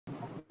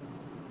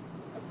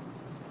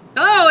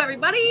Hello,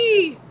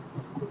 everybody.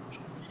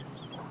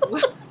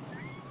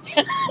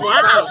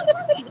 Wow.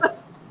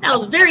 That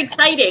was very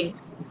exciting.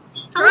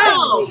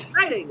 Hello.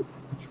 Exciting.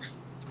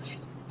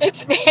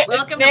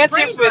 Welcome to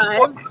Nancy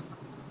Drive.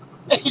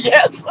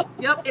 Yes.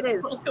 Yep, it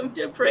is. Welcome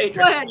to Prey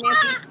Go Drive. ahead,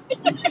 Nancy.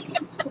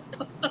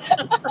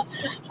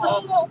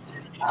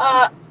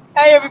 Hi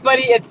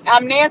everybody,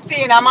 I'm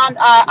Nancy, and I'm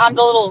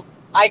the little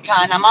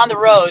icon. I'm on the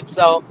road,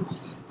 so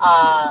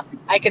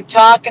I can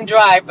talk and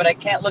drive, but I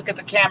can't look at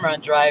the camera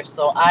and drive.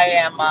 So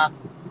I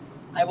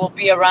will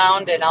be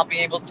around, and I'll be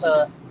able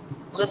to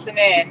listen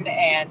in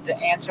and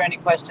answer any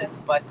questions.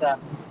 But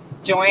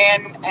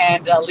Joanne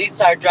and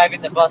Lisa are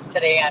driving the bus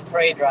today on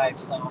Prey Drive.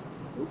 So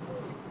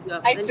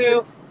Yep. hi, And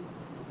Sue.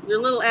 Your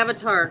little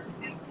avatar.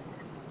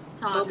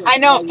 Talks. I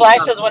know it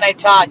flashes when I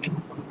talk.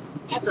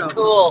 That's So.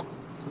 cool.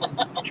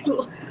 That's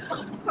cool.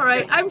 All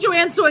right, I'm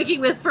Joanne Soike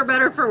with For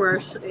Better For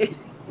Worse.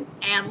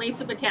 And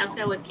Lisa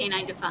Bataska with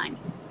Canine Defined.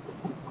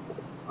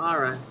 All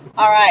right.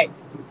 All right.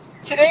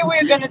 Today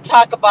we're going to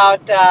talk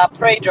about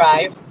Prey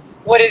Drive,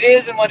 what it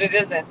is and what it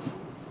isn't.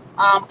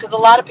 Because a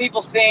lot of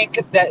people think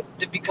that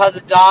because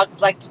the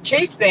dogs like to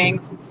chase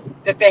things,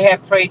 that they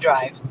have Prey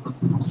Drive.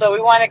 So we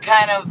want to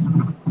kind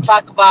of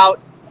talk about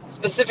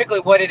specifically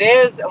what it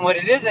is and what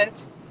it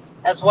isn't,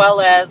 as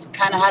well as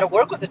kind of how to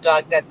work with a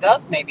dog that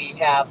does maybe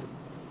have,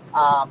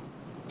 a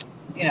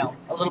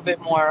little bit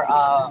more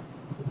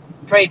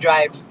Prey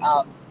Drive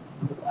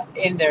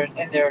in their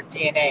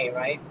DNA,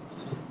 right?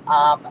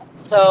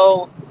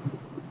 So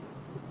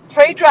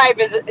Prey Drive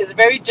is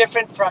very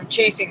different from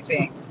chasing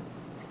things.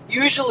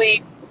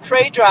 Usually,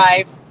 Prey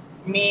Drive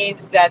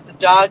means that the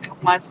dog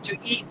wants to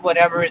eat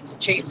whatever it's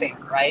chasing,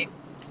 right?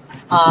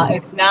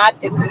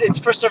 It's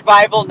for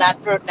survival,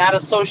 not a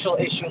social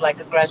issue like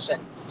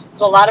aggression.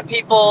 So a lot of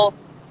people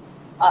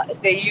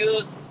they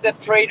use the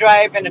Prey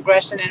Drive and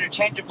aggression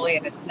interchangeably,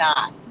 and it's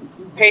not.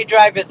 Prey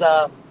Drive is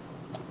a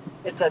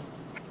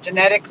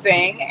genetic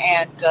thing,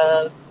 and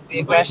the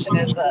aggression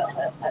is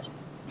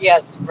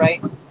yes,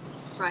 right.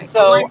 Right.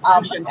 So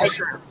For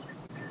sure.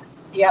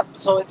 Yep.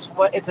 So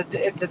it's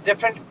a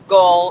different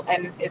goal,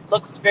 and it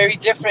looks very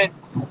different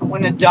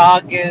when a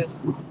dog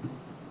is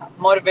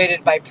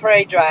motivated by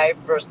Prey Drive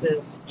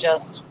versus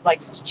just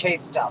likes to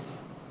chase stuff.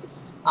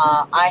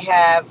 I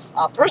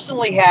have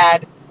personally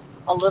had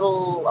a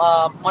little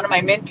one of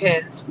my min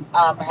pins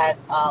had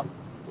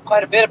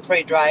quite a bit of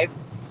Prey Drive,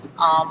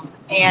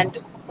 and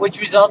which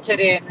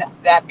resulted in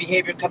that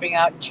behavior coming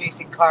out and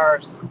chasing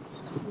cars.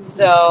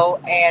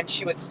 So, and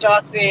she would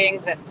stalk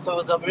things, and so it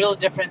was a real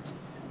different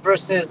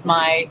versus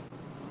my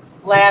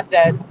lab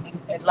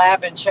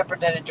and shepherd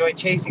that enjoy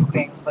chasing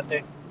things, but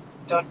they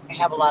don't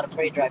have a lot of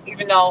Prey Drive.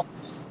 Even though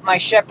my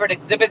shepherd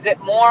exhibits it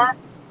more,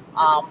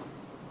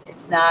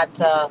 it's not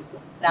a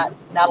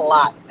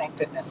lot, thank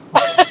goodness.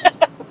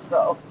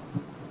 So.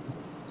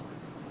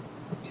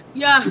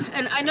 Yeah,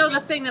 and I know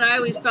the thing that I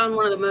always found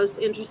one of the most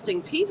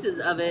interesting pieces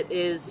of it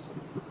is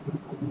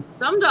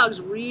some dogs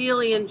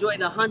really enjoy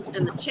the hunt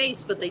and the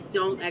chase, but they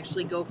don't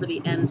actually go for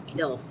the end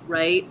kill,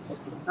 right?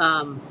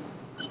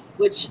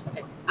 Which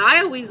I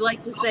always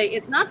like to say,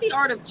 it's not the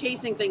art of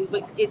chasing things,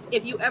 but it's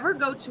if you ever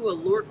go to a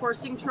lure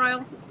coursing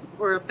trial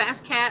or a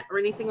fast cat or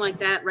anything like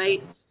that,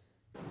 right?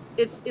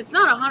 It's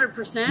not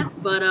 100%,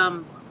 but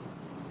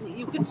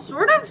you can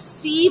sort of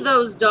see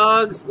those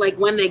dogs like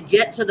when they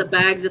get to the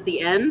bags at the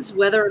end,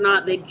 whether or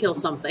not they'd kill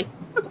something,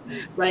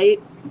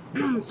 right?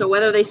 So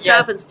whether they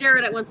stop and stare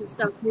at it once it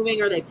stops moving,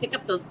 or they pick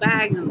up those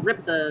bags and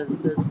rip the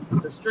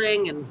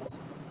string, and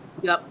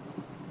yep.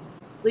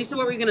 Lisa,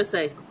 what were you gonna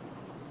say?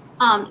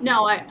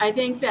 No, I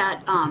think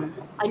that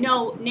I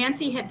know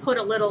Nancy had put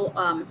a little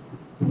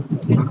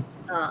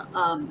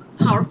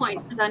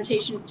PowerPoint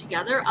presentation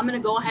together. I'm going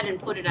to go ahead and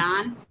put it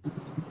on.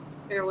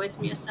 Bear with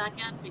me a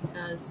second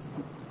because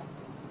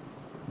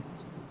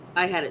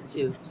I had it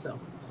too. So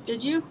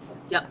did you?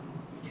 Yep.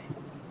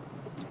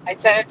 I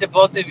sent it to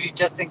both of you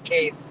just in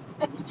case.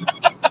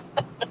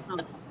 Oh,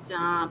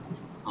 stop.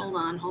 Hold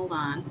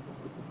on.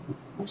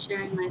 I'm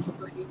sharing my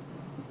screen.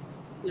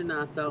 You're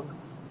not, though.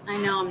 I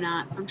know I'm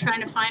not. I'm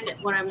trying to find it,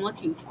 what I'm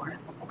looking for.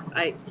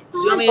 Do you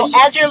want me to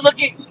as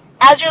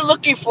you're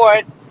looking for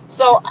it,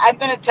 so I'm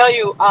going to tell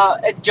you,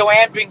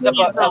 Joanne brings up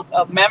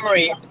a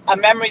memory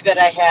that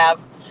I have,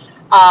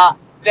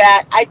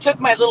 that I took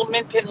my little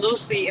min pin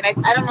Lucy, and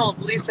I don't know if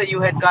Lisa, you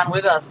had gone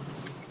with us,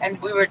 and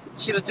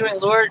she was doing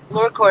lure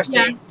coursing,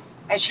 yes.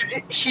 And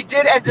she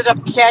ended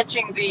up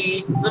catching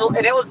the little,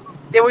 and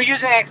they were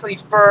using actually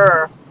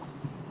fur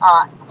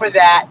for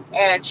that,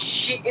 and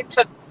it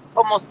took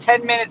almost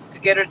 10 minutes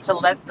to get her to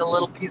let the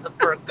little piece of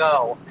fur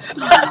go.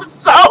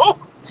 so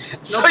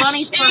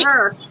bunnies for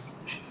her.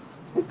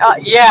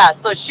 Yeah,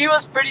 so she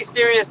was pretty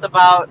serious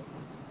about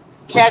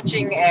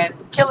catching and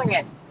killing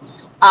it.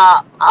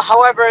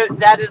 However,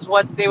 that is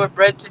what they were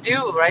bred to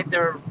do, right?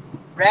 They're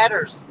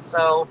ratters.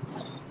 So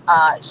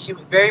she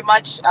very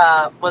much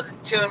was in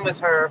tune with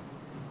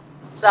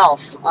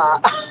herself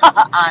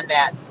on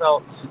that.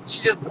 So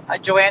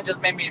Joanne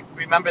just made me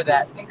remember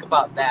that, think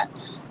about that.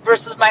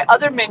 Versus my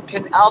other min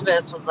pin,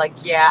 Elvis, was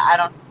like,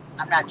 yeah,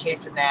 I'm not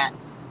chasing that,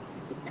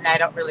 and I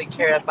don't really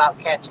care about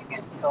catching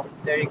it. So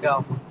there you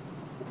go.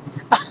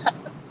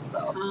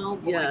 So Oh,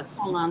 boy. Yes.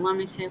 Hold on. Let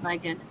me see if I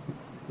can.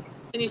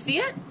 Can you see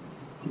it?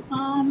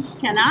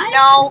 Can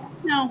I?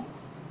 no, No.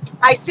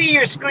 I see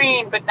your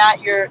screen, but not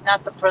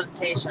the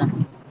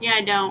presentation. Yeah,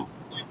 I don't.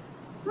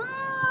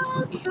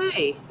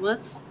 Okay,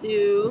 let's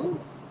do.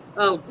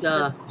 Oh,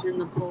 duh. It's in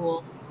the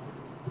pool.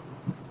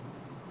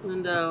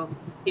 Window.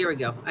 Here we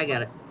go. I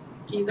got it.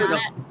 Do you There we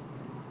got it?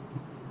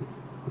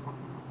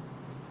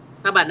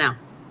 How about now?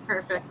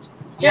 Perfect.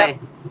 Yep. Okay.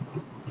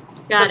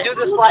 Got So it. do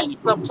the slide.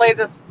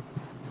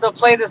 So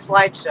play the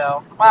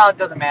slideshow. Well, it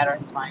doesn't matter.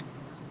 It's fine.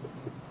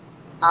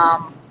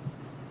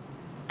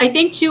 I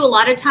think too, a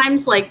lot of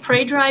times, like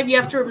prey drive, you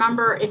have to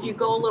remember if you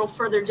go a little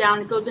further down,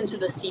 it goes into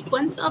the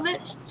sequence of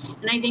it.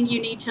 And I think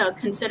you need to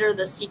consider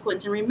the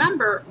sequence. And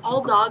remember,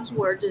 all dogs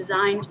were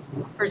designed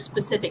for a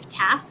specific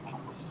task.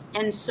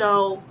 And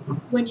so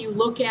when you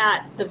look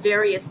at the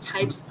various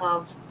types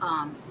of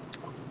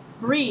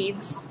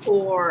breeds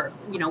or,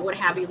 you know, what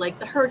have you, like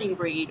the herding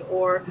breed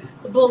or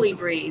the bully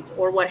breeds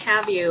or what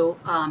have you,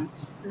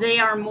 they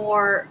are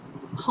more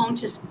honed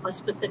to a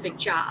specific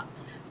job.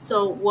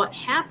 So what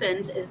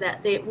happens is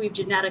that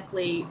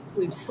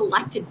we've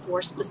selected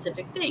for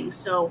specific things.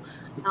 So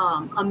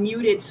a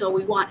muted, so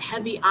we want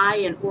heavy eye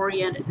and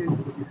orient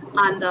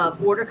on the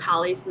border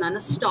collies and then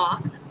a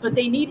stalk, but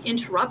they need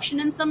interruption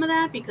in some of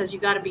that because you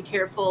got to be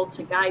careful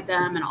to guide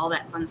them and all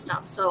that fun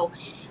stuff. So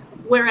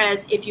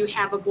whereas if you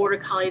have a border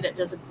collie that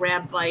does a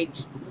grab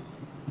bite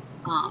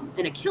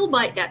and a kill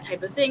bite, that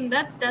type of thing,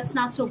 that's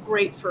not so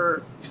great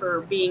for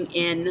being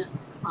in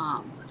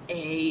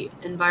a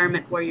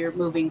environment where you're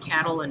moving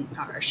cattle and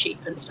or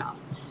sheep and stuff.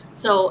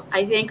 So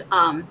I think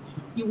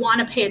you want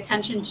to pay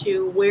attention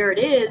to where it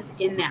is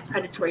in that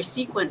predatory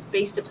sequence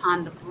based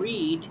upon the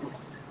breed,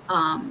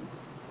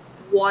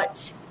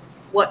 what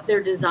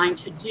they're designed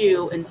to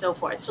do and so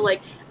forth. So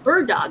like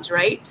bird dogs,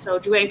 right? So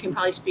Joanne can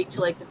probably speak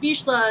to like the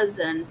Vizslas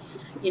and,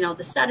 you know,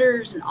 the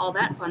setters and all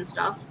that fun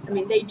stuff. I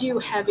mean, they do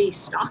heavy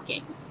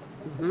stalking,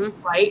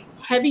 right?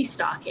 Heavy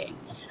stalking.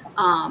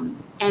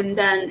 And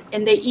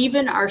they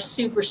even are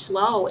super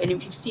slow. And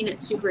if you've seen it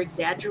super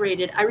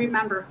exaggerated, I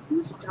remember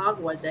whose dog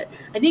was it?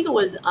 I think it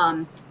was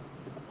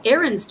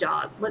Aaron's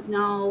dog, but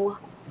no,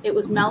 it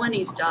was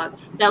Melanie's dog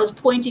that was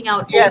pointing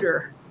out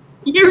odor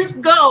years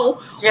ago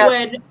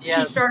when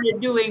she started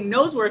doing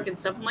nose work and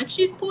stuff. I'm like,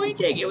 she's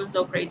pointing. It was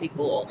so crazy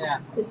cool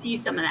to see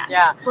some of that.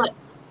 Yeah. But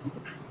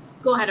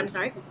go ahead. I'm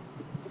sorry.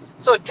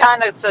 So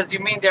Tana says, you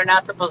mean they're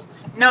not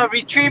supposed? No,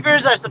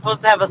 retrievers are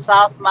supposed to have a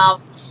soft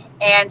mouth.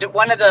 And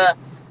one of the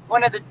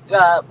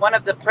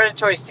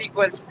predatory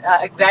sequence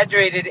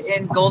exaggerated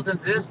in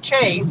Golden's is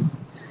chase,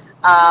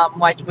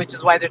 which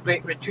is why they're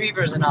great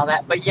retrievers and all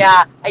that. But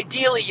yeah,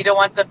 ideally you don't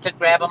want them to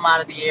grab them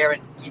out of the air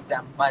and eat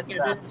them. But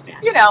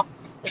you know.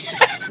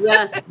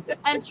 Yes,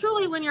 and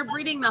truly, when you're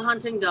breeding the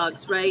hunting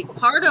dogs, right?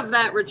 Part of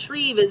that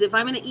retrieve is if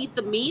I'm going to eat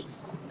the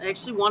meats, I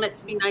actually want it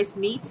to be nice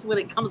meat when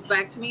it comes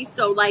back to me.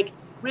 So like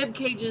rib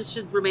cages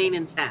should remain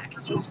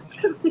intact,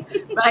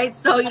 right?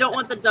 So you don't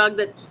want the dog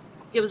that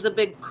gives the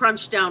big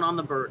crunch down on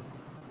the bird.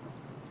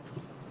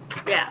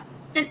 Yeah.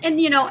 And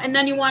you know, and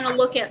then you want to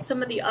look at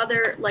some of the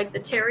other, like the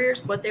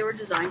terriers, what they were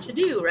designed to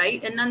do,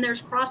 right? And then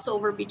there's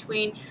crossover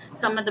between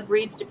some of the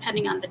breeds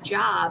depending on the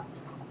job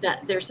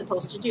that they're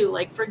supposed to do.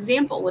 Like, for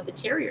example, with the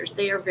terriers,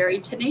 they are very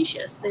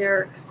tenacious.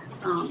 They're,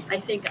 I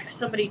think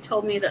somebody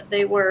told me that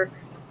they were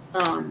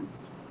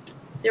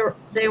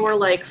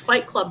like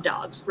Fight Club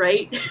dogs,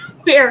 right?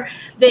 Where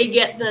they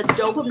get the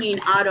dopamine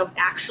out of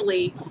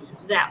actually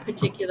that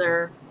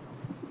particular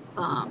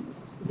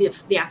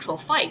the actual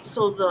fight.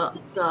 So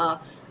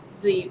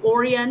the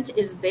orient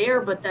is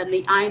there, but then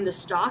the eye and the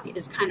stalk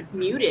is kind of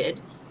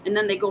muted, and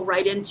then they go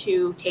right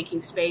into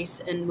taking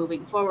space and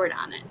moving forward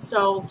on it.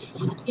 So,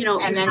 you know,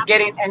 and then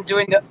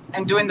doing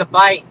the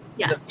bite.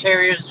 Yes, the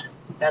terriers,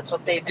 that's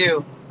what they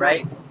do,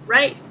 right?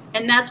 Right,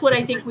 and that's what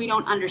I think we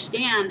don't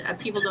understand.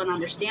 People don't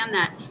understand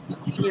that,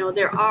 you know,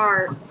 there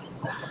are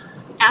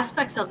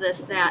aspects of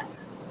this that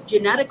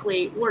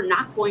genetically we're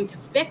not going to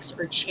fix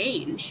or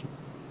change.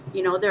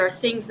 You know, there are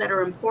things that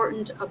are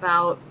important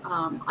about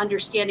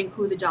understanding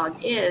who the dog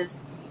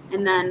is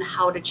and then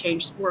how to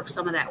work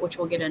some of that, which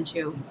we'll get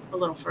into a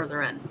little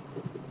further in.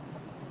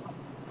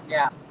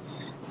 Yeah.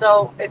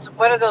 So it's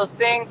one of those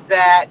things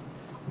that,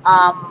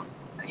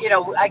 you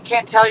know, I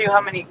can't tell you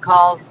how many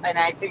calls, and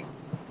I think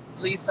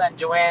Lisa and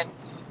Joanne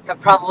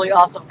have probably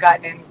also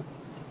gotten in.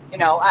 You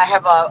know, I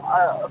have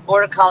a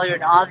border collie or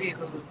an Aussie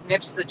who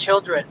nips the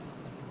children.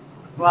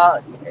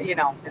 Well, you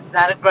know, it's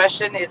not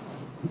aggression.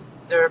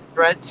 They're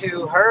bred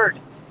to herd.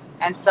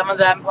 And some of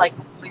them, like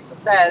Lisa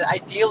said,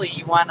 ideally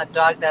you want a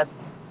dog that's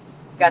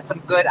got some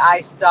good eye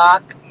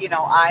stalk, you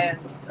know, eye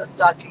and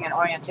stalking and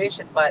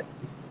orientation, but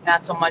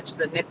not so much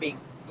the nipping,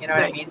 you know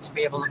what I mean, to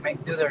be able to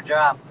do their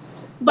job.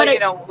 But you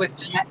know, with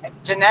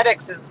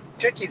genetics is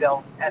tricky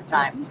though at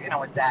times, you know,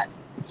 with that.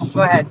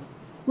 Go ahead.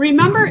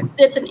 Remember,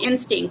 it's an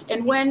instinct,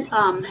 and when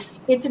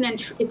it's an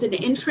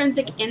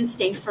intrinsic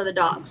instinct for the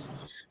dogs.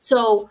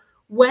 So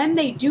when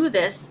they do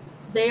this,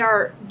 they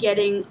are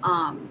getting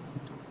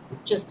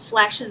just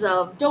flashes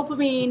of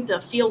dopamine,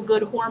 the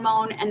feel-good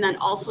hormone, and then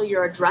also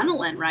your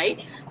adrenaline, right?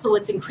 So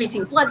it's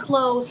increasing blood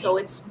flow. So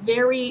it's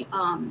very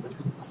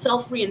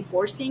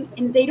self-reinforcing,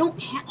 and they don't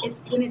have,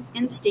 it's when it's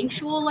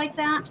instinctual like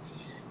that,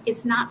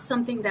 it's not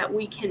something that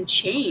we can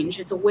change.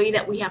 It's a way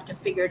that we have to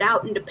figure it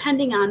out. And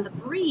depending on the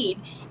breed,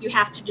 you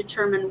have to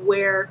determine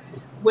where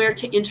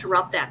to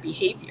interrupt that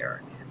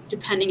behavior,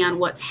 depending on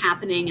what's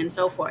happening and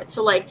so forth.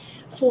 So like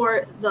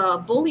for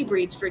the bully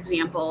breeds, for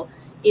example,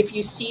 if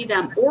you see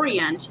them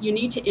orient, you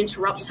need to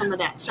interrupt some of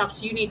that stuff.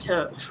 So you need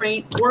to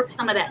work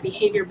some of that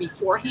behavior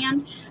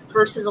beforehand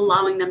versus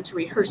allowing them to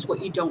rehearse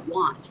what you don't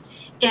want.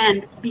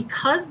 And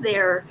because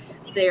their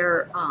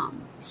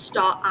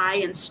eye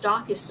and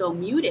stalk is so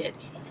muted,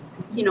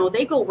 you know,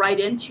 they go right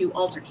into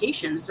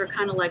altercations. They're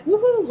kind of like,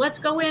 woohoo, let's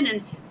go in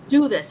and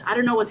do this. I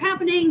don't know what's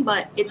happening,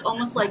 but it's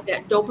almost like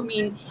that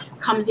dopamine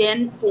comes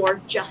in for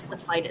just the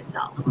fight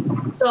itself.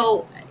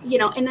 So, you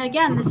know, and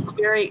again, this is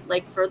very,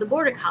 like for the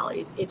Border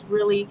Collies, it's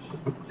really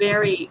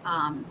very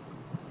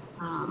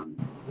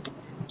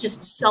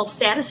just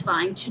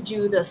self-satisfying to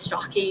do the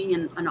stalking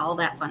and all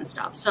that fun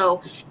stuff.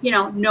 So, you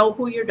know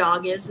who your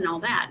dog is and all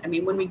that. I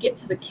mean, when we get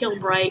to the kill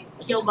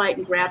bite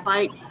and grab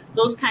bite,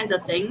 those kinds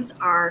of things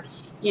are,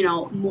 you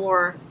know,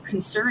 more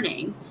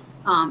concerning.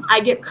 I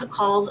get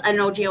calls. I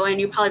know, Joanne,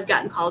 you probably have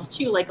gotten calls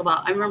too. Like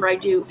about, I remember I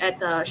do at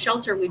the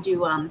shelter, we'll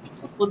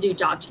do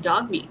dog to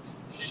dog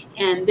meets.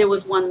 And there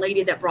was one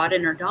lady that brought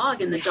in her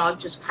dog and the dog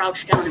just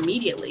crouched down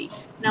immediately.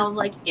 And I was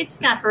like, it's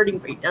got herding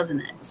breed, doesn't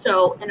it?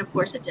 So, and of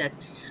course it did.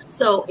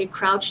 So it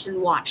crouched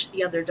and watched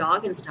the other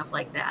dog and stuff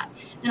like that.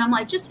 And I'm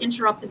like, just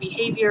interrupt the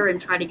behavior and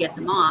try to get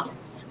them off.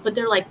 But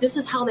they're like, this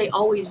is how they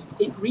always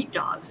greet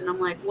dogs. And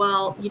I'm like,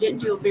 well, you didn't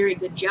do a very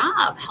good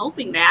job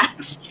helping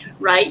that,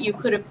 right? You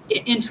could have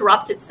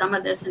interrupted some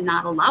of this and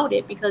not allowed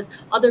it, because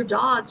other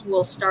dogs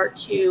will start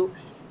to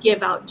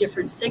give out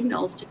different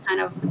signals to kind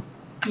of,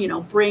 you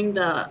know, bring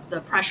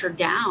the pressure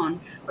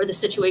down or the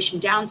situation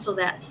down so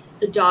that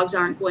the dogs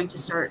aren't going to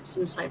start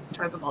some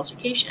type of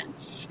altercation.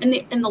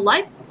 And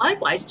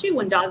likewise too,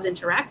 when dogs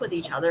interact with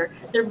each other,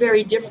 they're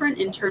very different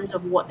in terms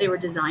of what they were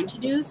designed to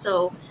do.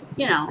 So,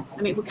 you know,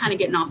 I mean, we're kind of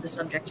getting off the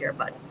subject here,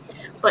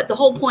 but the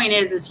whole point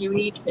is you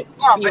need to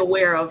be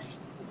aware of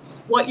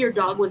what your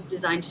dog was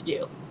designed to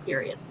do,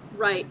 period.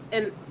 Right.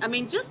 And I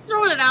mean, just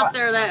throwing it out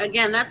there that,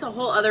 again, that's a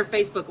whole other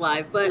Facebook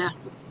Live, but,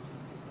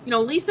 you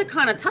know, Lisa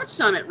kind of touched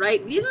on it,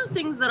 right? These are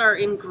things that are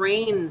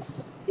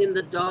ingrained in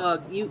the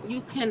dog.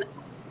 You can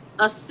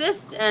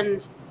assist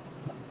and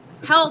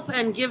help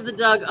and give the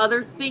dog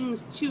other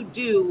things to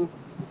do,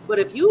 but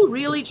if you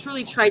really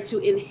truly try to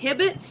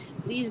inhibit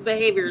these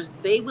behaviors,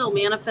 they will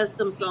manifest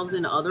themselves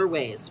in other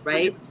ways,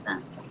 right?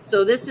 100%.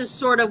 So this is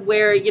sort of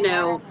where, you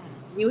know,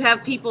 you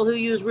have people who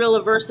use real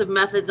aversive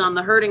methods on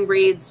the herding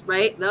breeds,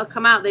 right? They'll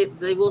come out,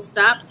 they will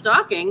stop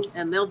stalking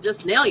and they'll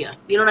just nail you.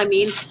 You know what I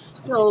mean?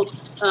 So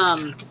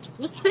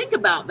just think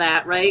about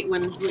that, right?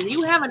 When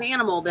you have an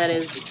animal that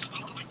is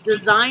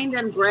designed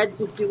and bred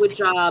to do a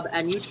job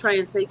and you try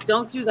and say,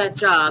 don't do that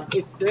job,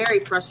 it's very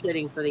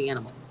frustrating for the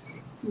animal.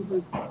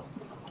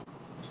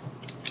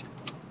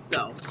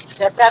 So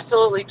that's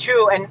absolutely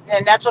true. And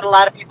that's what a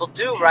lot of people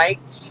do, right?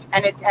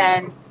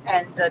 And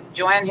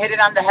Joanne hit it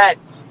on the head.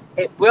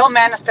 It will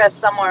manifest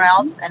somewhere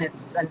else, and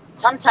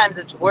sometimes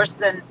it's worse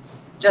than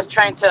just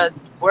trying to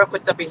work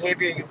with the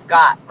behavior you've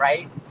got,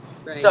 right?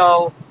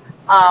 So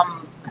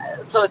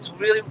so it's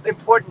really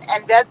important,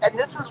 and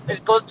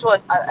it goes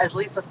to as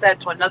Lisa said,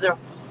 to another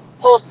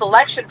whole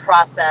selection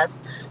process.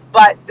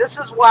 But this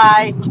is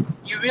why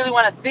you really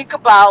want to think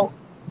about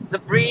the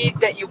breed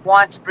that you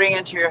want to bring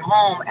into your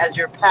home as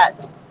your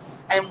pet,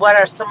 and what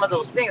are some of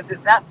those things.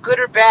 It's not good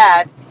or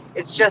bad.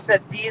 It's just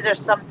that these are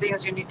some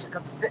things you need to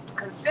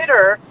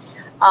consider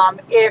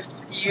if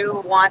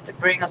you want to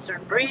bring a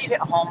certain breed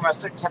home or a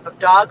certain type of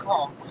dog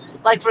home.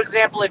 Like, for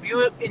example, if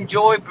you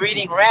enjoy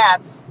breeding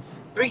rats,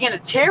 bringing a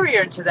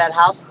terrier into that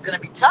house is going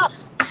to be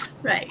tough.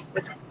 Right.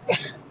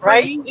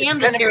 Right?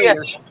 And the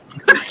terrier.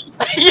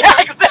 Yeah,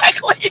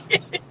 exactly.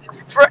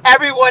 For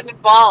everyone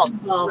involved,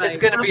 it's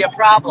going to be a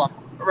problem,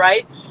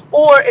 right?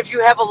 Or if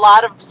you have a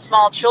lot of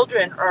small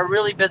children or a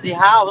really busy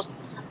house,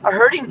 a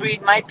herding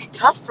breed might be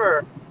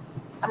tougher.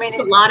 I mean,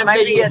 a lot of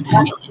visual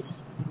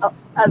stimulus.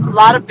 A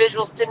lot of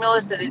visual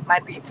stimulus, and it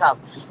might be tough.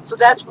 So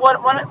that's one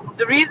of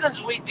the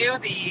reasons we do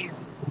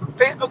these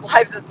Facebook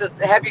Lives, is to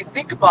have you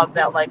think about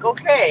that. Like,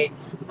 okay,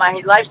 my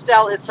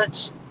lifestyle is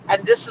such,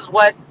 and this is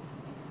what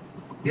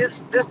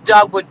this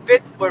dog would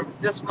fit, where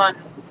this one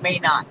may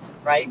not,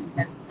 right?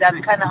 And that's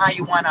kind of how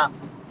you want to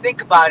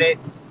think about it,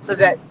 so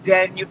that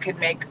then you can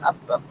make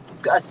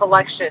a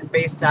selection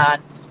based on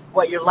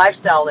what your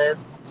lifestyle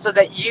is, so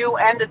that you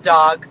and the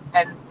dog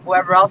and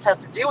whoever else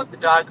has to deal with the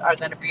dog are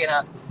going to be in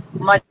a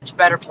much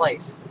better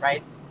place,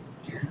 right?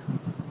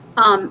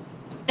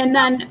 And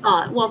then,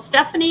 well,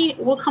 Stephanie,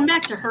 we'll come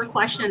back to her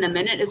question in a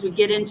minute as we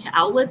get into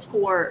outlets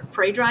for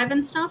prey drive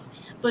and stuff.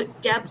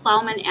 But Deb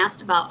Plowman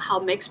asked about how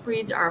mixed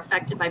breeds are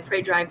affected by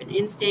prey drive and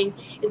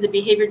instinct. Is the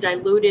behavior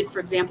diluted, for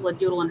example, a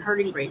doodle and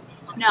herding breed?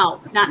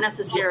 No, not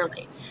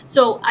necessarily.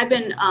 So I've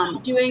been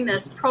doing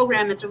this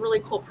program. It's a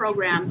really cool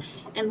program,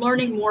 and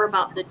learning more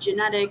about the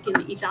genetic and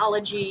the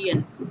ethology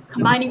and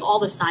combining all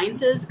the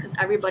sciences, because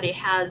everybody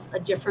has a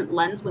different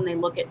lens when they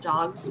look at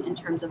dogs in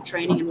terms of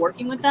training and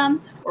working with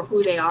them or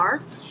who they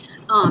are.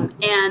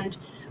 And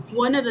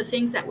one of the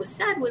things that was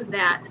said was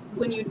that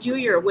when you do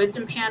your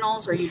wisdom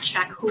panels or you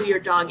check who your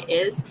dog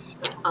is,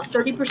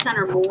 30%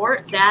 or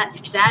more,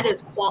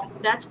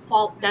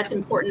 that's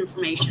important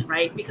information,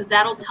 right? Because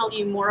that'll tell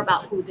you more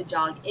about who the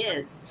dog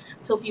is.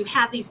 So if you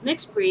have these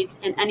mixed breeds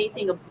and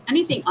anything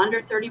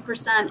under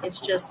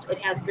 30%, it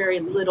has very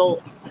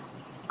little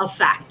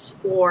effect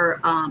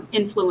or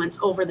influence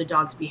over the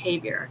dog's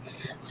behavior.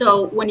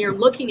 So when you're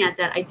looking at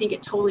that, I think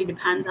it totally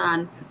depends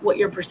on what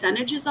your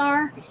percentages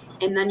are,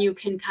 and then you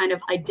can kind of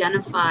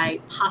identify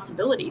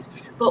possibilities.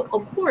 But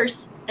of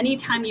course,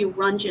 anytime you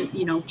run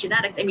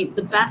genetics, I mean,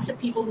 the best of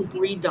people who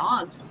breed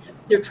dogs,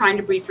 they're trying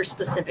to breed for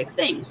specific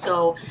things.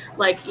 So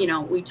like,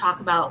 we talk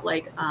about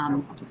like,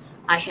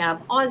 I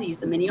have Aussies,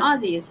 the mini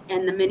Aussies,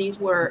 and the minis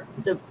were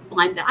the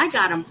line that I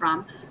got them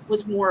from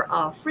was more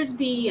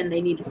frisbee, and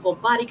they needed full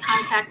body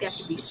contact. They have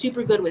to be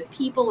super good with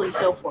people and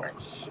so forth.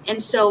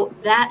 And so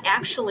that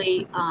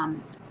actually,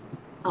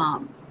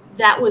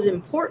 that was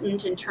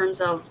important in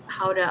terms of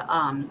how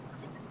to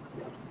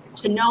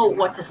know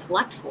what to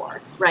select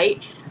for,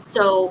 right?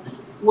 So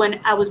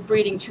when I was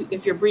breeding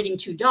if you're breeding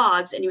two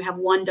dogs and you have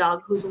one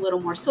dog who's a little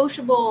more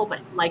sociable but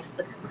likes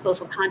the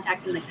social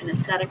contact and the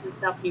kinesthetic and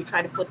stuff, and you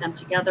try to put them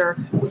together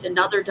with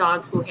another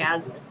dog who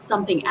has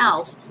something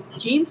else,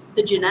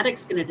 the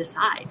genetics going to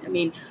decide. I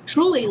mean,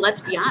 truly, let's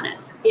be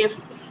honest. If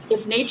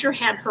nature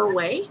had her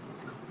way,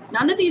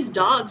 none of these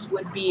dogs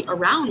would be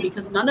around,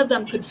 because none of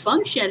them could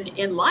function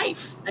in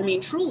life. I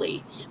mean,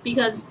 truly,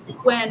 because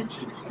when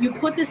you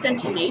put this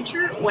into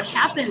nature, what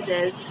happens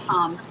is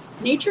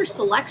nature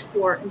selects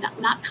for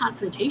not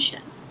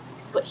confrontation,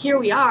 but here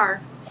we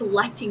are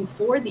selecting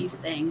for these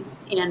things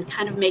and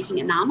kind of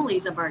making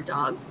anomalies of our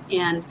dogs,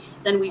 and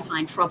then we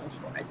find trouble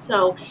for it.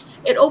 So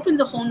it opens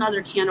a whole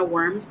nother can of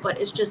worms, but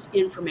it's just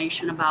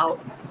information about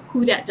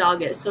who that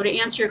dog is. So to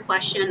answer your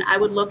question, I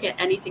would look at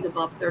anything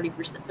above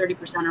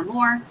 30% or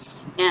more,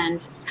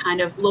 and kind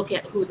of look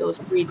at who those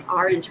breeds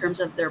are in terms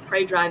of their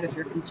prey drive if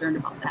you're concerned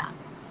about that.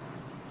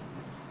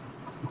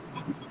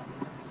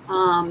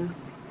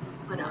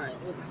 What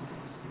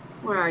else?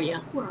 Where are you?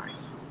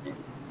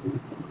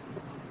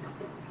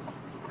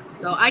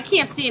 So I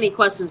can't see any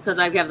questions because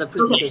I have the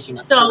presentation.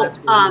 Okay.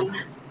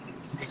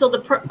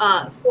 So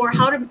for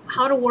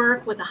how to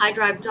work with a high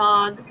drive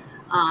dog,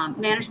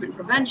 management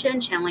prevention,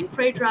 channeling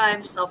prey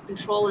drive,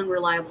 self-control, and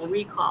reliable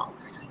recall.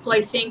 So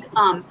I think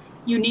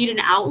you need an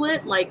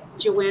outlet like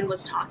Joanne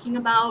was talking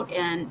about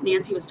and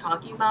Nancy was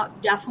talking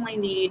about. Definitely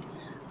need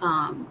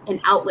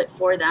an outlet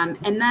for them,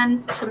 and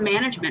then some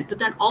management, but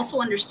then also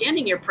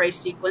understanding your prey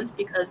sequence,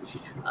 because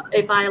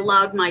if I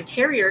allowed my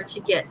terrier to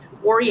get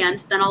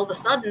orient, then all of a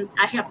sudden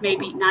I have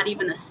maybe not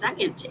even a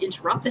second to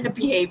interrupt that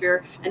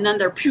behavior, and then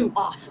they're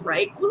off,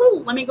 right?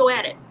 Woohoo, let me go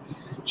at it.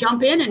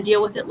 Jump in and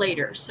deal with it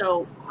later.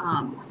 So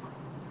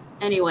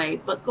anyway,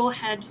 but go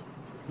ahead.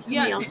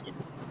 Somebody else.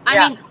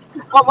 I mean,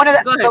 well,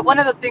 one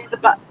of the things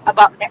about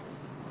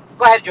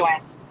go ahead,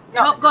 Joanne.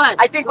 No, go ahead.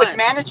 I think with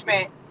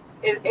management,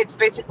 it's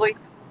basically,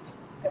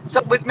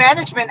 so with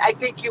management, I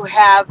think you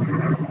have,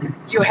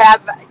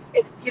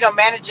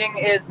 managing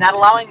is not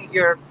allowing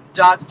your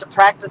dogs to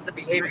practice the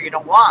behavior you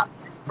don't want.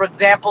 For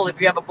example, if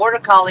you have a border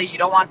collie, you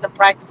don't want them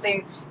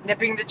practicing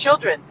nipping the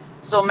children.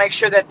 So make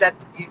sure that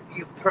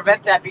you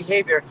prevent that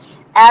behavior,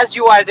 as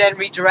you are then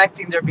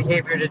redirecting their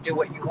behavior to do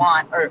what you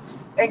want,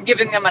 and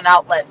giving them an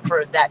outlet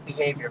for that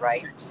behavior,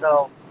 right?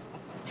 So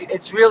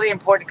it's really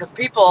important, because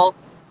people,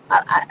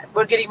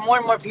 we're getting more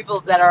and more people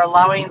that are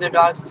allowing their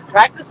dogs to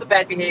practice the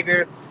bad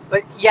behavior,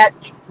 but yet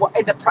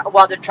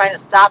while they're trying to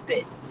stop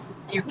it,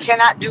 you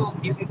cannot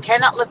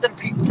let them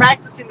be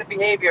practicing the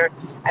behavior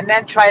and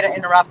then try to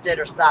interrupt it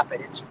or stop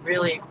it. It's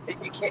really,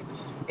 you can't.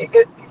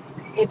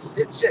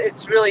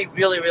 It's really,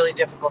 really, really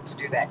difficult to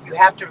do that. You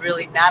have to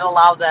really not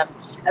allow them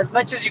as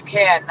much as you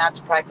can not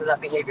to practice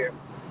that behavior,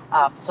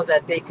 so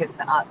that they can,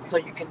 so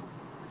you can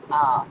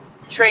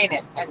train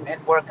it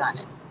and work on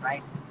it,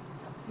 right?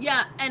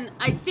 Yeah, and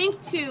I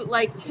think too,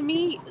 like, to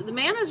me, the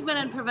management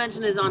and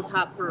prevention is on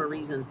top for a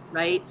reason,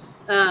 right?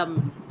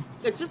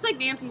 It's just like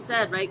Nancy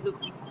said, right?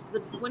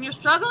 When you're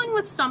struggling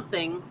with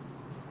something,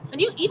 and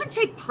you even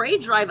take prey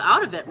drive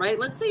out of it, right?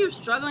 Let's say you're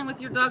struggling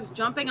with your dogs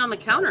jumping on the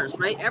counters,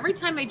 right? Every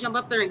time they jump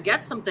up there and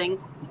get something,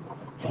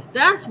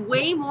 that's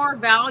way more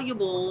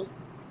valuable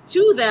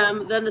to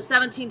them than the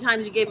 17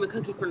 times you gave them a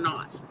cookie for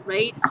naught,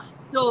 right?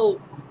 So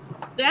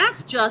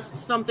that's just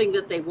something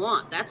that they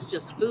want. That's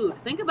just food.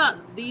 Think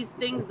about these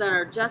things that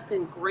are just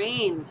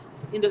ingrained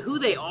into who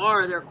they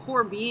are, their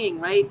core being,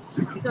 right?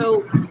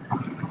 So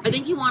I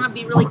think you want to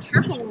be really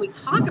careful when we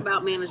talk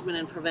about management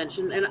and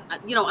prevention. And,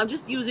 you know, I'm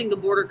just using the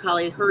border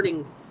collie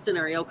herding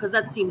scenario because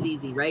that seems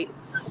easy, right?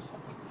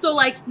 So,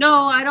 like,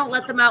 no, I don't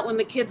let them out when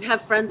the kids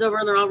have friends over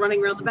and they're all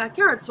running around the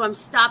backyard. So I'm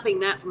stopping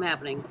that from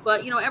happening.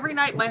 But, you know, every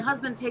night my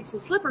husband takes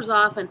his slippers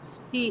off and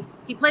he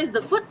plays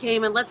the foot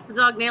game and lets the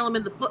dog nail him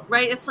in the foot,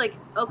 right? It's like,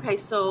 okay,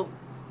 so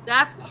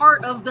that's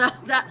part of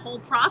that whole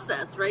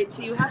process, right?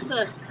 So you have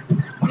to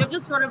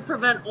sort of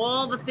prevent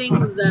all the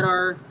things that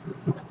are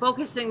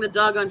focusing the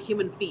dog on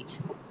human feet,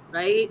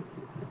 right?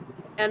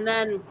 And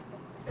then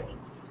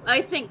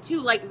I think too,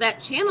 like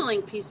that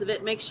channeling piece of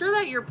it, make sure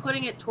that you're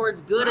putting it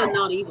towards good and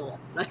not evil,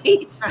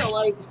 right? So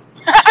like,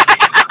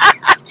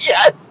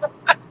 yes,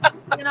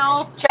 you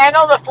know,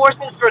 channel the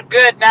forces for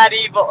good, not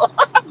evil.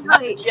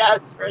 Right.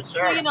 Yes, for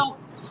sure. You know,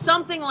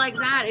 something like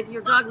that. If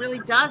your dog really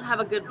does have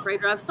a good prey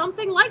drive,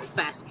 something like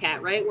Fast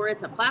Cat, right, where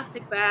it's a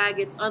plastic bag,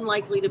 it's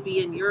unlikely to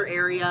be in your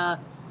area.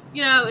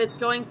 You know, it's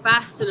going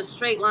fast in a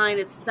straight line.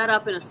 It's set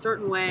up in a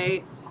certain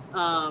way.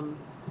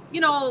 You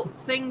know,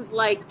 things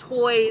like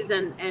toys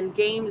and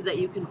games that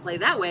you can play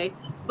that way.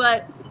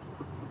 But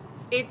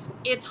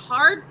it's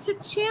hard to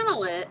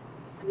channel it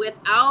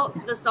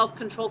without the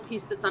self-control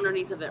piece that's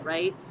underneath of it,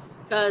 right?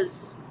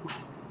 Because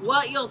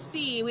what you'll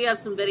see, we have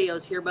some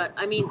videos here, but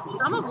I mean,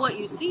 some of what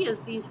you see is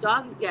these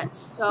dogs get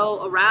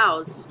so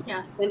aroused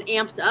and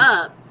amped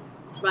up,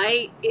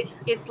 right?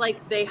 It's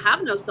like they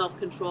have no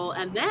self-control.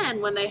 And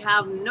then when they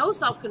have no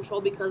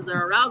self-control because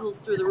their arousal's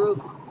through the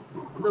roof,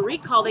 the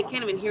recall, they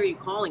can't even hear you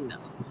calling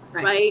them,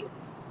 right?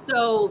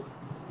 So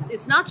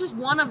it's not just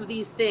one of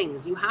these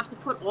things. You have to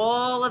put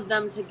all of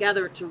them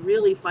together to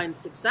really find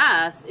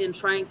success in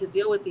trying to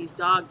deal with these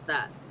dogs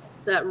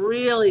that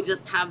really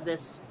just have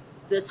this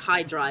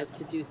high drive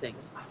to do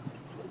things.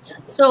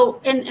 So,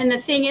 and the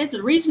thing is,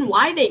 the reason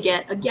why they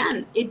get,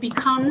 again, it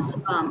becomes,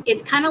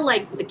 it's kind of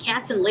like the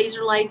cats and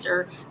laser lights,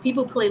 or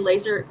people play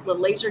the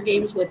laser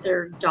games with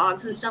their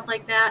dogs and stuff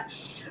like that.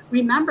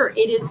 Remember,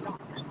 it is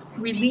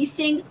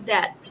releasing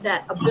that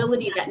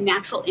ability, that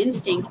natural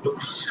instinct is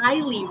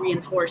highly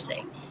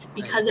reinforcing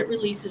because it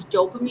releases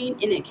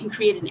dopamine and it can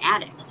create an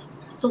addict.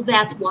 So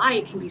that's why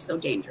it can be so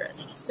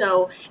dangerous.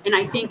 So, and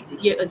I think,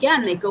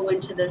 again, they go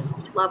into this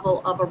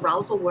level of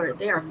arousal where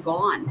they are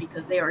gone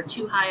because they are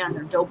too high on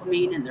their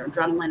dopamine and their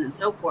adrenaline and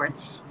so forth,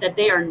 that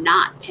they are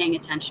not paying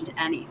attention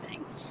to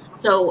anything.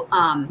 So,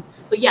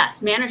 but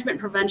yes, management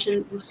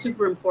prevention is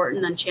super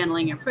important on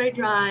channeling your prey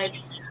drive.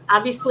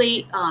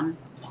 Obviously,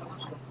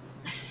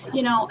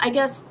 you know, I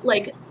guess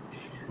like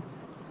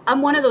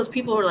I'm one of those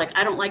people who are like,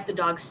 I don't like the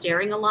dog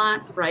staring a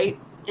lot, right?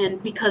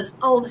 And because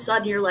all of a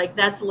sudden you're like,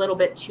 that's a little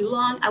bit too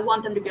long. I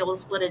want them to be able to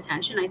split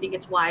attention. I think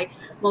it's why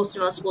most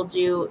of us will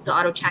do the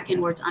auto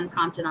check-in where it's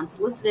unprompted,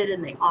 unsolicited,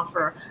 and they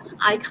offer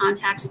eye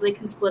contact so they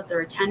can split their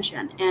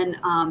attention. And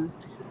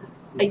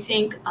I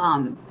think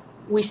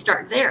we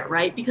start there,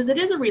 right? Because it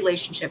is a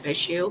relationship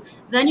issue.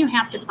 Then you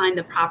have to find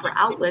the proper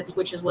outlets,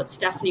 which is what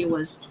Stephanie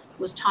was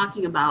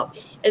talking about.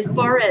 As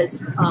far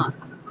as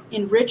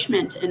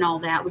enrichment and all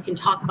that, we can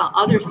talk about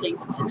other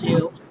things to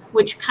do,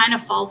 which kind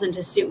of falls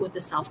into suit with the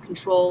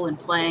self-control and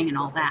playing and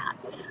all that.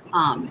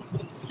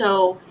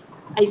 So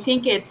I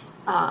think it's,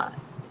 I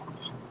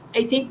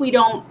think we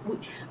don't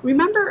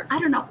remember, I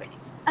don't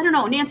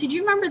know. Nancy, do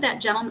you remember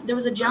that gentleman? There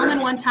was a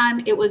gentleman one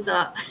time, it was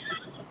a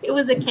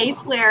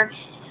case where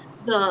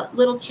the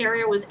little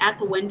terrier was at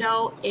the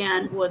window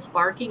and was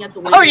barking at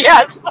the window. Oh,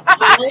 yes.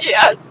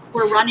 Yes.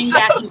 We're running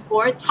back and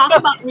forth. Talk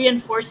about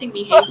reinforcing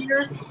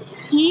behavior.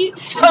 He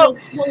goes,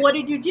 well, what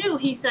did you do?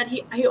 He said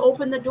he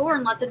opened the door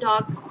and let the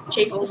dog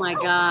chase the squirrel.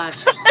 Oh, my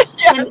gosh.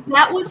 Yes. And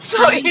that was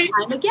time and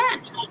time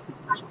again.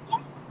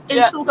 And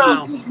yeah, so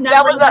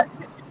that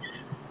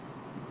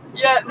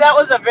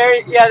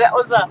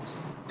was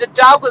the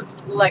dog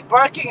was like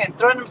barking and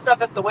throwing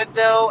himself at the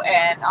window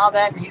and all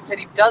that. And he said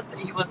he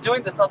was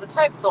doing this all the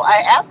time. So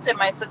I asked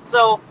him, I said,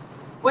 so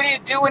what do you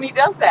do when he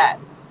does that?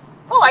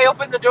 Oh, I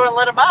opened the door and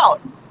let him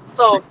out.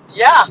 So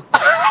yeah,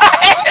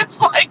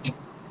 it's like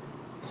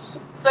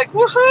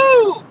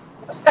woohoo.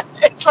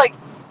 It's like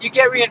you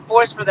get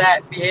reinforced for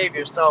that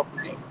behavior. So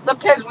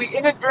sometimes we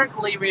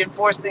inadvertently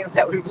reinforce things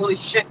that we really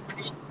shouldn't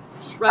be,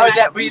 or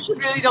that we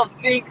really don't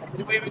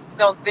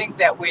think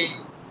that we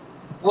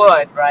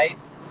would, right?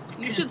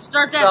 You should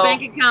start that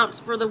bank account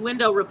for the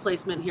window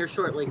replacement here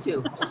shortly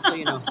too, just so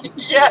you know.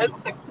 Yes,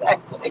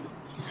 exactly.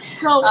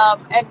 So,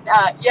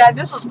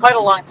 this was quite a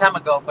long time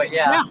ago, but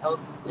it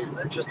was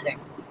interesting.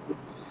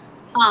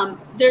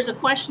 There's a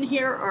question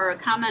here or a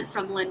comment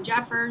from Lynn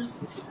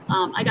Jeffers.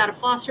 I got a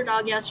foster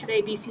dog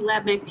yesterday, BC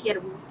Lab Mix. He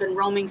had been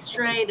roaming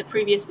stray. The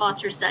previous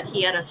foster said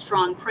he had a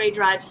strong prey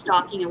drive,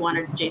 stalking and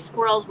wanted to chase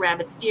squirrels,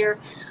 rabbits, deer.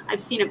 I've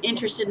seen him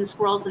interested in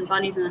squirrels and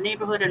bunnies in the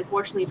neighborhood.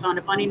 Unfortunately, he found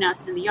a bunny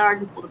nest in the yard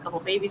and pulled a couple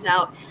babies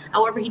out.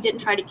 However, he didn't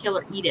try to kill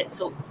or eat it.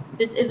 So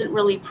this isn't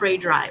really prey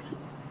drive.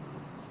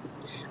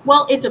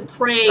 Well, it's a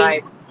prey.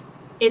 Right.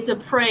 It's a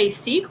prey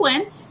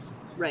sequence.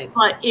 Right.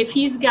 But if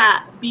he's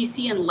got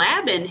BC and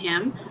Lab in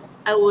him,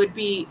 I would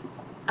be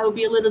I would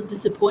be a little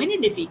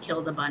disappointed if he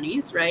killed the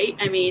bunnies, right?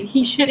 I mean,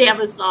 he should have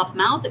a soft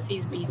mouth if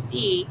he's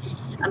BC.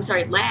 I'm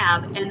sorry,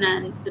 lab, and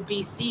then the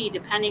BC,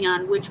 depending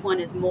on which one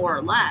is more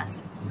or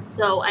less.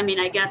 So, I mean,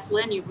 I guess,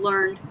 Lynn, you've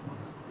learned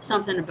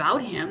something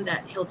about him,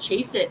 that he'll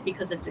chase it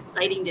because it's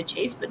exciting to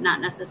chase, but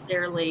not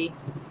necessarily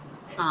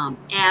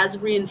as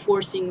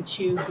reinforcing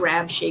to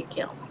grab, shake,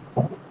 kill.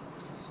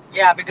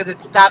 Yeah, because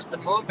it stops the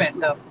movement,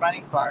 the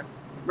running part.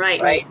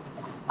 Right. Right.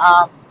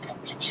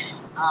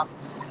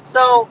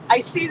 So I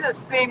see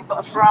this thing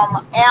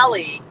from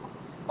Allie.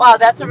 Wow,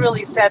 that's a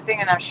really sad thing,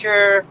 and I'm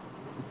sure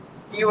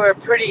you were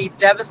pretty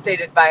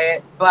devastated by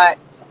it. But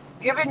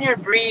given your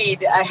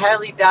breed, I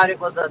highly doubt it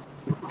was a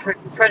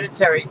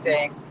predatory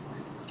thing.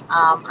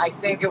 I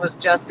think it was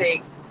just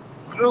a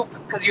group,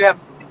 because it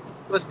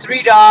was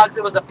 3 dogs.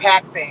 It was a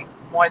pack thing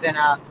more than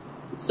a.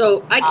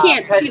 So I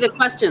can't see the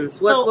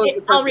questions. What was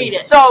the question? I'll read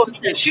it. So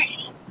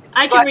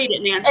I can read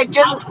it, Nancy.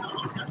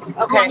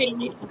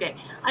 Okay. Okay.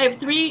 I have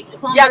 3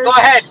 clumbers. Yeah, go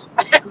ahead.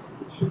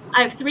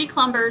 I have 3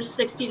 clumbers,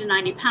 60 to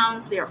 90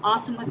 pounds. They are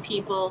awesome with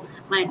people.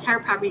 My entire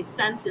property is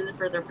fenced in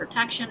for their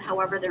protection.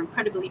 However, they're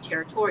incredibly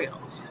territorial.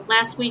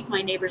 Last week,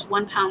 my neighbor's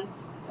 1-pound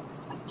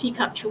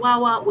teacup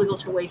chihuahua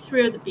wiggled her way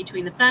through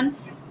between the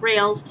fence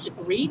rails to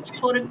greet,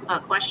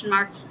 question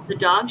mark, the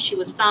dog. She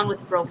was found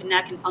with a broken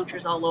neck and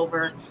punctures all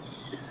over.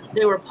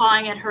 They were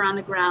pawing at her on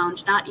the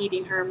ground, not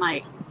eating her.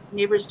 My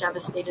neighbor's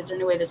devastated. Is there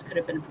any way this could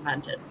have been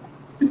prevented?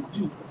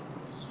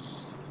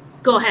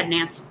 Go ahead,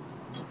 Nance.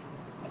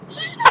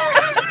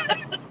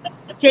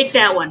 Take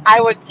that one. I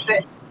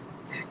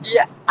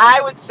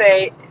would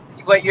say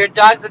what your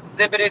dogs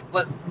exhibited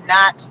was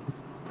not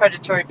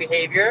predatory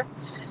behavior,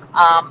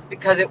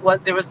 because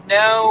there was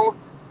no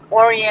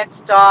orient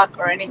stalk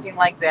or anything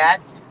like that.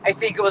 I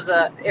think it was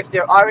if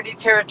they're already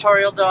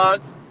territorial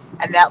dogs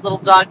and that little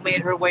dog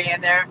made her way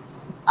in there,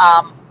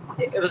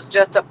 it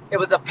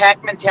was a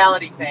pack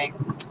mentality thing.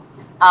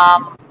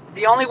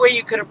 The only way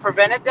you could have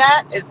prevented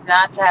that is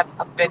not to have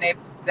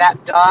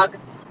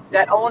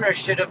that owner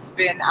should have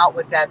been out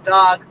with that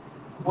dog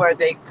where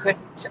they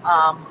couldn't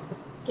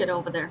get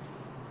over there,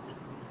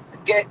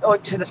 get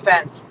to the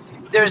fence.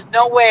 There's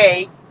no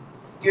way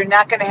you're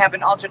not going to have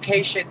an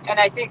altercation. And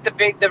I think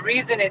the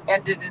reason it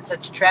ended in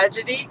such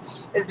tragedy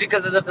is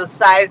because of the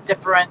size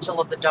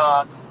differential of the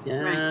dogs.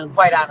 Yeah.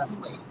 Quite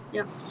honestly.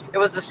 Yep. It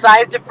was the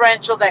size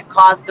differential that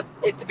caused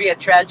it to be a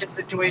tragic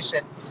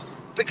situation.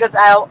 Because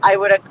I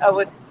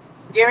would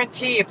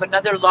guarantee if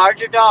another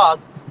larger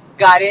dog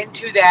got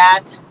into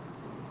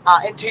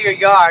your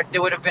yard,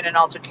 there would have been an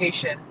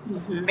altercation.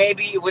 Mm-hmm.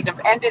 Maybe it wouldn't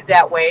have ended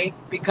that way,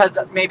 because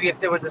maybe if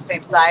they were the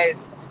same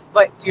size,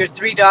 but your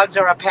 3 dogs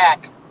are a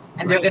pack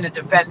and they're going to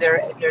defend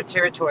their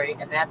territory,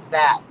 and that's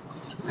that.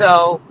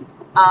 So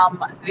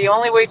the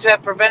only way to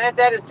have prevented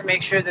that is to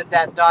make sure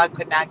that dog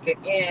could not get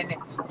in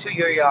to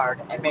your yard,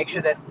 and make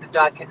sure that the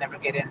dog can never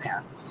get in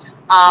there.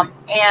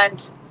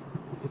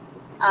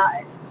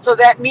 So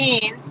that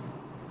means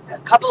a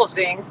couple of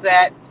things,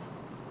 that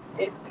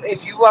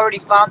if you already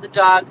found the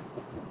dog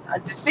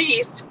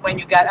deceased when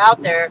you got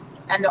out there,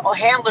 and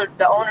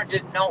the owner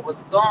didn't know it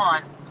was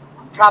gone,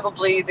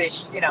 probably they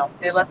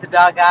let the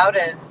dog out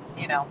and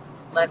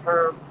let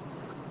her.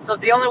 So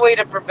the only way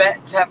to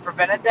have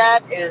prevented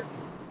that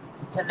is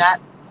to not,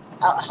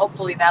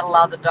 hopefully not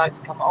allow the dog to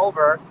come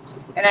over.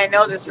 And I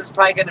know this is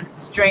probably going to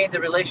strain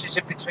the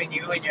relationship between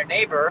you and your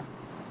neighbor,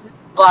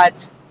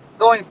 but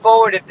going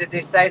forward, if they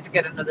decide to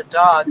get another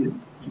dog,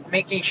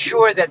 making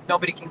sure that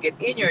nobody can get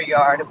in your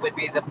yard would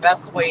be the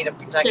best way to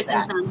protect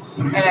that.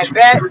 And I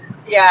bet,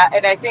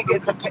 and I think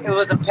it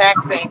was a pack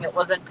thing. It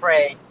wasn't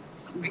prey,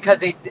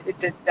 because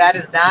that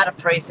is not a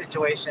prey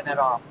situation at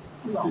all.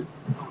 So.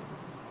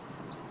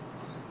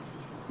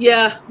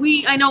 Yeah,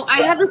 I know.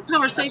 I had this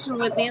conversation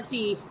with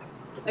Nancy,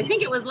 I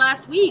think it was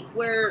last week,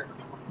 where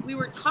we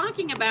were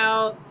talking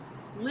about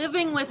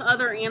living with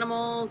other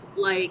animals,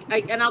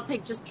 and I'll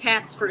take just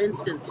cats for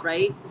instance,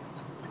 right?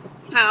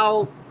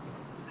 How,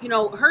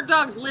 her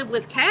dogs live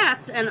with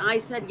cats, and I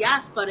said,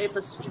 yes, but if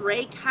a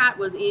stray cat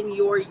was in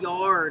your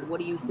yard, what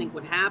do you think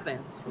would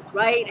happen,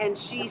 right? And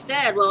she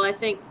said, well, I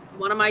think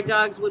one of my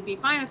dogs would be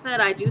fine with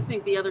it. I do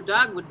think the other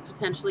dog would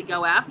potentially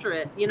go after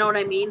it. You know what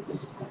I mean?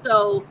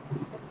 So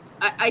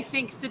I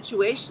think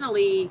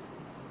situationally,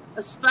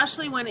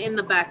 especially when in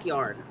the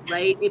backyard,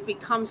 right? It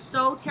becomes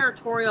so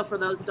territorial for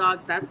those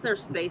dogs. That's their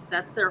space.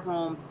 That's their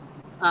home.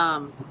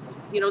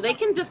 They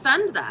can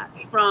defend that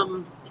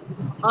from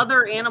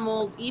other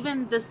animals,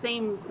 even the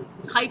same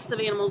types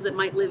of animals that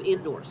might live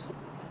indoors.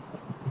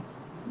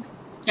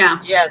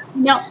 Yeah. Yes.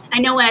 No, I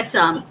know at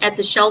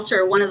the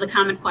shelter, one of the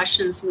common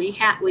questions we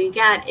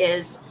get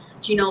is,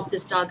 do you know if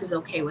this dog is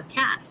okay with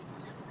cats?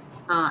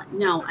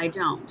 No, I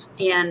don't.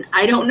 And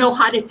I don't know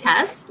how to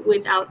test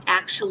without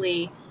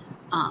actually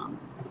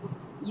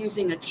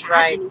using a cat.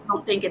 Right. And I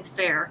don't think it's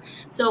fair.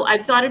 So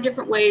I've thought of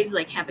different ways,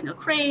 like having a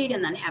crate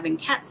and then having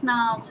cat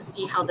smell to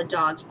see how the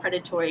dog's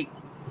predatory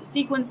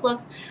sequence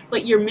looks.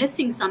 But you're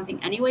missing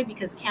something anyway,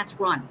 because cats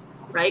run,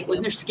 right?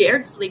 When they're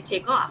scared, so they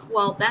take off.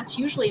 Well, that's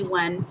usually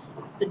when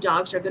the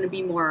dogs are going to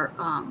be more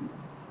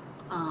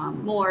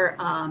more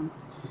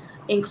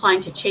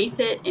inclined to chase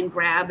it and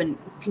grab and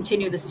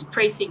continue the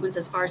prey sequence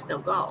as far as they'll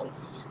go.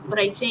 But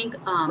I think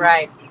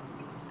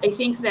I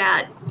think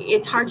that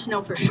it's hard to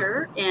know for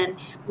sure. And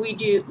we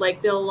do,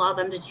 like, they'll allow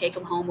them to take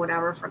them home,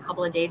 whatever, for a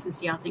couple of days and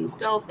see how things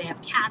go. If they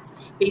have cats,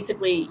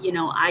 basically, you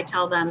know, I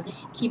tell them,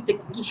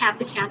 have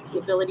the cats the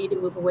ability to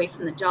move away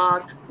from the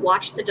dog,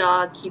 watch the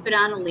dog, keep it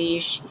on a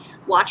leash,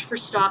 watch for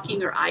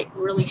stalking or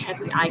really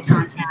heavy eye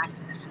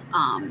contact.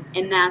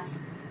 And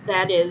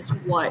that is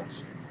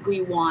what we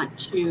want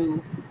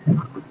to,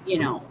 you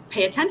know,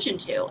 pay attention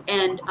to.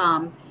 And,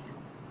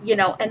 you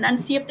know, and then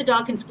see if the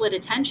dog can split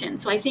attention.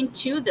 So I think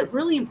too, the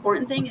really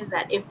important thing is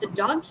that if the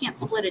dog can't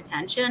split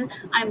attention,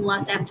 I'm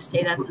less apt to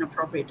say that's an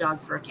appropriate dog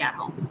for a cat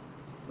home,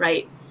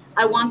 right?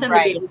 I want them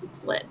to be able to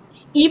split,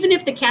 even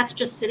if the cat's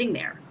just sitting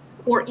there,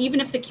 or even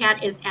if the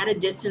cat is at a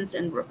distance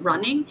and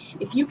running.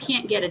 If you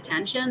can't get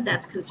attention,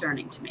 that's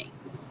concerning to me.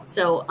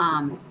 So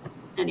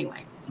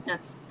anyway,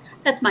 that's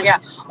my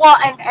Well,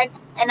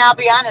 and I'll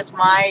be honest,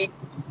 my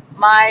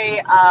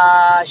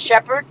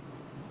shepherd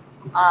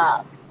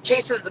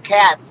chases the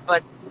cats,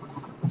 but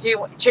he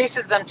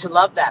chases them to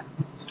love them,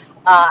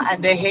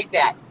 and they hate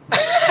that.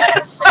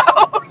 So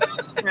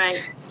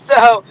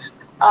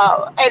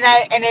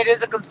and it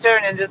is a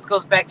concern, and this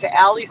goes back to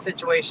Allie's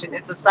situation.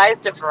 It's a size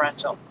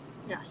differential.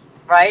 Yes.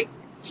 Right?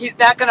 He's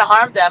not going to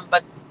harm them,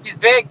 but he's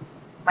big.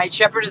 My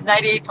shepherd is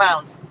 98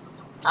 pounds.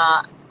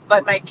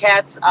 But my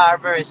cats are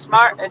very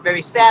smart and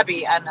very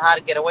savvy on how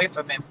to get away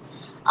from him.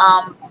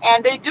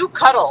 And they do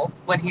cuddle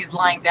when he's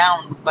lying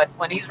down, but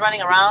when he's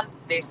running around,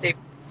 they stay.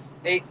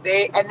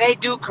 They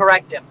do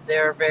correct him.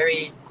 They're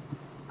very.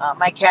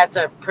 My cats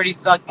are pretty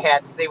thug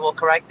cats. They will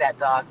correct that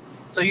dog.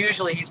 So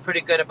usually he's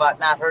pretty good about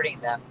not hurting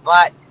them.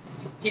 But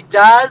he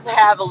does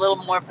have a little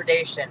more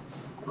predation.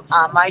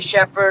 My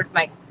shepherd,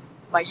 my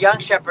young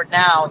shepherd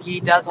now,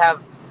 he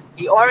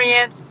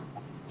orients.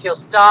 He'll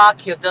stalk.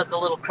 He does a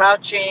little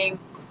crouching.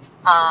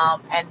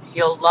 And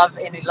he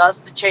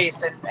loves to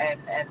chase and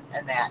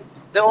that.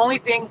 The only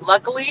thing,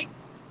 luckily,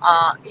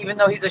 even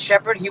though he's a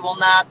shepherd, he will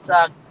not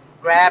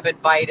grab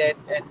and bite it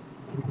and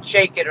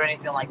shake it or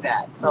anything like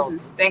that. So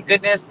thank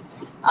goodness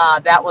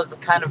that was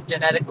kind of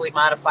genetically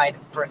modified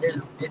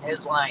in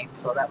his line.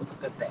 So that was a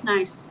good thing.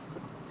 Nice.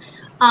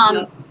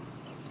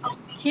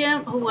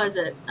 Kim, who was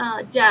it?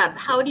 Deb,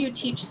 how do you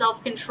teach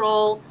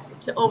self-control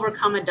to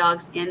overcome a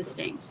dog's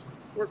instincts?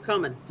 We're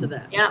coming to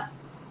that. Yeah.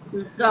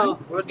 So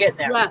we're getting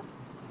there. Yeah.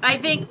 I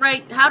think,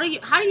 right, how do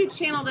you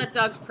channel that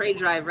dog's prey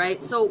drive,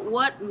 right? So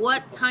what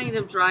kind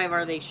of drive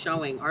are they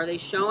showing? Are they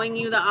showing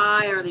you the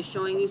eye? Are they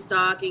showing you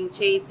stalking,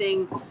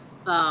 chasing,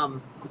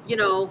 you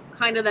know,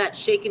 kind of that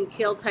shake and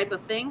kill type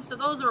of thing? So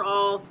those are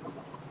all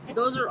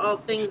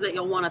things that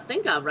you'll want to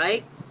think of,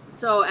 right?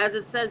 So as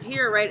it says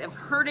here, right, of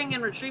herding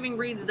and retrieving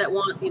breeds that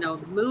want, you know,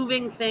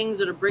 moving things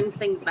or to bring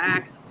things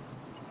back,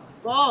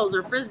 balls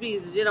or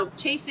frisbees, you know,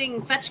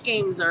 chasing fetch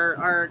games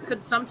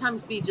could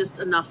sometimes be just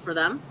enough for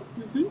them,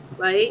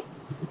 right?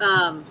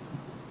 And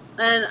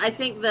I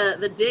think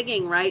the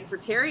digging, right, for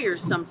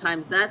terriers,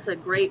 sometimes that's a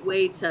great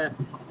way to,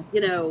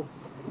 you know,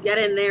 get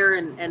in there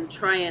and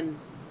try and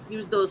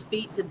use those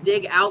feet to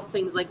dig out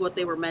things like what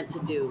they were meant to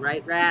do,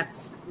 right?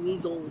 Rats,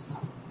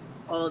 weasels,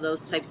 all of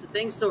those types of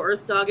things. So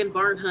earth dog and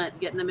barn hunt,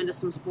 getting them into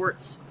some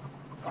sports,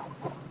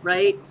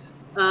 right?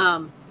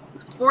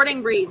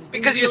 Sporting breeds do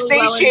because really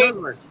well in those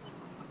work.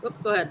 Oops,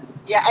 go ahead.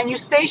 Yeah, and you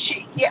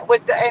satiate. Yeah,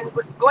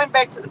 going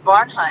back to the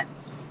barn hunt,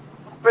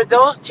 for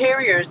those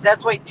terriers,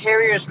 that's why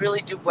terriers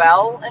really do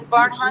well in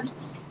barn hunt,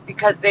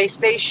 because they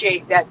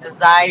satiate that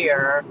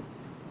desire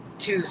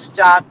to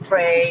stalk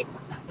prey,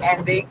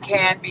 and they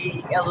can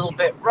be a little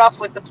bit rough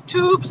with the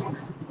tubes,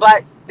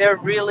 but they're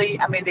really,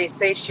 I mean, they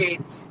satiate.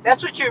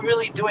 That's what you're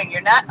really doing.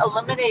 You're not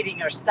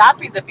eliminating or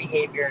stopping the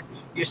behavior.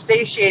 You're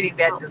satiating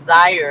that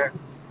desire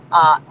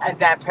and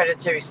that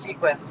predatory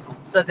sequence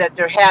so that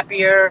they're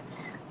happier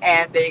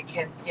and they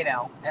can, you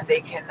know,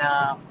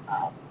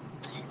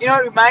 you know,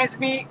 it reminds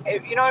me,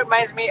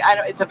 I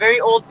know it's a very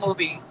old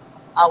movie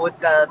with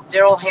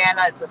Daryl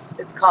Hannah.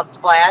 It's called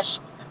Splash,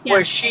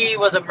 where she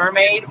was a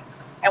mermaid.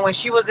 And when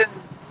she was in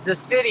the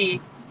city,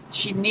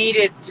 she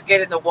needed to get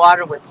in the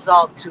water with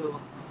salt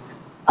to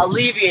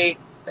alleviate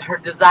her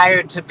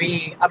desire to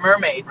be a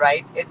mermaid,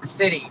 right, in the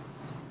city.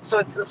 So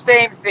it's the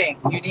same thing.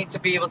 You need to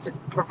be able to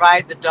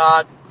provide the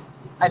dog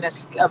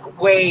a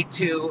way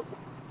to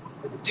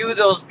do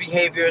those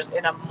behaviors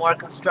in a more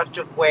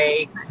constructive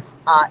way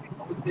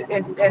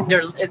in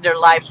their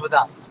lives with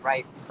us,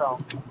 right? So.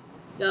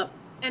 Yep.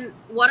 And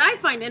what I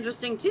find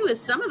interesting too is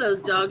some of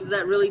those dogs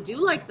that really do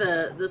like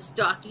the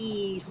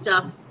stocky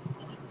stuff,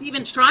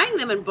 even trying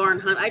them in barn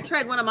hunt. I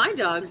tried one of my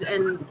dogs,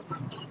 and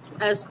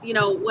as you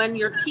know, when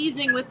you're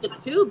teasing with the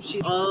tube,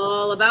 she's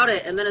all about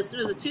it. And then as soon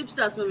as the tube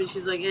stops moving,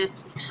 she's like, eh,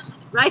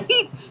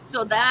 right?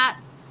 So that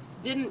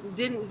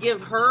didn't give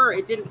her,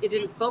 it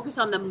didn't focus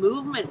on the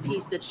movement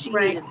piece that she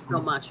needed so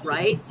much,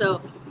 right?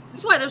 So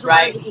that's why there's a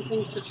lot of different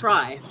things to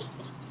try.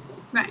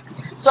 Right.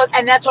 So,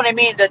 and that's what I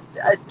mean, that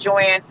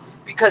Joanne,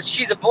 because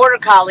she's a border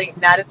collie,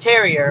 not a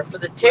terrier. For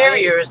the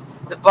terriers,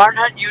 The barn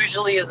hunt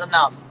usually is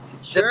enough.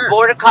 Sure. The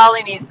border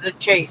collie needs the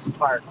chase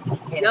part.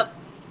 Yep.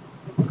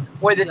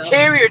 Where the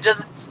terrier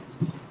doesn't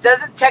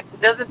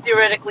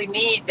theoretically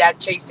need that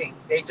chasing.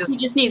 He just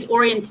needs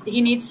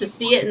he needs to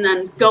see it and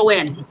then go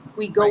in.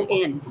 We go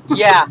in.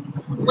 Yeah.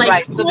 Like,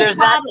 right. So there's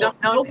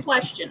no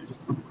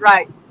questions.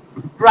 Right.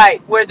 Right.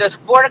 Where the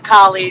border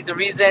collie, the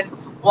reason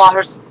while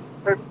her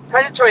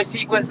predatory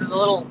sequence is a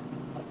little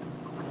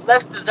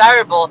less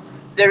desirable,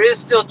 there is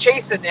still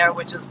chase in there,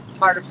 which is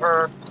part of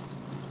her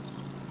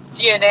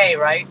DNA,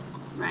 right?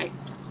 Right.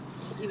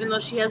 Even though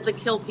she has the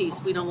kill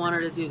piece, we don't want her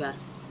to do that.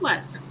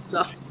 What?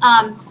 So.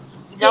 No,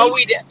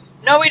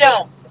 we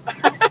don't.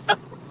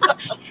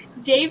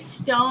 Dave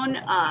Stone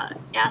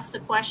asked a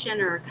question,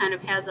 or kind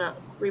of has a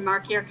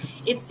remark here.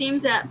 It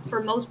seems that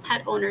for most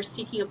pet owners,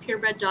 seeking a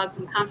purebred dog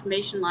from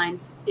conformation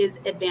lines is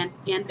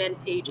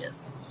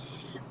advantageous.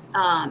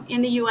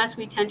 In the U.S.,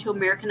 we tend to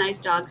Americanize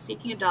dogs,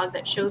 seeking a dog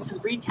that shows some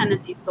breed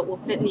tendencies but will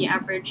fit in the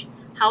average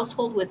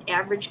household with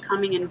average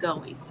coming and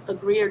goings.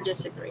 Agree or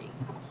disagree?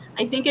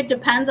 I think it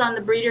depends on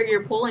the breeder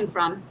you're pulling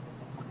from,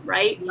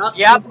 right?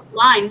 Yep.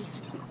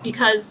 Lines,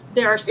 because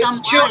there are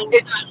some lines.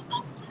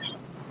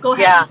 Go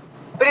ahead. Yeah,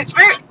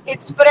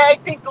 but I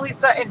think,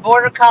 Lisa, in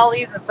border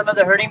collies and some of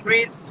the herding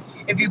breeds,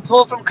 if you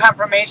pull from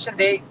conformation,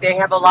 they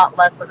have a lot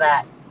less of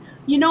that.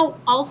 You know,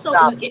 also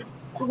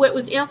what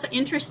was also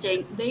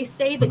interesting, they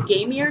say the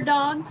gamier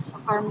dogs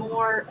are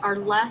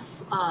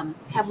less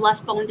have less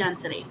bone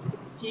density.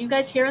 Did you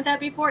guys hear that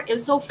before? It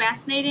was so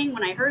fascinating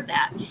when I heard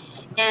that,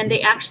 and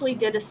they actually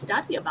did a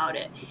study about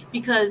it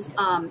because.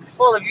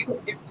 Well,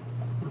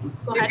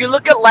 if you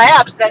look at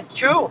labs, that's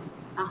true.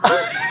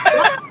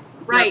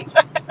 Right.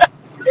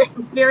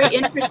 Very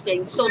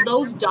interesting. So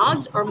those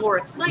dogs are more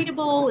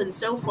excitable and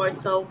so forth.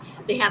 So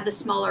they have the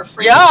smaller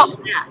frame.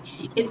 Yeah.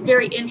 It's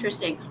very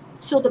interesting.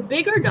 So the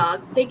bigger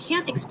dogs, they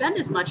can't expend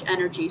as much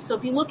energy. So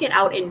if you look at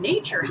out in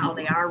nature how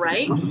they are,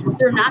 right,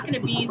 they're not going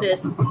to be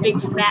this big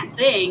fat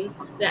thing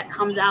that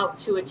comes out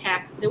to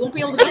attack. They won't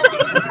be able to get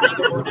to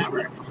you or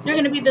whatever. They're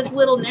going to be this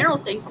little narrow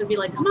thing. So they'll be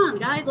like, come on,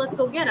 guys, let's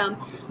go get them.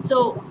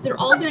 So they're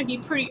all going to be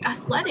pretty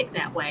athletic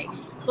that way.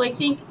 So I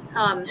think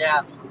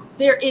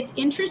it's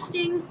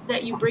interesting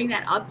that you bring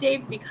that up,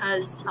 Dave,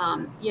 because,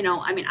 you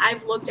know, I mean,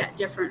 I've looked at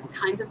different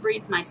kinds of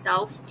breeds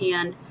myself,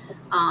 and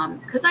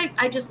because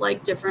I just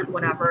like different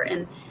whatever.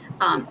 And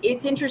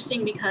it's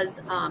interesting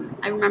because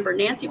I remember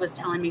Nancy was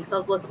telling me, because I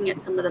was looking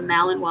at some of the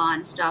Malinois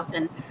and stuff,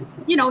 and,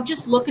 you know,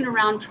 just looking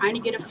around, trying to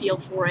get a feel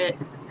for it.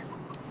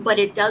 But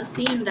it does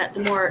seem that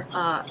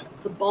the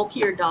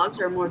bulkier dogs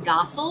are more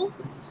docile.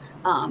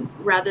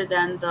 Rather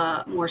than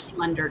the more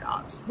slender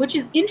dogs, which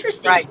is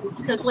interesting too,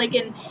 because like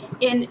in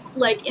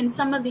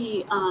some of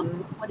the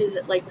what is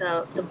it, like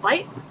the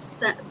bite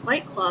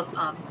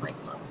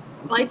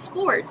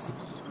sports,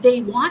 they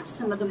want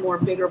some of the more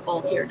bigger,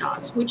 bulkier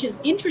dogs, which is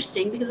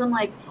interesting because I'm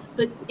like,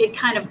 but it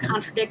kind of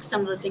contradicts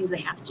some of the things they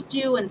have to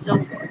do and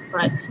so forth.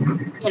 But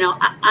you know,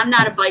 I'm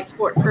not a bite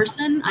sport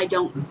person. I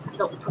don't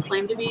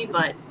proclaim to be,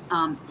 but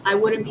I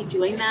wouldn't be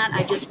doing that.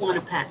 I just want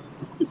a pet.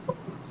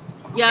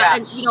 Yeah,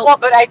 and you know, well,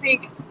 but I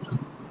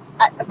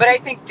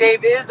think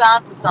Dave is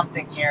onto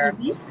something here.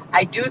 Mm-hmm.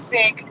 I do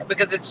think,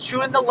 because it's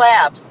true in the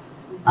labs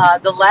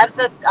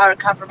that are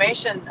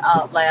conformation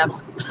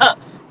labs,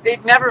 they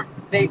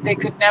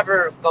could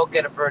never go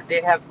get a bird.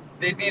 They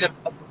need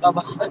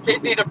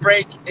a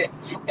break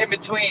in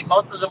between.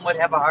 Most of them would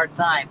have a hard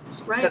time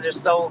because they're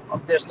so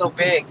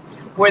big.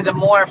 Where the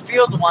more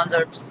field ones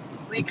are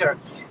sleeker.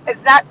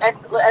 It's not,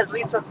 as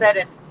Lisa said,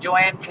 and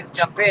Joanne can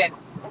jump in.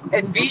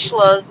 In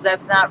Vizslas,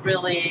 that's not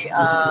really,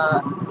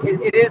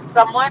 it is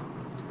somewhat,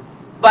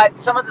 but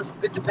some of this,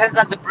 it depends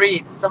on the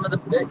breeds. Some of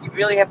you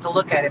really have to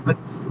look at it. But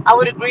I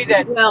would agree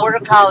that border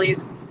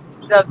collies,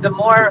 the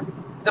more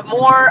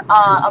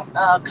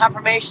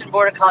conformation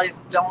border collies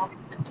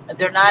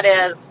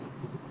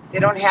they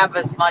don't have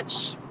as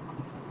much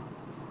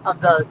of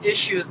the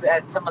issues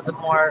that some of the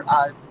more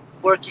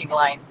working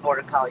line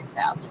border collies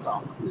have.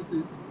 So.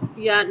 Mm-hmm.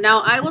 Yeah,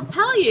 now I will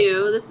tell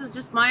you, this is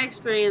just my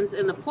experience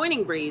in the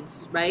pointing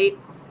breeds, right?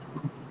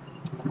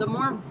 The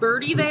more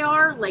birdie they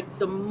are, like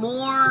the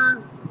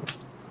more,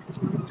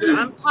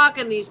 I'm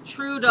talking these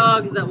true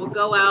dogs that will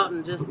go out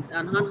and just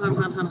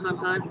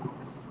hunt.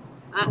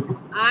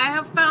 I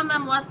have found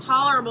them less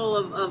tolerable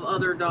of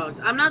other dogs.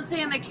 I'm not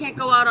saying they can't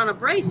go out on a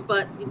brace,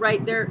 but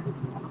they're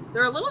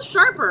a little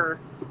sharper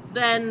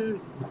than.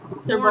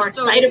 They're more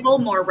excitable,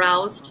 more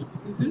roused.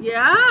 Mm-hmm.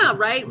 Yeah,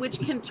 right. Which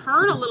can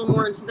turn a little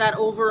more into that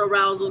over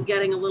arousal,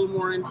 getting a little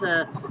more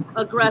into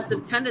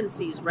aggressive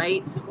tendencies,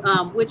 right?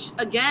 Which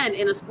again,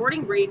 in a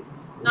sporting breed,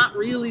 not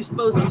really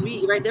supposed to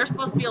be, right? They're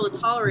supposed to be able to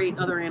tolerate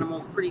other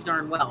animals pretty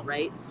darn well,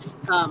 right?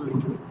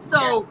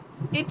 I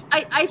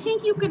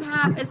think you can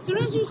have, as soon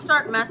as you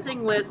start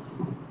messing with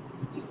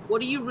what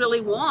do you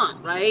really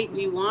want, right?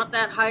 Do you want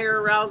that higher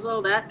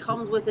arousal? That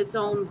comes with its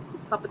own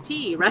cup of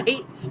tea,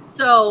 right?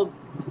 So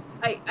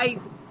I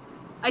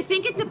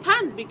think it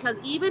depends, because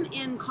even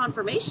in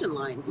conformation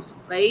lines,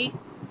 right,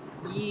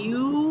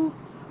 you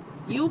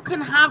you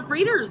can have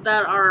breeders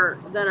that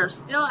are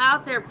still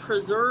out there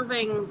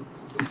preserving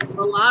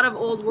a lot of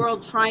old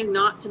world, trying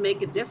not to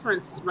make a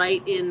difference,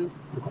 right, in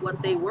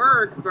what they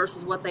were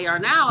versus what they are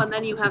now. And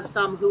then you have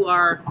some who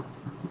are,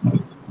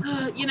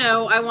 you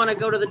know, I want to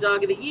go to the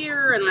dog of the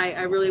year, and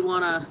I really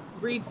want to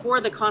breed for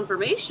the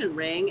conformation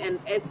ring. And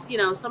it's, you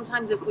know,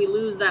 sometimes if we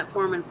lose that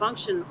form and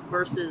function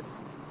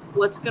versus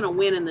what's going to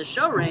win in the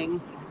show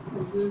ring,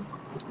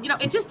 you know,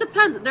 it just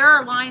depends. There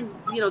are lines,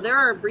 you know, there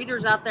are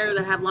breeders out there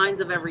that have lines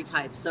of every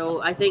type.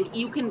 So I think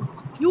you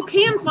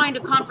can find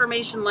a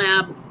conformation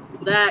lab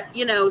that,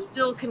 you know,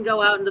 still can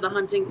go out into the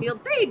hunting field.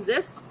 They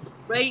exist,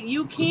 right?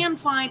 You can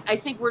find, I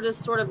think we're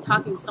just sort of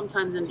talking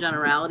sometimes in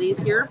generalities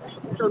here.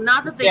 So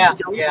not that they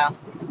don't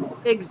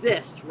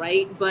exist,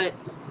 right? But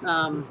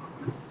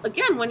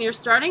again, when you're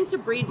starting to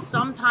breed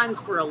sometimes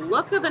for a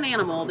look of an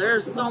animal,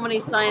 there's so many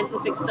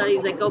scientific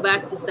studies that go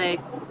back to say,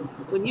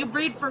 when you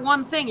breed for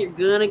one thing, you're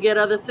going to get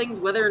other things,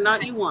 whether or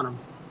not you want them.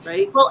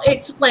 Right. Well,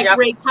 it's like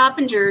Ray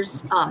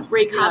Coppinger's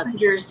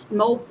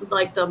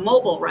like the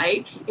mobile,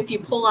 right? If you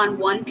pull on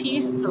one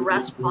piece, the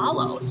rest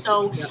follow.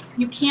 So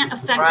you can't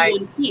affect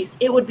one piece.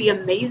 It would be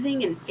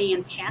amazing and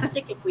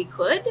fantastic if we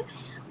could,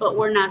 but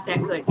we're not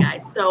that good,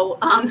 guys. So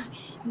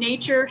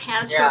nature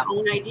has her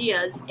own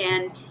ideas,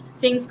 and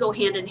things go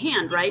hand in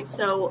hand, right?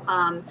 So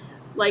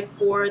like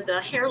for the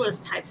hairless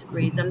types of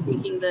breeds, I'm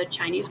thinking the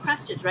Chinese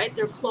crested, right?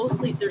 They're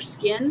closely, their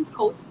skin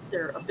coats,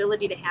 their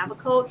ability to have a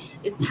coat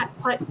is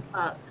quite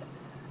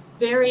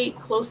very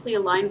closely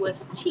aligned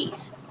with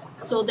teeth.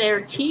 So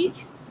their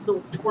teeth,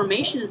 the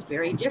formation is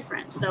very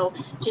different. So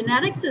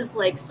genetics is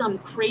like some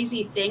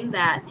crazy thing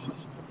that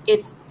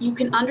you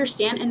can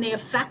understand, and they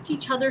affect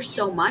each other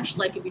so much.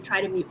 Like if you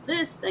try to mute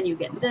this, then you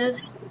get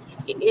this.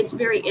 It's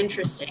very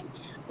interesting.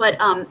 But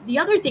the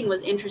other thing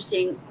was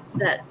interesting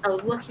that I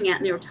was looking at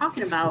and they were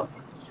talking about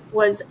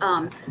was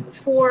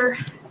for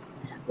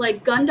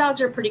like gun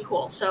dogs are pretty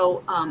cool.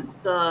 So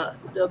the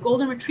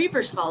golden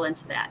retrievers fall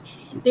into that.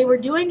 They were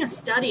doing a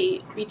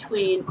study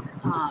between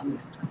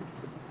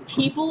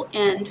people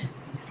and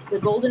the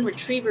golden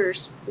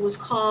retrievers. It was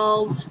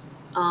called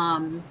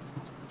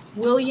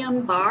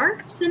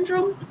William-Barr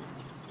syndrome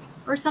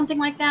or something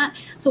like that.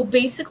 So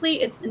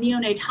basically it's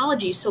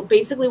neonatology. So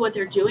basically what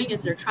they're doing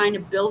is they're trying to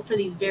build for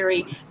these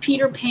very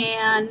Peter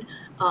Pan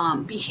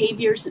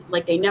behaviors,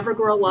 like they never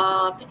grow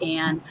up,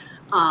 and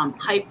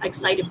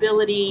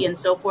excitability and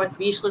so forth.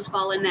 Vizslas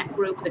fall in that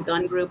group, the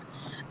gun group.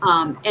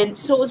 And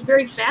so it was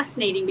very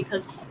fascinating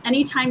because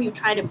anytime you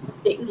try to,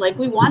 like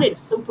we wanted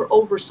super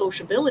over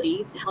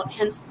sociability,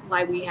 hence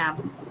why we have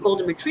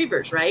golden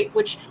retrievers, right?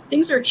 Which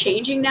things are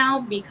changing now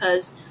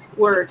because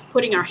we're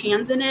putting our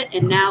hands in it,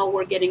 and now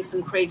we're getting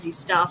some crazy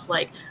stuff.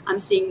 Like I'm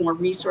seeing more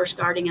resource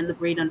guarding in the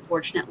breed,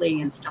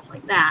 unfortunately, and stuff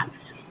like that.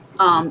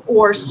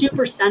 Or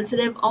super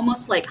sensitive,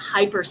 almost like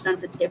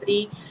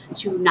hypersensitivity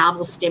to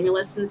novel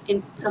stimulus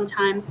in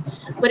sometimes.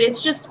 But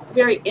it's just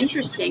very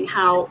interesting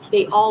how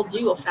they all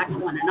do affect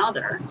one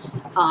another.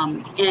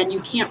 And you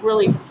can't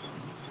really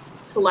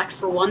select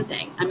for one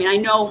thing. I mean, I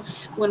know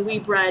when we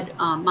bred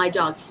my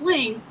dog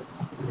Fling,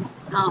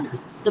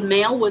 the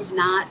male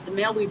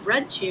we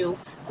bred to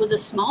was a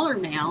smaller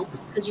male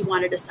because you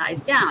wanted to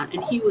size down,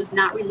 and he was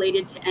not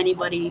related to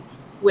anybody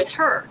with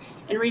her.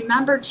 And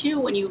remember too,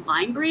 when you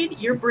line breed,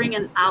 you're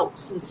bringing out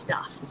some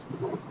stuff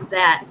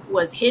that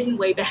was hidden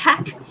way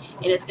back,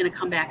 and it's going to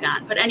come back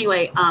on. But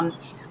anyway,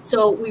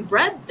 so we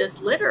bred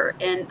this litter,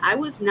 and I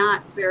was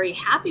not very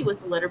happy with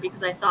the litter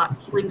because I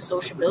thought Fling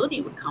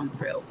sociability would come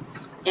through,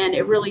 and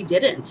it really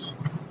didn't.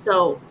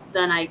 So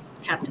then I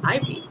kept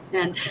Ivy,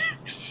 and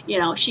you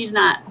know, she's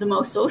not the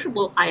most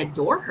sociable. I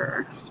adore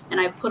her, and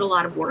I've put a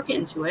lot of work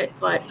into it,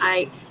 but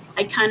I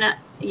kind of,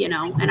 you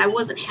know, and I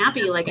wasn't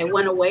happy. Like I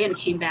went away and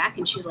came back,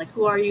 and she's like,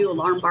 "Who are you?"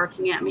 Alarm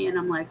barking at me, and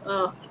I'm like,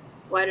 "Oh,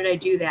 why did I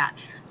do that?"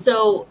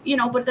 So, you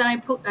know, but then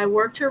I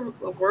worked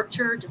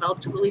her,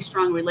 developed a really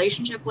strong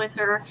relationship with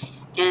her,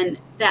 and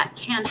that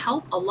can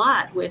help a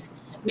lot with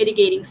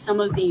mitigating some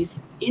of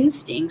these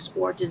instincts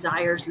or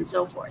desires and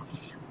so forth.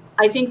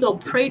 I think though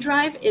prey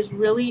drive is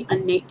really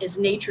is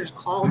nature's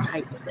call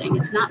type of thing.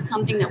 It's not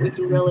something that we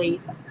can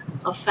really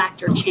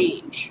affect or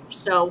change.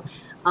 So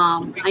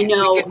I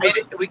know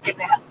we can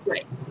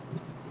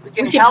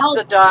help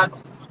the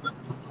dogs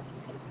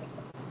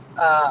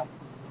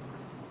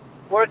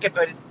work it,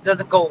 but it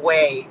doesn't go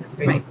away. It's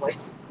basically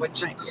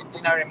which you know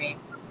what I mean.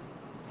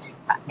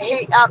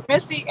 Hey,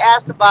 Missy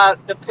asked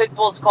about the pit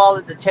bulls fall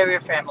in the terrier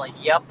family.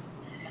 Yep.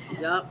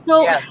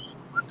 So yes.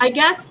 I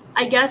guess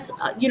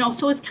you know,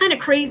 so it's kind of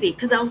crazy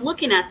because I was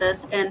looking at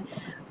this, and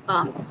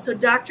so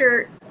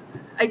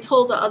I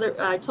told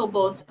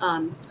both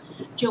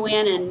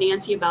Joanne and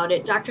Nancy about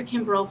it. Dr.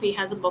 Kim Brophy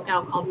has a book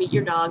out called Meet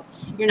Your Dog.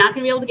 You're not going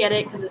to be able to get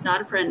it because it's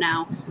out of print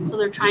now. So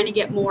they're trying to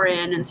get more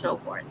in and so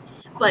forth.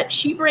 But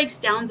she breaks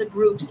down the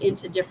groups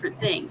into different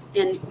things.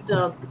 And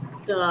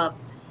the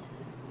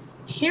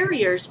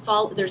terriers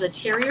there's a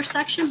terrier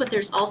section, but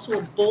there's also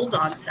a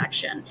bulldog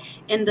section.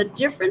 And the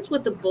difference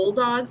with the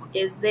bulldogs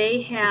is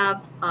they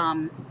have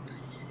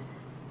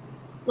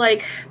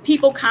like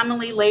people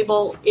commonly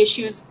label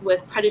issues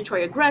with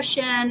predatory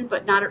aggression,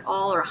 but not at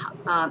all, or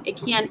it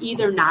can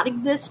either not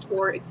exist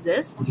or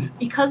exist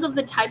because of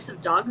the types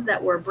of dogs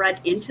that were bred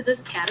into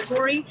this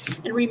category.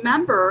 And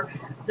remember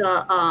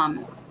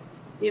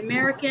the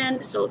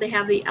American, so they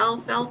have the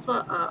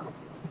alfalfa,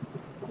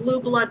 blue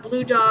blood,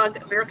 blue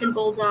dog, American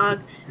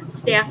bulldog,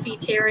 Staffy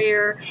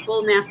Terrier,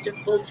 bull mastiff,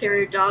 bull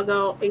terrier,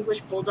 doggo,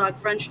 English bulldog,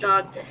 French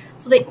dog.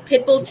 So they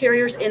pit bull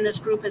terriers in this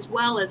group as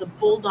well as a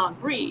bulldog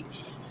breed.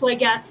 So I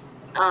guess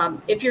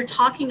if you're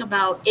talking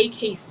about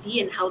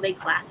AKC and how they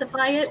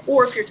classify it,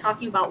 or if you're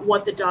talking about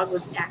what the dog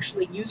was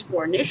actually used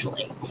for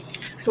initially.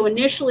 So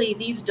initially,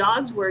 these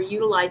dogs were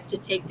utilized to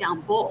take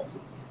down bull,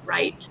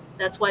 right?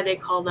 That's why they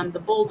call them the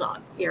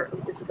bulldog here.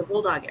 This is the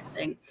bulldog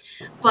thing.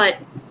 But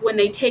when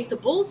they take the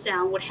bulls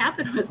down, what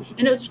happened was,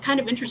 and it was kind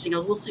of interesting. I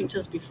was listening to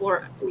this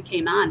before we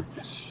came on.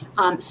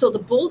 So the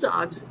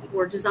bulldogs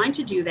were designed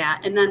to do that.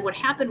 And then what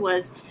happened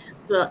was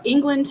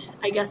England,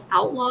 I guess,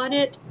 outlawed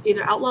it,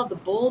 either outlawed the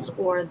bulls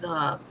or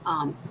the,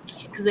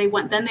 because they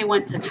went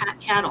to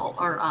cattle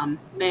or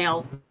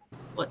male,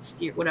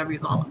 whatever you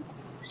call them.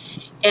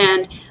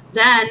 And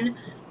then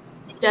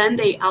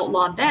they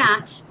outlawed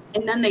that.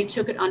 And then they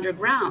took it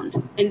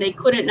underground, and they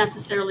couldn't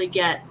necessarily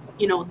get,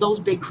 those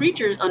big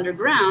creatures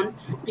underground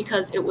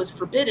because it was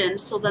forbidden.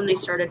 So then they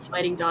started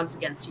fighting dogs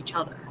against each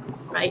other,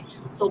 right?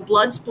 So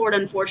blood sport,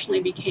 unfortunately,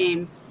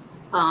 became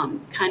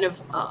kind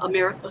of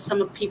some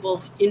of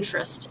people's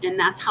interest, and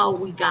that's how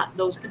we got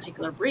those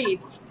particular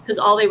breeds, because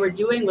all they were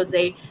doing was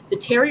the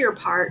terrier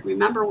part.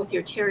 Remember, with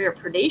your terrier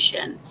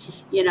predation,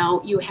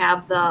 you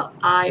have the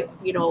eye,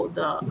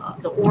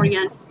 the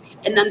orient.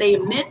 And then they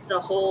omit the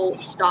whole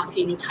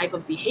stalking type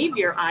of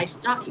behavior,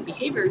 stalking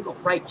behavior, and go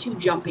right to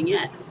jumping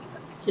in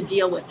to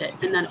deal with it.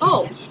 And then,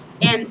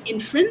 and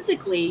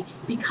intrinsically,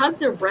 because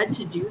they're bred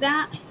to do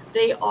that,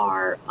 they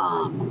are,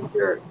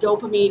 their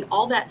dopamine,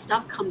 all that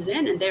stuff comes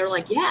in, and they're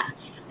like, yeah.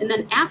 And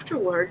then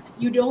afterward,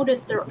 you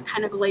notice they're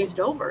kind of glazed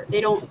over.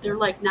 They're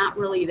like not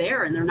really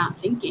there, and they're not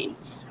thinking.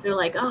 They're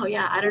like, oh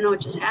yeah, I don't know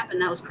what just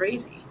happened. That was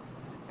crazy.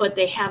 But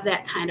they have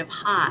that kind of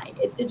high.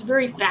 It's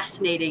very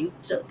fascinating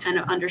to kind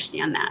of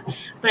understand that.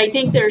 But I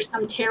think there's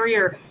some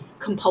terrier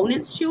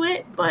components to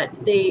it, but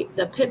the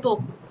pit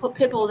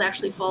bulls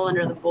actually fall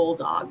under the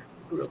bulldog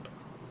group.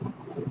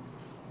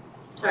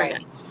 Sorry,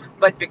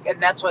 right. guys.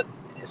 And that's what.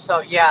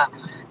 So yeah.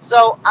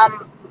 So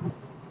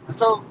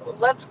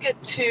let's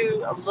get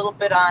to a little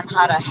bit on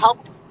how to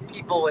help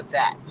people with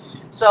that.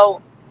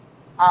 So,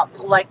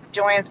 like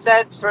Joanne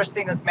said, first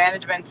thing is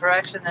management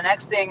correction. The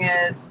next thing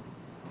is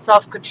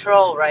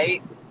self-control,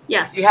 right?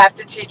 Yes. You have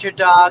to teach your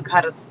dog how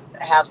to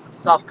have some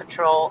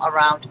self-control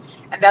around,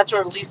 and that's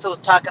where Lisa was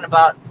talking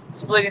about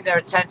splitting their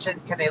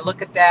attention. Can they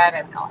look at that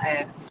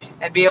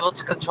and be able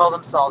to control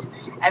themselves?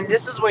 And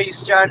this is where you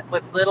start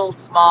with little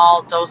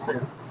small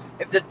doses.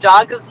 If the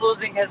dog is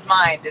losing his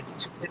mind,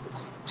 it's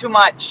too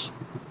much.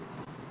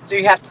 So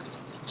you have to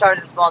start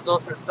in small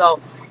doses.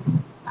 So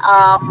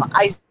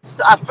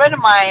a friend of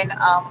mine,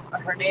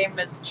 her name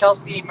is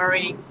Chelsea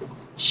Murray.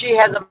 She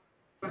has a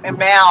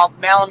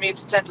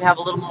Malamutes tend to have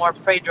a little more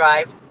prey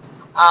drive.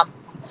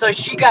 So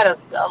she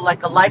got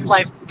a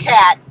life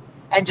cat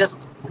and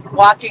just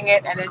walking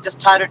it, and then just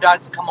taught her dog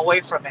to come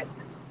away from it.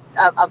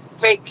 A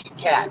fake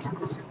cat.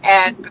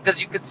 And because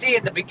you could see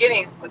in the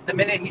beginning, the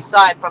minute he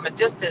saw it from a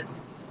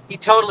distance, he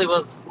totally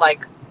was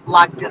like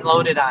locked and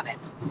loaded on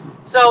it.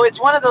 So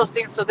it's one of those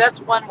things. So that's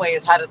one way,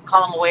 is how to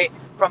call him away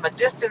from a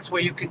distance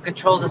where you can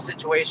control the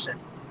situation,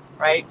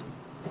 right?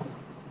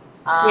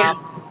 Yeah.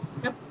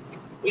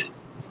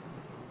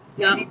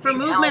 Yeah, for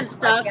movement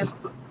stuff,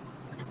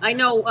 I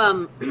know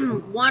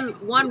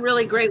one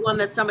really great one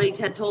that somebody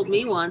had told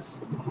me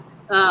once,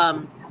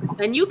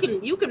 and you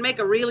can make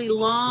a really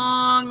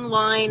long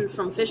line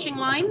from fishing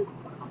line,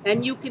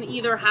 and you can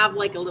either have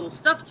like a little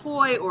stuffed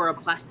toy or a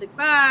plastic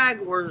bag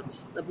or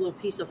a little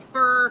piece of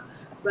fur,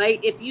 right?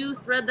 If you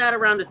thread that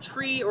around a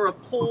tree or a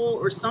pole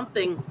or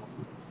something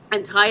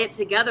and tie it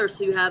together,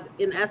 so you have,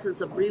 in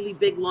essence, a really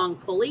big long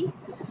pulley,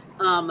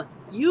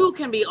 you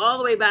can be all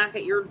the way back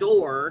at your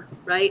door,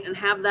 right, and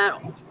have that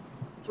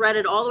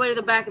threaded all the way to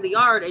the back of the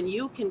yard, and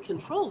you can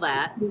control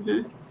that,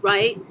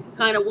 right?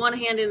 Kind of one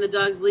hand in the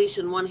dog's leash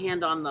and one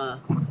hand on the,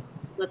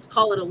 let's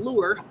call it a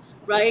lure,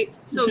 right?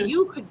 So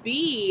you could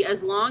be,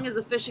 as long as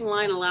the fishing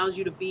line allows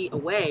you to be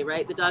away,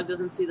 right? The dog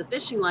doesn't see the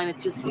fishing line, it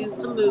just sees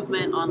the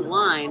movement on the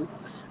line.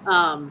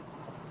 And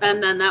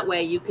then that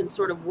way you can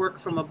sort of work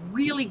from a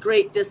really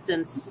great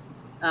distance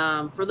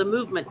for the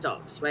movement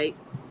dogs, right?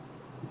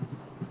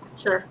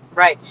 Sure.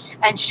 Right.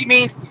 And she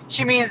means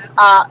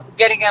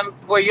getting them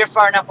where you're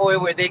far enough away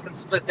where they can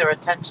split their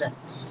attention.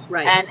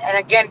 Right. And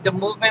again, the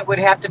movement would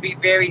have to be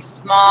very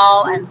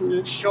small and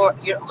short,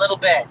 a little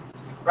bit,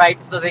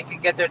 right? So they can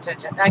get their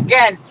attention. And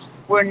again,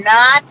 we're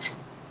not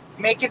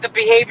making the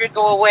behavior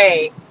go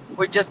away.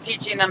 We're just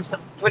teaching them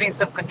putting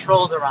some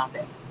controls around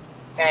it.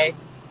 Okay.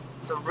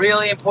 So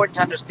really important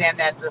to understand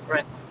that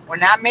difference. We're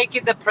not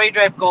making the prey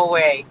drive go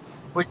away.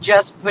 We're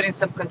just putting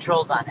some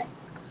controls on it.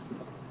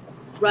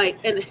 Right.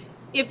 And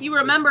if you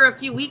remember a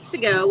few weeks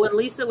ago when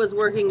Lisa was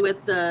working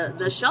with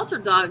the shelter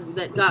dog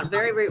that got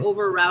very, very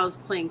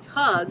over-aroused playing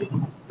tug,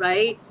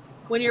 right?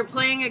 When you're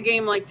playing a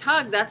game like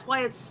tug, that's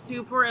why it's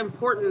super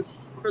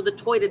important for the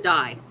toy to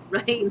die,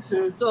 right?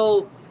 Mm-hmm.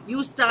 So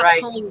you stop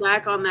pulling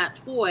back on that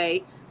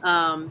toy,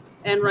 and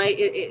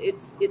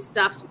it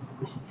stops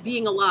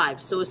being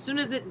alive. So as soon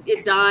as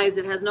it dies,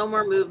 it has no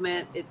more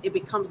movement, it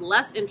becomes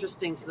less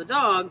interesting to the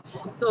dog.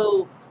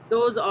 So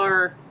those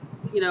are,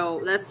 you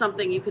know, that's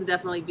something you can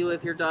definitely do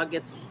if your dog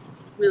gets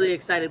really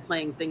excited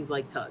playing things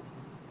like tug.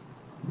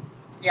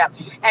 Yeah,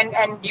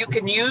 and you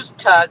can use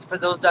tug for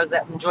those dogs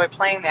that enjoy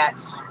playing that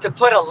to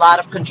put a lot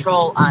of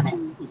control on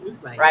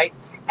it, right?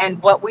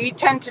 And what we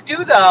tend to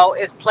do though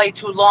is play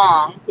too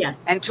long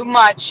and too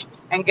much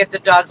and get the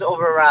dogs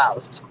over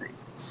aroused.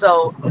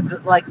 So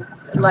like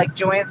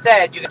Joanne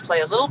said, you can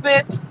play a little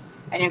bit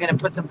and you're going to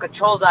put some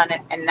controls on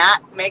it and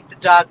not make the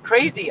dog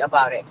crazy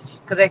about it.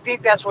 Because I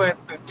think that's where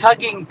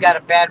tugging got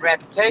a bad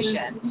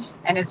reputation,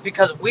 and it's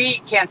because we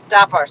can't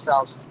stop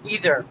ourselves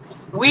either.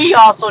 We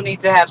also need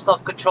to have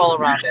self-control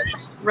around it.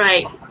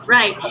 Right.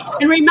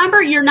 And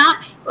remember, you're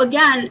not,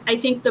 again, I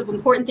think the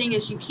important thing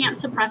is you can't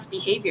suppress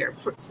behavior.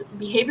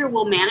 Behavior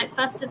will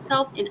manifest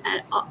itself in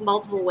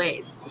multiple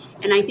ways.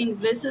 And I think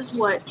this is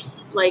what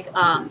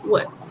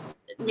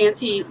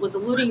Nancy was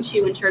alluding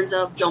to in terms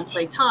of don't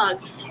play tug.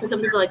 Because some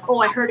people are like,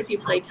 oh, I heard if you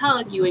play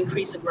tug, you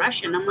increase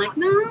aggression. I'm like,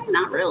 no,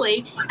 not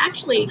really.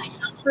 Actually,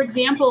 for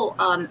example,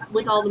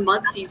 with all the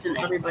mud season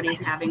everybody's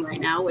having right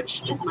now,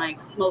 which is my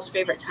most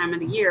favorite time of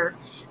the year,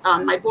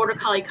 my border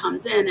collie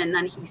comes in and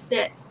then he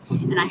sits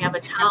and I have a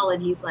towel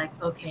and he's like,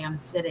 okay, I'm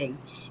sitting.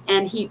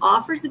 And he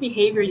offers the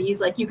behavior and he's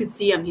like, you could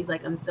see him. He's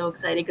like, I'm so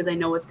excited because I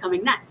know what's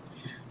coming next.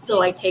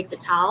 So I take the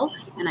towel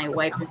and I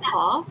wipe his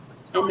paw.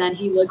 And then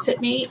he looks at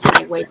me and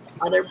I wipe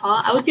the other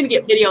paw. I was going to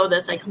get video of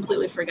this. I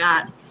completely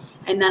forgot.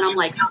 And then I'm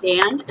like,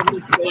 stand. And he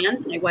stands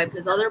and I wipe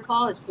his other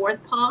paw, his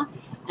fourth paw.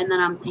 And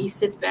then he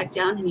sits back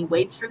down and he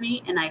waits for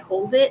me and I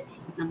hold it.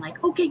 And I'm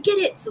like, okay, get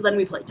it. So then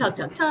we play tug,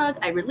 tug, tug.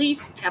 I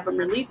release, have him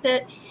release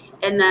it.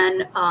 And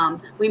then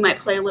we might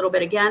play a little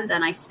bit again.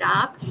 Then I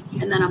stop.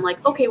 And then I'm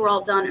like, okay, we're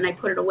all done. And I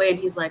put it away. And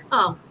he's like,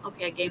 oh,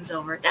 okay, game's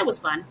over. That was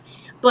fun.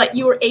 But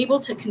you were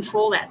able to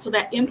control that. So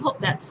that input,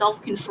 that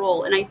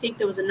self-control. And I think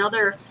there was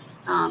another...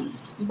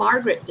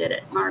 Margaret did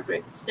it.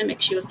 Margaret Simic.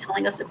 She was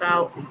telling us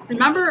about,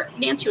 remember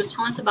Nancy was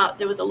telling us about,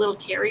 there was a little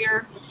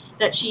terrier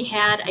that she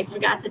had. I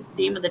forgot the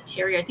name of the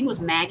terrier. I think it was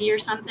Maggie or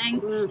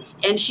something.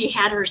 And she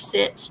had her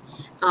sit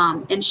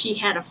and she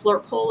had a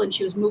flirt pole and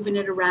she was moving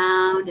it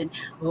around and,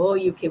 oh,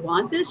 you can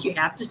want this, you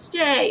have to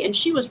stay. And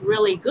she was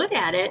really good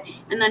at it.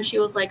 And then she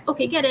was like,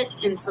 okay, get it.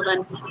 And so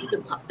then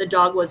the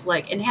dog was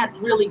like, and had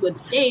really good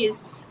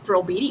stays for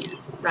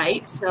obedience,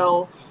 right?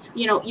 So,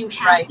 you know, you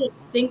have to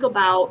think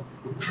about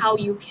how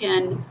you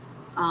can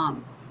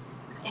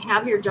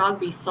have your dog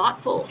be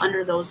thoughtful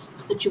under those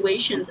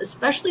situations,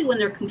 especially when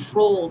they're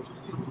controlled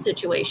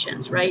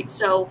situations, right?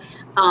 So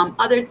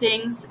other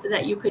things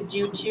that you could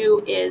do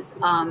too is,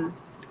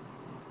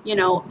 you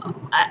know,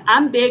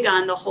 I'm big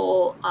on the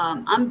whole,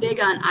 I'm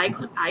big on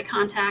eye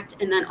contact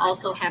and then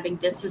also having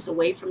distance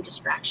away from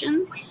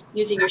distractions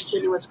using your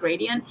stimulus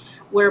gradient,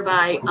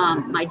 whereby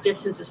my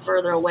distance is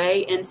further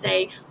away and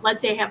say,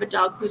 let's say I have a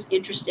dog who's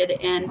interested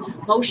in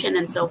motion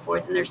and so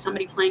forth, and there's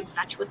somebody playing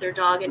fetch with their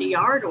dog in a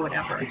yard or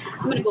whatever.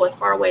 I'm going to go as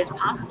far away as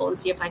possible and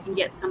see if I can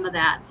get some of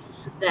that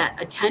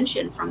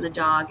attention from the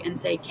dog and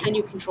say, can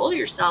you control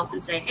yourself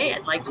and say, hey,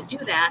 I'd like to do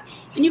that.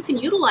 And you can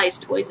utilize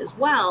toys as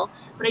well.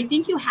 But I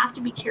think you have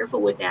to be careful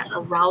with that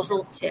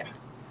arousal tip,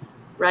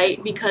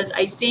 right? Because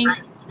I think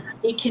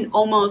it can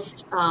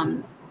almost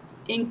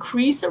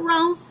increase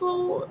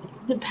arousal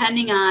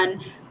depending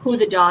on who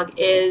the dog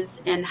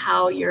is and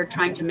how you're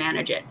trying to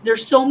manage it.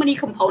 There's so many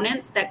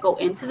components that go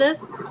into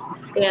this.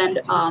 And,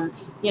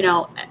 you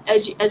know,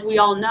 as we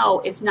all know,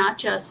 it's not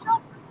just,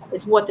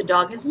 it's what the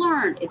dog has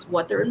learned. It's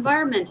what their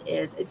environment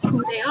is. It's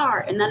who they are.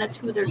 And then it's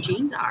who their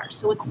genes are.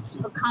 So it's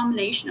a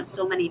combination of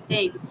so many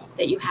things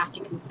that you have to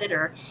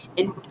consider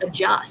and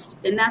adjust.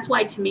 And that's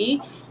why, to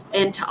me,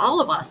 and to all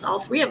of us, all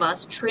three of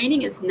us,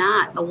 training is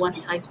not a one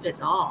size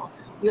fits all.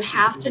 You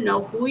have to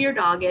know who your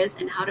dog is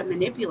and how to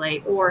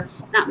manipulate, or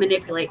not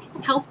manipulate,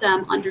 help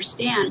them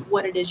understand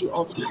what it is you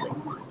ultimately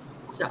want.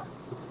 So,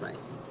 right.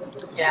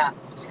 Yeah.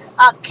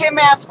 Kim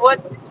asked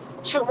what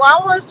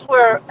Chihuahuas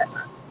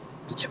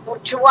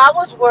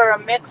were a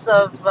mix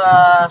of,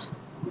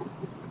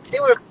 they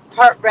were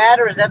part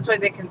ratters. That's why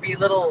they can be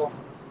little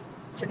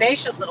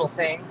tenacious little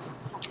things.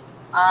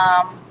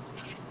 Right?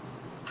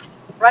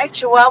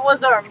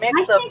 Chihuahuas are a mix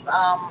of,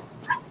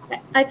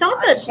 I thought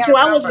that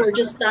Chihuahuas were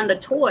just on the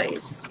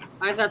toys.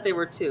 I thought they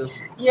were too.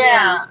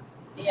 Yeah.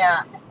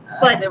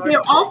 But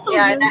they're also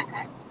used,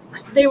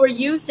 they were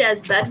used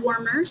as bed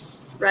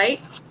warmers, right?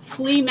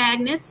 Flea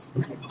magnets,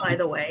 by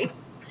the way.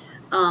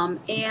 And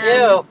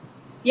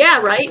yeah,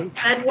 right.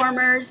 Bed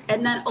warmers,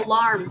 and then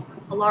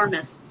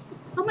alarmists.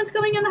 Someone's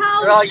coming in the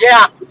house. Oh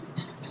yeah.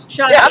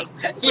 Shut up.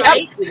 Yep.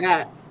 Right?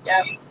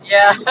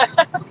 Yeah.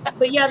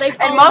 But yeah, they.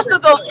 And most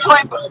of those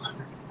toy.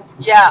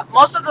 Yeah,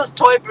 most of those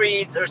toy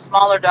breeds or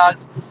smaller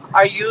dogs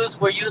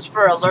were used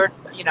for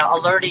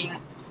alerting,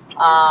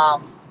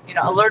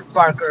 alert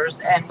barkers,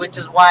 and which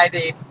is why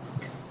they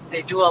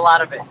do a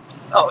lot of it.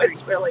 So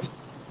it's really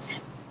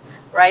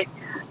right.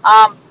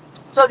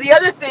 So the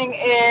other thing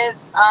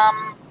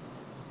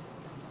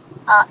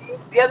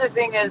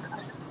is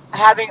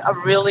having a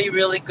really,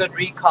 really good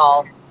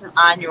recall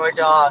on your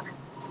dog.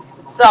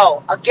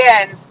 So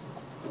again,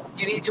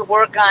 you need to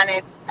work on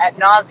it ad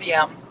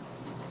nauseum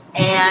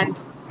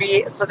and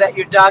so that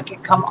your dog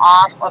can come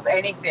off of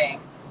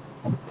anything.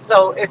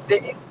 So if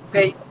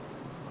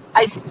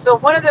so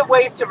one of the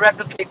ways to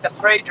replicate the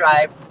prey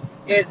drive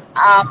is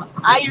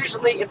I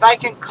usually, if I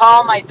can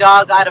call my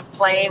dog out of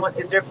playing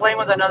if they're playing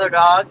with another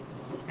dog,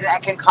 and I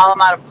can call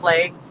them out of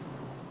play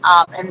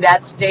in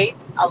that state,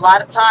 a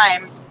lot of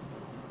times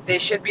they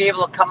should be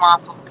able to come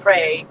off of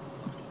prey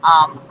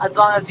as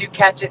long as you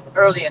catch it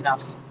early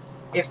enough.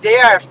 If they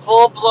are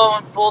full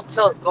blown, full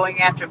tilt going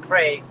after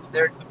prey,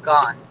 they're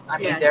gone. I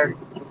mean, they're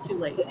too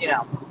late.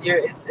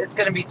 It's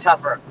going to be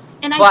tougher.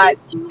 And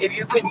if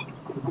you can,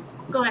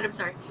 go ahead. I'm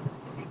sorry.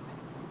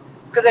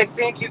 Because I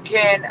think you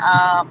can,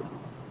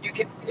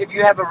 if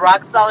you have a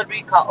rock solid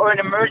recall or an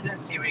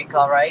emergency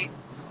recall, right?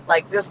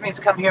 Like this means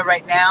come here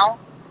right now.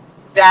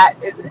 That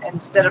is,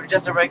 instead of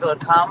just a regular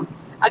come.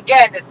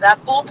 Again, it's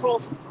not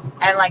foolproof,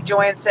 and like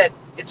Joanne said,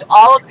 it's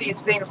all of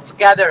these things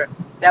together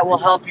that will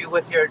help you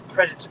with your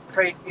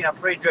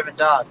prey-driven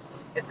dog.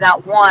 It's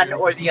not one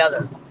or the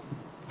other.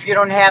 If you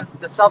don't have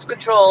the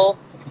self-control,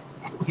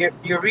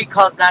 your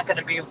recall is not going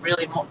to be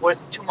really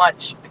worth too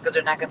much because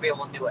they're not going to be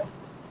able to do it.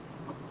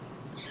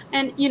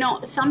 And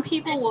some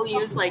people will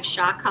use like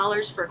shock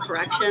collars for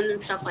correction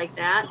and stuff like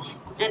that.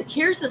 And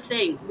here's the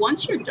thing: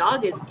 once your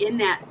dog is in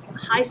that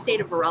high state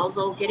of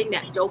arousal, getting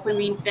that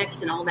dopamine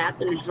fix and all that,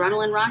 an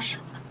adrenaline rush,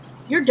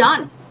 you're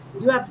done.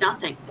 You have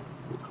nothing.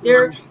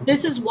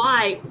 This is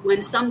why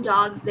when some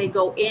dogs, they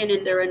go in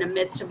and they're in the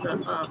midst of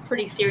a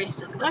pretty serious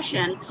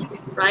discussion,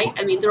 right?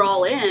 I mean, they're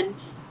all in.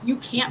 You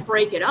can't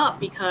break it up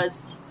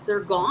because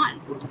they're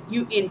gone.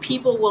 And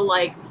people will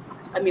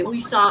we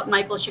saw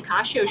Michael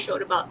Shikashio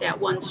showed about that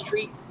one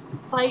street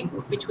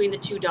fight between the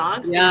two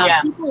dogs.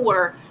 Yeah. People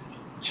were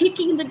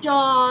kicking the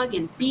dog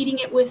and beating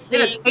it with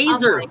things. A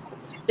taser.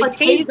 They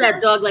tased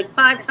that dog like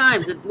 5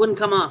 times. It wouldn't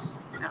come off.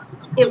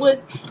 It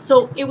was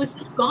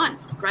gone,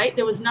 right?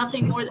 There was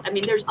nothing more. I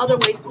mean, there's other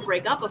ways to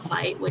break up a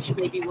fight, which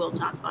maybe we'll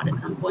talk about at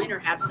some point or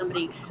have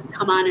somebody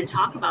come on and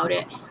talk about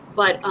it.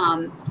 But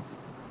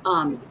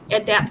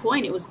at that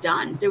point, it was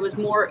done. There was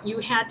more. You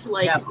had to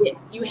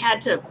you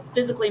had to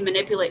physically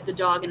manipulate the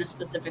dog in a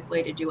specific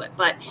way to do it.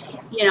 But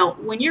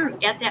when you're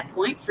at that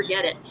point,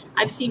 forget it.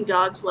 I've seen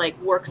dogs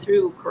work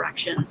through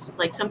corrections.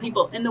 Like some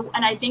people and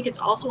I think it's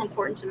also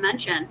important to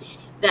mention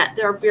that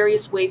there are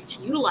various ways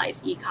to utilize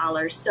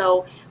e-collars.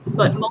 So,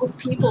 but most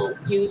people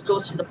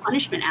goes to the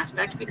punishment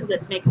aspect because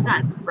it makes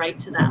sense, right,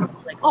 to them.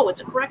 It's like, oh,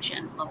 it's a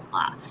correction, blah, blah,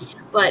 blah.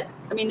 But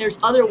I mean, there's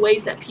other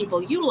ways that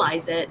people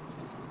utilize it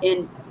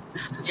in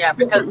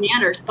different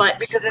manners,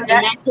 but in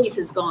that case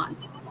is gone.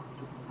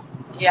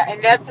 Yeah,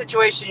 in that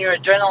situation, you're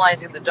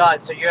adrenalizing the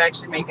dog, so you're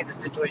actually making the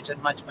situation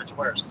much, much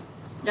worse.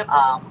 Yep.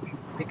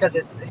 Because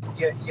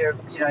you're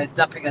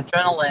dumping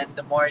adrenaline.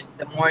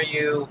 The more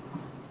you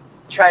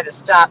try to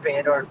stop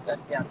it, or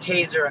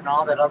taser and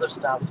all that other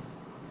stuff,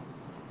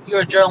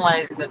 you're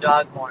adrenalizing the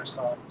dog more.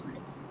 So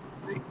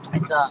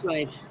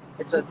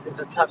it's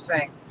a tough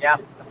thing. Yeah.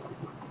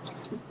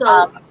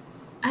 So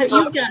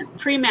you've done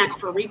Premack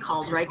for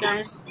recalls, right,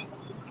 guys?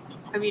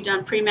 Have you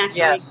done Premack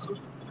for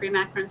recalls?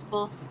 Premack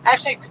principle?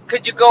 Actually,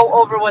 could you go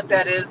over what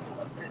that is,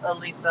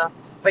 Lisa?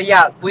 But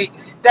yeah,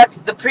 that's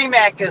the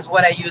Premack is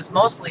what I use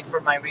mostly for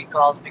my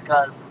recalls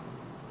because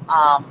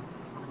I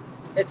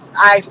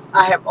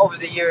have over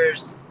the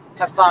years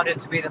have found it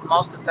to be the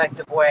most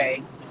effective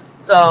way.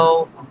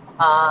 So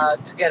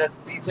to get a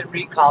decent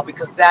recall,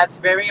 because that's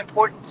very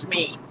important to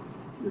me.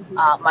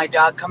 Mm-hmm. My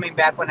dog coming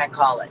back when I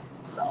call it.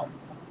 So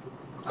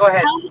go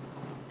ahead.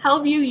 How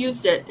have you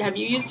used it? Have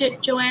you used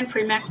it, Joanne?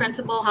 Premack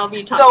principle? How have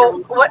you taught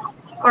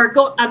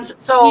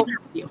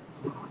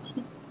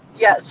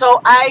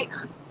So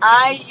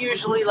I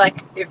usually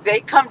if they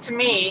come to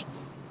me,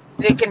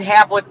 they can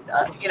have what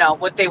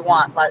they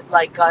want.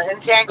 Like in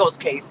Tango's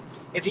case,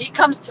 if he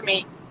comes to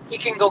me, he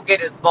can go get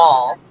his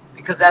ball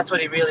because that's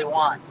what he really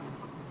wants.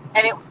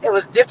 And it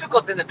was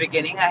difficult in the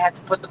beginning. I had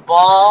to put the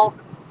ball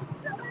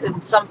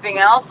in something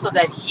else so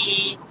that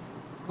he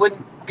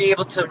wouldn't be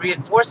able to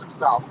reinforce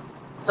himself.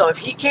 So if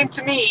he came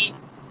to me,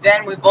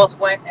 then we both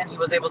went and he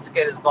was able to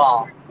get his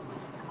ball.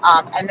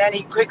 And then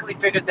he quickly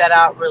figured that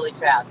out really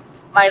fast.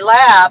 My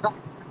lab,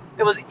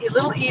 it was a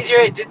little easier.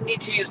 I didn't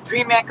need to use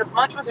Premack as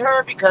much with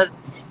her because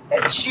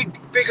she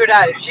figured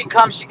out if she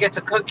comes, she gets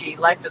a cookie.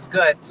 Life is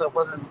good, so it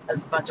wasn't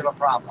as much of a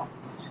problem.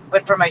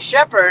 But for my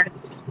Shepherd,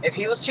 if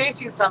he was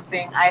chasing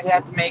something, I'd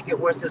have to make it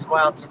worth his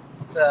while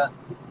to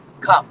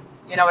come.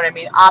 You know what I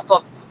mean? Off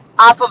of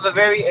a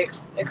very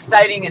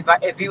exciting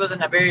if he was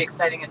in a very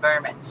exciting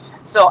environment.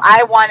 So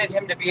I wanted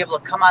him to be able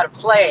to come out of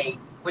play,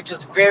 which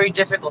is very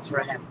difficult for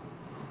him.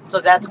 So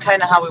that's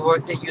kind of how we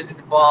worked at using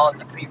the ball and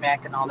the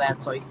Premack and all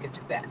that, so you could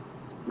do that.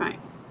 Right.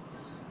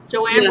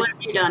 Joanne, what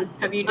have you done?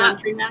 Have you done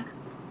Premack?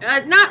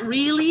 Not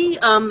really.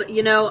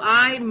 You know,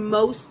 I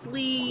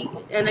mostly,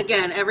 and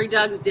again, every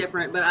dog's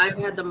different, but I've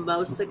had the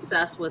most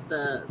success with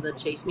the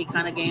chase me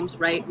kind of games,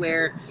 right?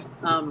 Where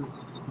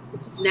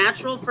it's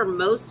natural for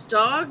most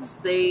dogs.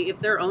 If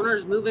their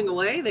owner's moving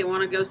away, they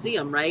want to go see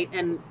them, right?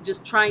 And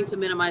just trying to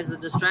minimize the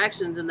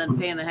distractions and then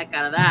paying the heck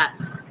out of that.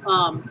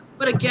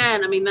 But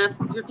again, I mean,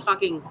 you're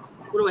talking,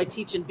 what do I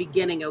teach in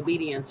beginning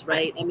obedience,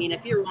 right? I mean,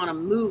 if you want to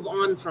move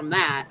on from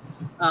that,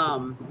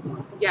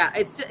 yeah,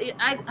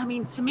 I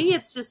mean, to me,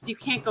 it's just, you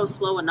can't go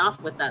slow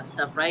enough with that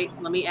stuff, right?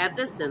 Let me add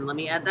this in, let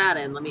me add that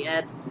in, let me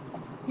add,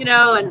 you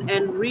know,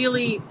 and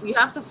really you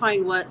have to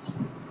find what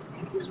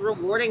is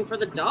rewarding for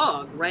the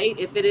dog, right?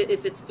 If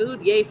it's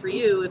food, yay for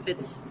you. If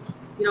it's,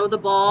 you know, the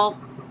ball,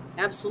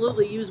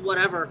 absolutely use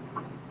whatever.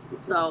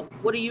 So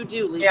what do you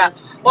do, Lisa? Yeah,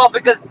 well,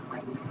 because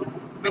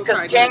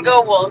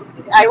Tango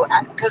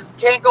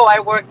I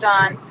worked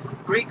on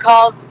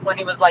recalls when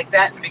he was like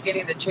that in the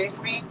beginning to chase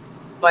me.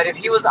 But if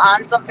he was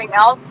on something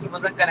else, he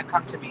wasn't going to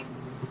come to me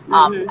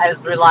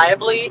as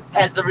reliably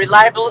as the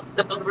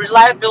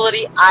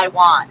reliability I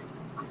want.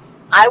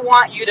 I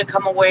want you to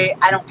come away.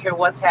 I don't care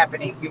what's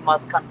happening. You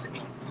must come to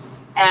me.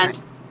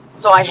 And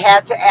so I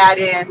had to add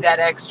in that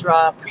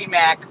extra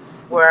Premack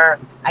where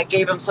I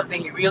gave him something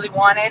he really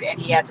wanted, and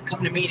he had to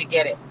come to me to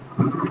get it.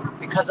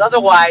 Because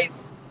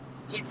otherwise,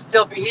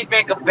 he'd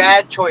make a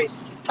bad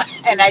choice,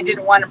 and I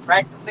didn't want him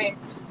practicing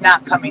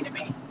not coming to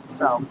me.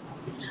 So.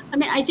 I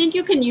mean, I think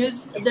you can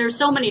use, there's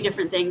so many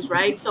different things,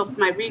 right? So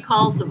my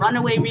recalls, the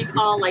runaway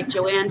recall, like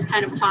Joanne's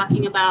kind of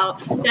talking about,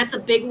 that's a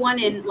big one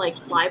in like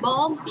fly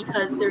ball,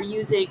 because they're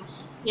using,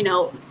 you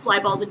know, fly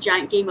ball's a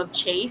giant game of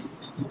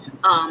chase,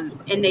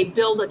 and they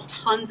build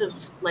tons of,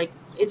 like,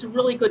 it's a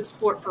really good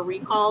sport for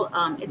recall.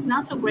 It's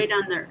not so great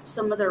on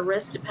some of their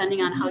wrists,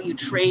 depending on how you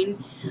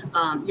train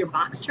your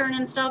box turn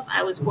and stuff.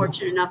 I was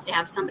fortunate enough to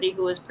have somebody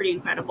who was pretty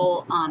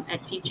incredible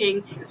at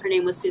teaching. Her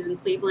name was Susan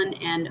Cleveland,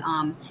 and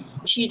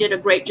she did a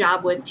great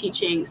job with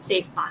teaching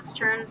safe box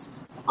turns,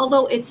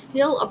 although it's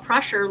still a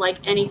pressure like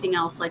anything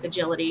else, like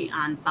agility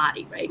on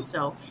body, right?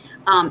 So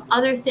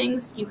other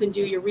things, you can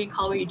do your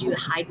recall where you do a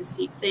hide and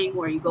seek thing,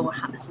 where you go,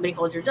 somebody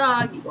holds your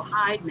dog, you go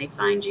hide and they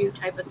find you,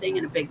 type of thing,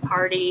 in a big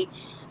party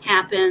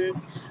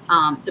happens.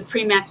 The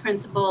Premack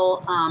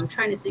principle,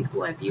 trying to think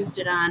who I've used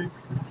it on.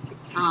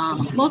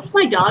 Most of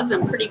my dogs,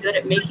 I'm pretty good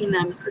at making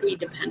them pretty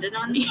dependent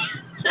on me,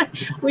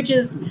 which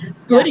is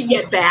good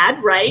yet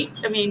bad, right?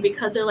 I mean,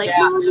 because they're like,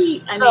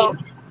 Mommy. I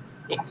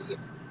mean,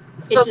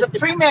 so the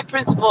Premack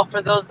principle,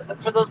 for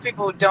those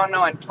people who don't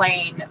know in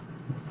plain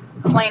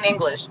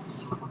English,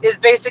 is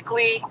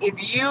basically,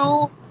 if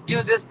you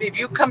do this, if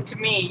you come to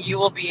me, you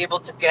will be able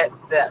to get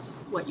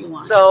this. What you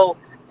want. So,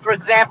 for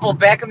example,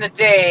 back in the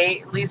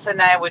day, Lisa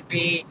and I would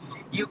be,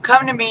 you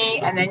come to me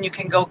and then you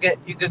can go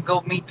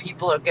meet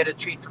people or get a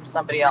treat from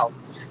somebody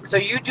else. So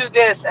you do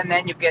this and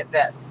then you get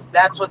this.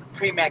 That's what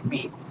Premack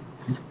means,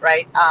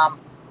 right?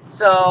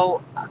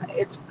 So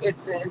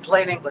it's in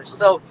plain English.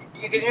 So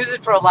you can use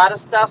it for a lot of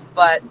stuff,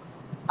 but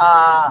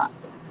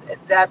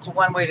that's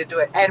one way to do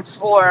it. And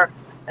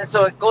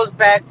so it goes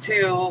back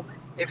to,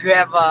 if you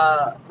have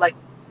like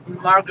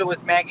Margaret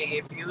with Maggie,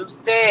 if you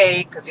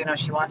stay, because you know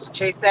she wants to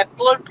chase that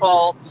blood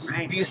pole,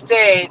 right. If you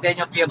stay, then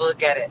you'll be able to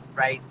get it,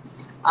 right?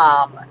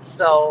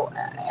 So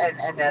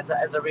and as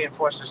a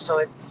reinforcer. So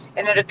it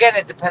again,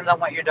 it depends on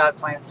what your dog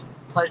finds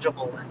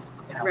pleasurable and,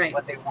 you know, right.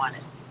 What they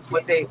wanted,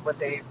 what they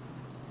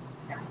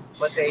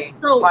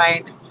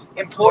find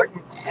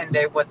important, and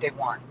what they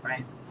want,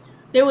 right?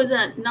 There was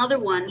another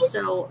one.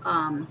 So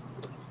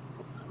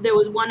there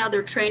was one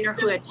other trainer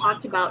who had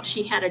talked about,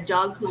 she had a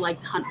dog who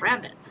liked to hunt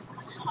rabbits.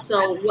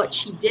 So what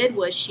she did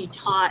was she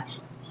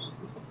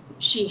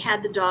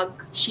had the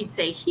dog, she'd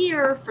say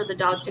here for the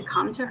dog to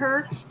come to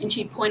her, and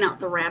she'd point out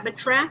the rabbit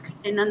track.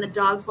 And then the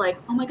dog's like,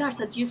 oh my gosh,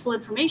 that's useful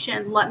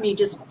information. Let me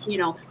just, you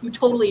know, you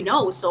totally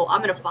know, so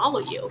I'm going to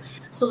follow you.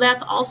 So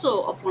that's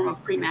also a form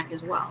of Premack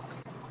as well.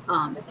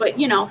 But,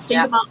 you know,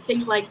 think about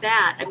things like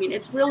that. I mean,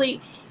 it's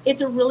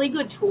a really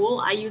good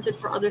tool. I use it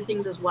for other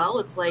things as well.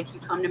 It's like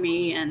you come to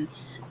me and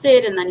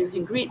sit, and then you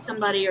can greet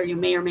somebody, or you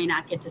may or may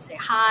not get to say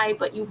hi,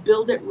 but you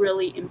build it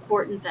really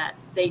important that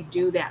they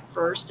do that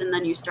first, and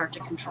then you start to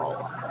control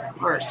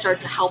or start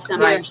to help them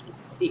reach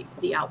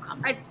the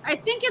outcome. I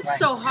think it's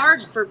so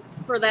hard for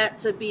that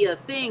to be a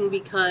thing,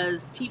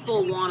 because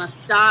people want to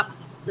stop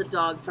the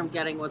dog from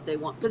getting what they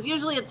want, because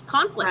usually it's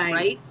conflict,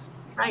 right?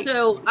 Right.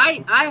 So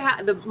I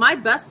had my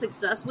best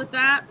success with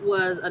that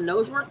was a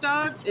nosework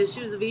dog.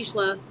 She was a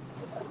Vizsla.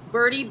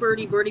 Birdie.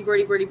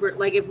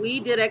 Like, if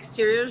we did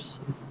exteriors,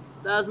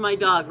 that was my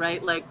dog,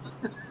 right? Like,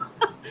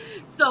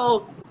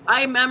 so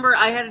I remember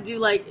I had to do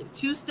like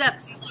 2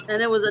 steps,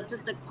 and it was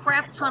just a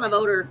crap ton of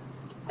odor.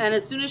 And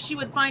as soon as she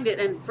would find it,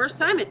 and first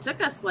time it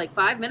took us like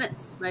 5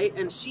 minutes, right?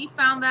 And she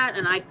found that,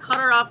 and I cut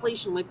her off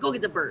leash and went, go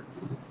get the bird,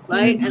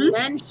 right? Mm-hmm. And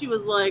then she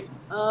was like,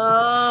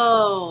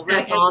 oh, right?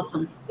 That's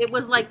awesome. It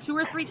was like 2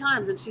 or 3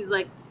 times, and she's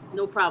like,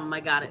 no problem, I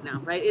got it now,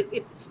 right?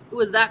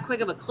 was that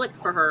quick of a click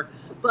for her.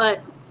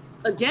 But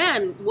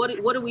again, what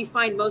do we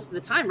find most of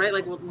the time, right?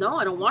 Like, well, no,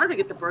 I don't want her to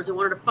get the birds. I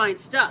want her to find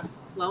stuff.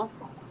 Well,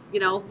 you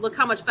know, look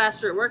how much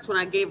faster it worked when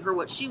I gave her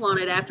what she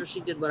wanted after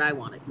she did what I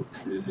wanted.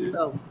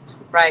 So,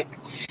 right.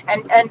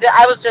 And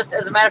I was just,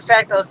 as a matter of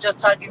fact, I was just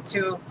talking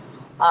to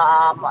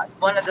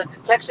one of the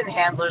detection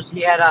handlers.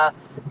 He had a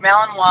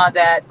Malinois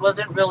that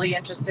wasn't really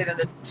interested in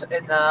the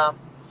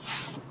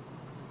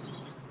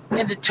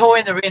toy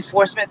and the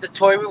reinforcement, the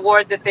toy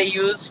reward that they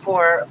use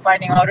for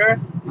finding odor.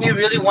 He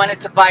really wanted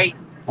to bite.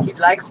 He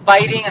likes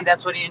biting, and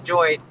that's what he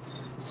enjoyed.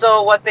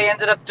 So what they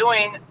ended up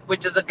doing,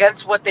 which is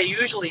against what they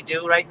usually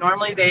do, right?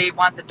 Normally they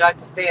want the dog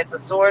to stay at the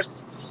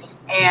source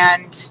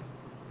and,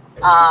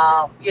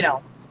 you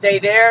know, stay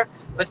there.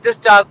 But this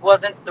dog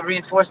wasn't, the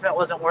reinforcement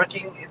wasn't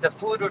working. The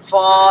food would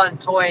fall and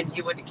toy, and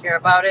he wouldn't care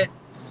about it.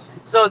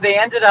 So they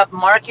ended up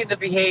marking the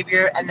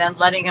behavior and then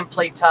letting him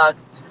play tug,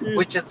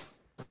 which is,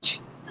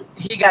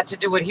 he got to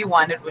do what he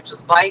wanted, which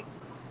was bite.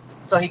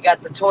 So he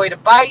got the toy to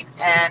bite,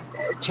 and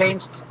it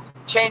changed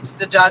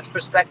the dog's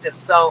perspective.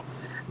 So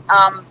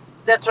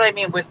that's what I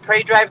mean with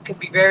prey drive. Could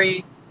be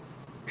very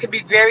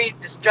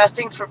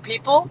distressing for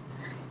people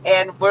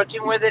and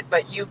working with it,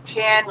 but you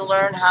can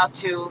learn how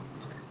to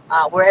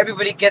where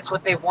everybody gets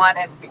what they want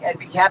and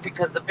be happy,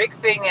 because the big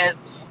thing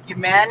is you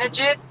manage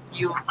it,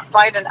 you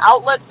find an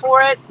outlet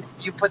for it,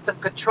 you put some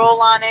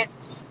control on it,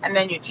 and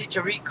then you teach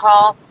a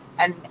recall,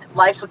 and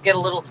life would get a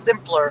little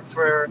simpler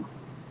for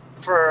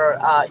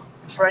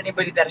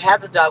anybody that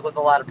has a dog with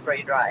a lot of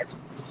prey drive.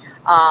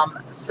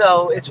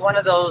 So it's one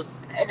of those,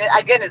 and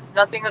again,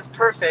 nothing is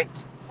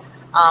perfect,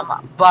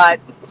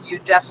 but you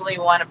definitely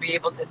want to be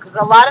able to, because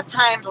a lot of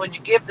times when you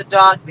give the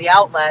dog the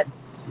outlet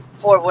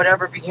for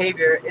whatever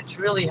behavior, it's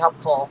really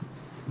helpful,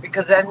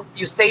 because then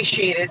you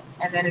satiate it,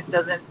 and then it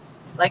doesn't,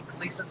 like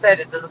Lisa said,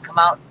 it doesn't come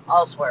out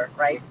elsewhere,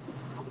 right?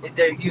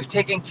 You've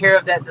taken care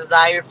of that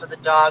desire for the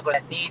dog, or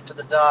that need for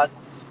the dog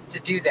to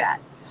do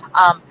that.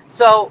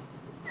 So,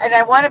 and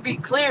I want to be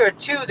clear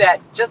too, that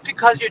just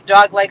because your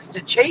dog likes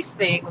to chase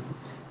things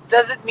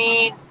doesn't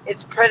mean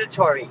it's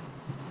predatory.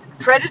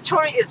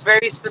 Predatory is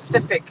very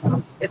specific.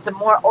 It's a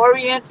more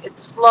orient,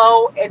 it's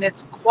slow, and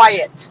it's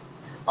quiet.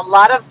 A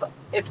lot of,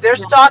 if they're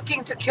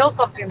stalking to kill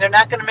something, they're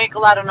not going to make a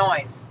lot of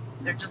noise.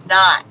 They're just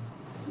not.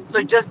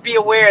 So just be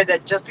aware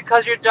that just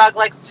because your dog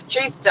likes to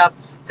chase stuff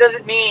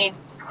doesn't mean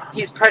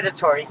he's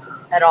predatory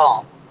at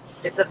all.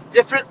 It's a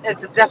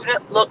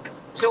definite look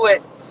to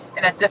it,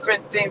 and a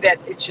different thing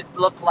that it should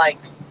look like.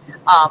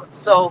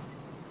 So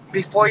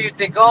before you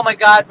think, oh my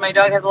God, my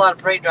dog has a lot of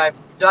prey drive,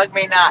 dog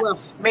may not. Well,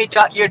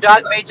 your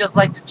dog may just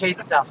like to chase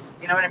stuff.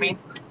 You know what I mean?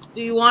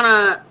 Do you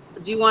wanna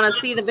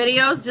see the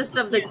videos, just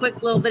of the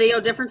quick little video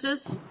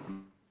differences?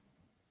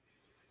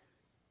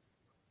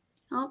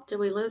 Oh, did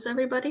we lose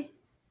everybody?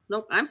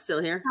 Nope, I'm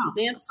still here. Oh.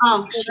 Nance, oh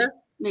still there?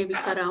 Maybe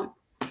cut out.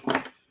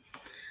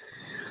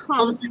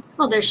 Oh,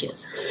 there she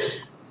is.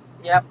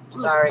 Yep,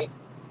 sorry.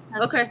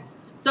 Okay,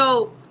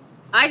 so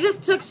I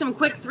just took some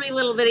quick 3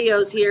 little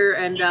videos here,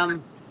 and I'll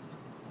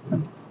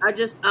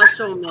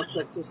show them real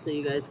quick just so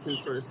you guys can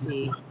sort of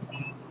see.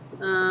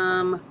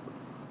 Let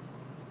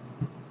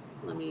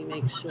me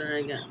make sure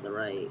I got the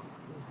right.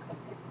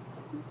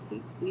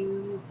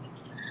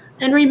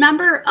 And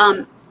remember,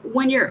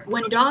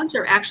 when dogs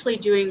are actually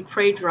doing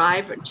prey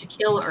drive to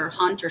kill or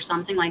hunt or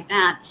something like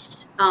that,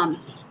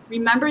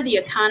 remember the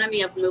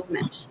economy of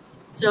movement.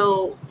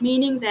 So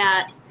meaning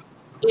that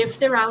if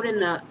they're out in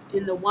the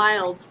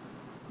wild,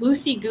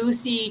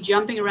 loosey-goosey,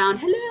 jumping around,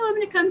 hello, I'm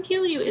going to come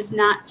kill you, is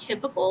not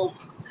typical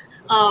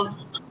of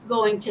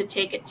going to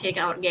take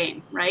out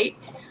game, right?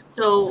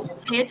 So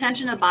pay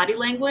attention to body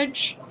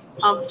language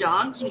of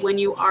dogs when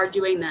you are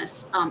doing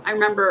this. I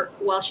remember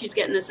while she's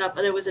getting this up,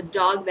 there was a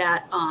dog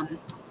that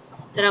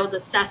I was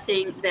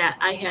assessing that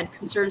I had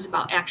concerns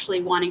about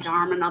actually wanting to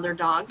harm another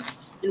dog,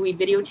 and we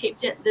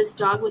videotaped it. This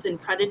dog was in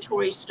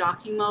predatory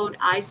stalking mode,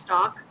 eye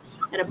stalk,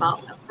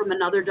 from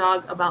another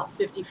dog about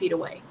 50 feet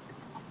away.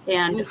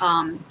 And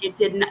it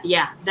did not,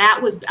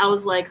 I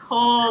was like,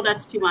 oh,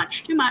 that's too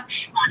much.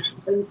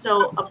 And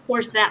so, of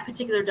course, that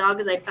particular dog,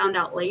 as I found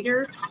out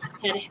later,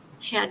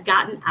 had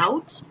gotten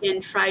out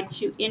and tried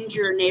to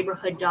injure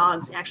neighborhood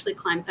dogs, actually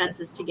climb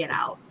fences to get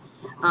out.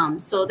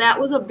 So that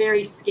was a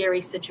very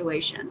scary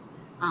situation.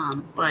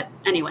 But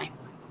anyway,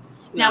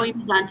 now we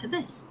move on to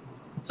this.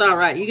 It's all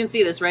right. You can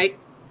see this, right?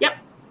 Yep.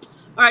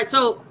 All right.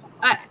 So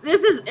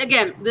this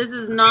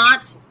is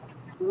not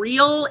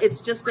real.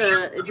 It's just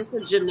a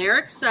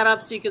generic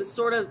setup, so you can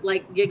sort of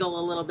like giggle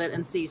a little bit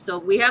and see. So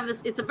we have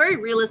this. It's a very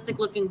realistic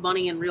looking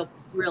bunny in real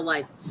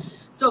life.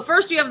 So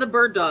first you have the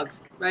bird dog,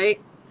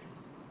 right?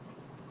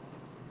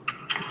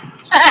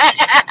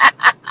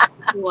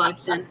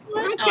 Watson.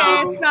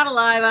 Okay, it's not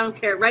alive. I don't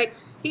care, right?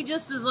 He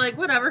just is like,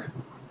 whatever.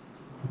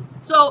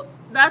 So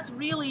that's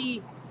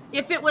really,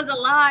 if it was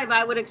alive,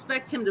 I would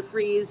expect him to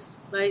freeze,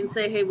 right, and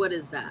say, hey, what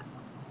is that?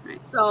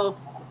 Right. So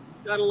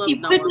gotta love he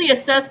quickly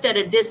assessed at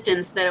a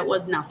distance that it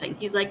was nothing.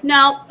 He's like,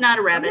 no, not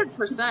a rabbit.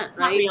 100%,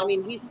 right? I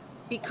mean,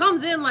 he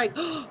comes in like,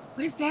 oh,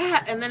 what is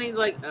that? And then he's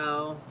like,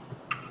 oh.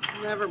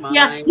 Never mind.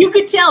 Yeah, you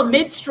could tell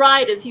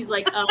mid-stride as he's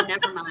like, oh,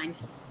 never mind.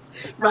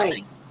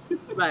 Right.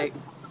 Right.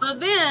 So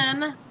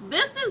then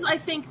this is, I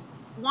think,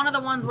 one of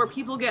the ones where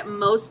people get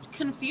most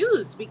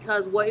confused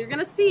because what you're going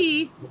to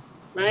see,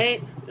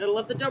 right? Gotta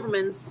love the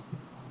Dobermans.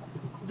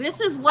 This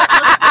is what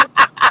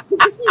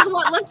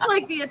looks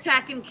like the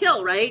attack and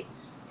kill, right?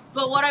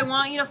 But what I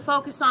want you to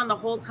focus on the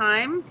whole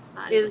time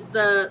is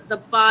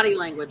the body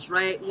language,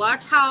 right?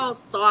 Watch how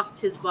soft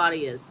his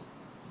body is.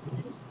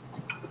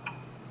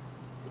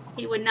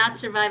 He would not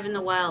survive in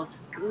the wild.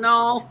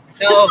 No.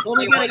 Oh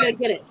my God, I gotta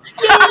get it.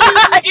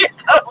 You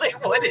totally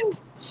wouldn't.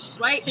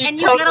 Right? And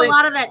you get a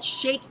lot of that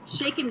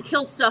shake and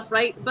kill stuff,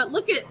 right? But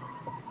look at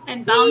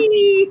and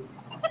bouncy.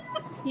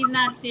 He's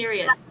not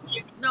serious.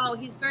 No,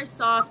 he's very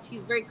soft.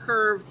 He's very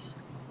curved,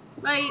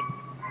 right?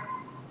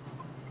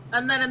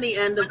 And then in the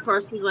end, of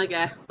course, he's like,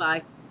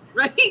 bye.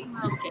 Right?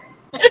 Okay.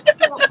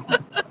 So,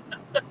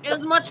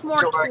 it's much more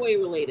toy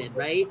related,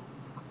 right?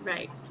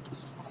 Right.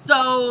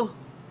 So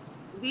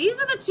these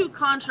are the two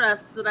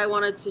contrasts that I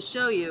wanted to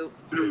show you.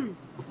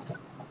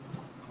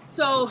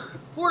 So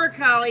Border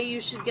Collie,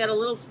 you should get a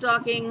little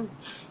stalking.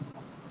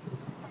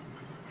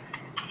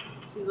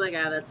 She's like,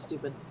 that's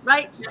stupid,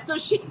 right? So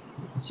she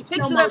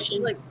picks it up.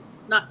 She's like,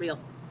 not real,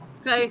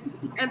 okay?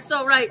 And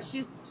so, right,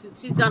 she's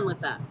done with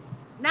that.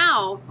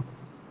 Now,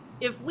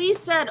 if we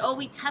said, oh,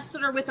 we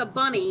tested her with a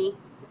bunny,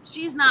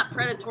 she's not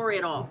predatory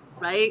at all,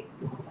 right?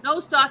 No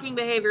stalking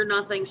behavior,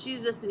 nothing.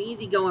 She's just an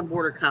easygoing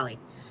Border Collie,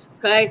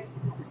 okay?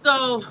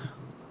 So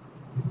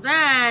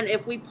then,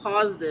 if we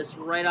pause this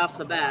right off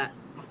the bat,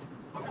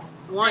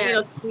 I want you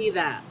to see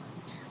that.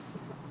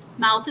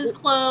 Mouth is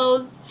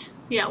closed.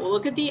 Yeah, we'll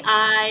look at the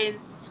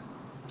eyes.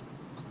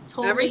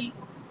 Totally.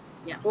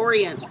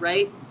 Orient,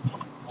 right?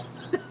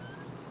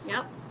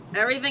 Yep.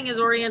 Everything is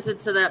oriented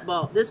to that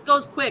ball. This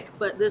goes quick,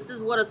 but this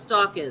is what a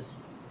stalk is.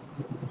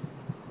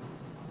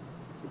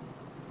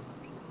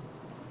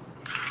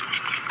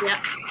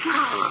 Yep.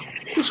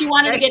 She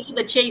wanted to get to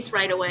the chase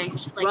right away.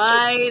 She's like,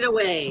 right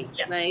away,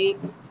 right?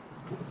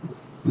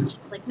 She's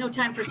like, no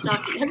time for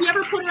stalking. Have you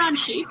ever put her on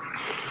sheep?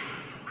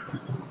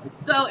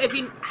 So if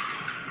you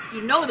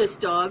know this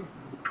dog,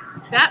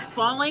 that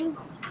falling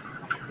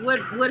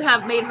would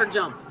have made her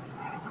jump.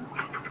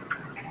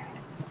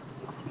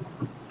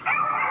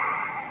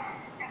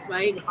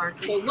 Right?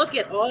 So look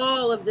at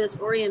all of this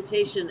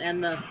orientation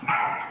and the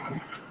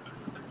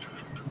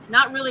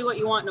not really what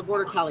you want in a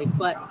Border Collie,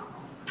 but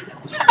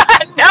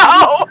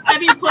no.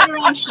 Have you put her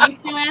on sheep,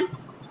 Joanne?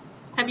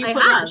 Have you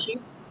put her on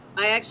sheep?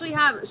 I actually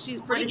have. She's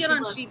pretty good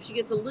on sheep. She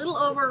gets a little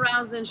over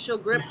aroused and she'll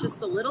grip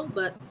just a little,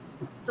 but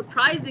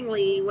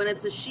surprisingly, when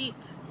it's a sheep,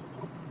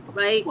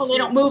 right? Well, they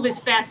don't move as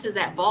fast as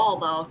that ball,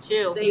 though,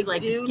 too. He's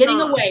like,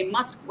 getting away,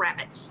 must grab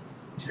it.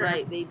 Sure.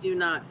 Right, they do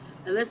not.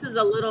 And this is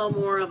a little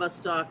more of a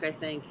stalk, I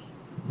think.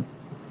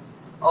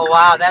 Oh,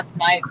 wow, that's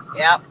nice.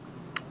 Yep.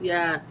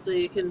 Yeah, so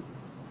you can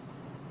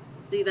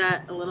see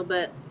that a little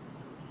bit.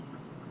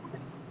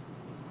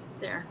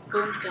 There,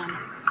 boom, done.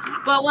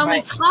 But when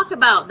we talk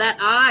about that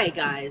eye,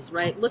 guys,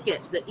 right, look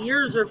at the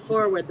ears are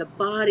forward, the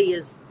body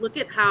is, look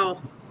at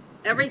how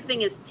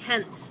everything is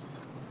tense.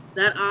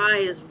 That eye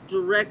is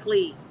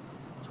directly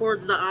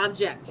towards the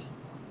object,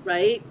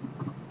 right?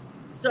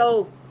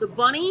 So the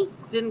bunny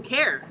didn't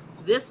care.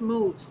 This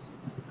moves,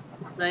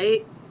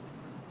 right?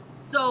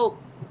 So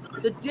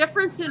the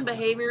difference in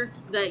behavior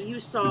that you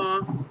saw,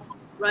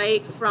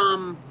 right,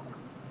 from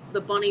the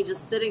bunny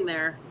just sitting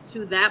there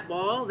to that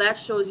ball, that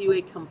shows you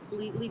a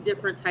completely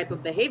different type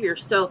of behavior.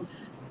 So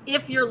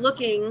if you're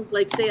looking,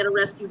 like, say, at a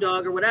rescue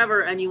dog or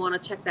whatever, and you want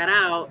to check that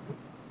out,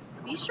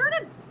 be sure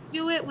to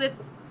do it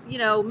with, you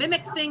know,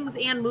 mimic things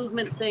and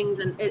movement things.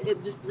 And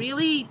it just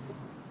really,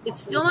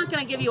 it's still not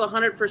going to give you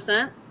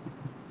 100%.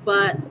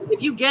 But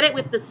if you get it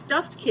with the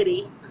stuffed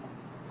kitty,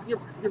 you're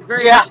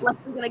very much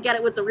likely going to get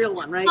it with the real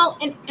one, right? Well,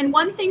 and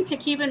one thing to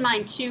keep in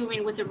mind, too, I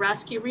mean, with a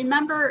rescue,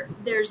 remember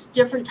there's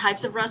different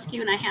types of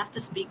rescue, and I have to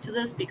speak to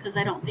this because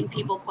I don't think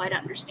people quite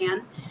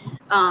understand.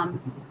 And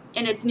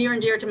it's near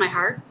and dear to my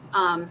heart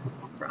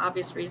for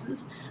obvious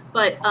reasons.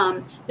 But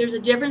there's a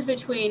difference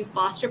between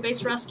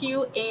foster-based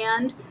rescue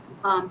and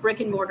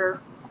brick-and-mortar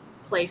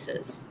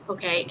places,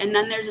 okay? And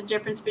then there's a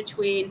difference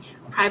between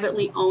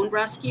privately owned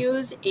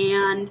rescues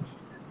and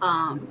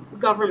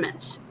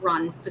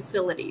government-run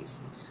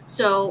facilities.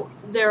 So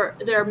there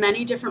are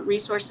many different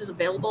resources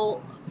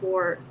available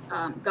for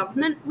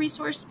government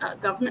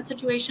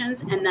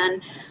situations, and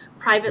then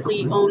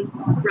privately owned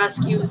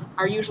rescues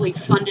are usually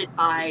funded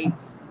by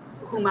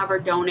whomever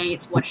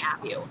donates, what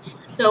have you.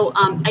 So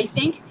I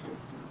think,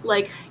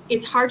 like,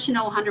 it's hard to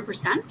know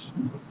 100%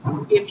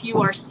 if you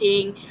are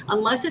seeing,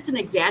 unless it's an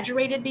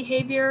exaggerated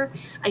behavior.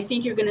 I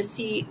think you're going to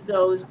see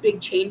those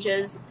big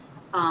changes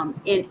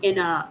in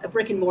a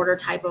brick and mortar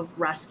type of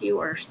rescue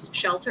or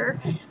shelter.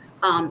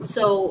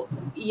 So,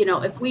 you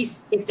know, if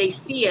they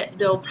see it,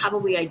 they'll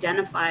probably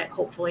identify it,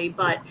 hopefully.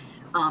 But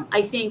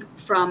I think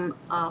from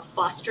a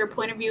foster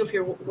point of view, if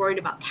you're worried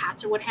about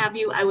cats or what have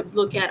you, I would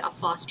look at a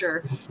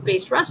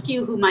foster-based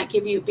rescue who might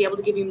be able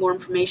to give you more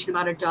information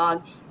about a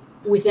dog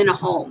within a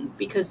home,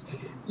 because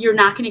you're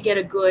not going to get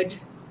a good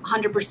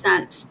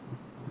 100%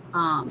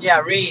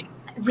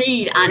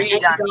 read on any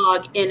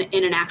dog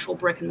in an actual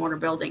brick and mortar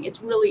building.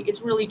 It's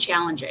really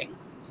challenging.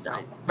 So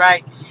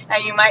right,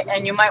 and you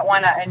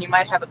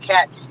might have a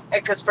cat,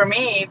 because for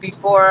me,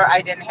 before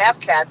I didn't have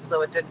cats,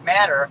 so it didn't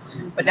matter.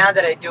 But now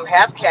that I do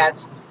have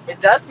cats, it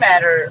does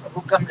matter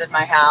who comes in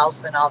my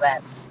house and all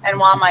that. And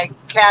while my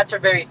cats are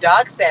very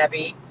dog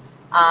savvy,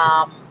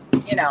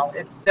 you know,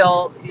 it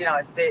still, you know,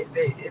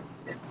 it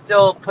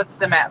still puts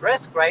them at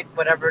risk, right?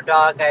 Whatever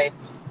dog I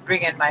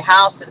bring in my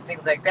house and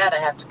things like that, I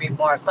have to be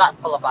more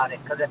thoughtful about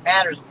it, because it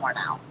matters more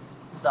now.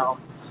 So,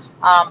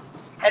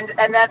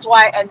 and that's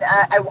why, and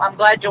I'm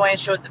glad Joanne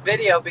showed the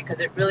video, because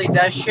it really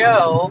does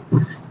show,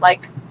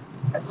 like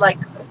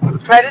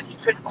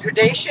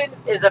predation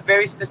is a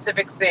very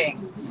specific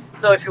thing.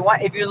 So if you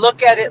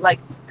look at it, like,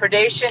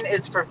 predation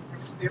is for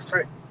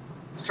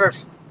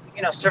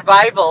you know,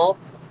 survival,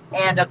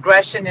 and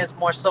aggression is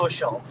more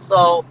social.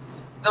 So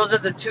those are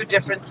the two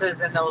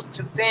differences in those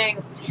two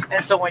things.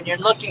 And so when you're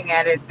looking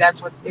at it,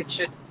 that's what it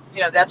should, you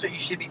know, that's what you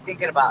should be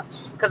thinking about.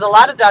 Because a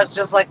lot of dogs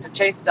just like to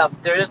chase stuff.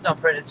 There is no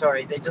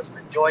predatory. They just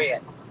enjoy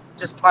it.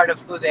 Just part of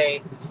who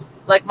they,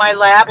 like my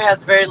lab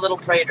has very little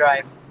prey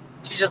drive.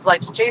 She just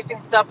likes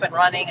chasing stuff and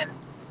running, and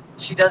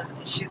she doesn't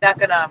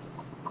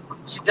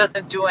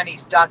do any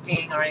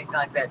stalking or anything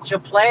like that. She'll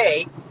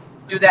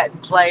do that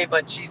and play,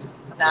 but she's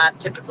not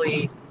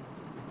typically,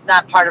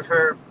 not part of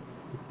her,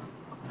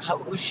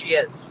 who she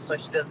is, so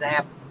she doesn't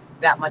have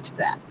that much of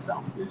that.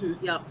 So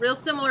yeah, real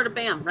similar to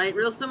Bam, right?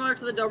 Real similar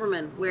to the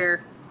Doberman,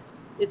 where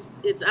it's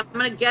I'm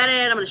gonna get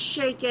it, I'm gonna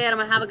shake it, I'm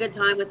gonna have a good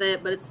time with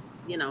it, but it's,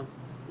 you know,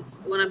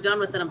 it's when I'm done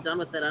with it, I'm done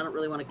with it. I don't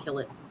really want to kill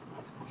it.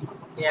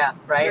 Yeah,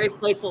 right. Very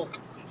playful.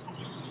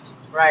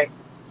 Right.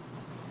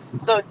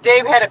 So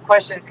Dave had a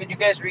question. Can you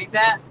guys read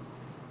that?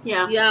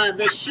 Yeah. Yeah,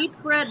 the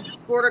sheep-bred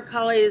border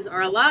collies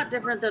are a lot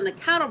different than the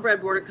cattle-bred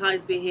border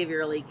collies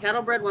behaviorally.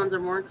 Cattle-bred ones are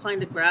more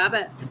inclined to grab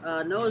at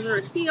a nose or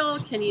a heel.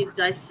 Can you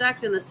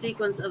dissect in the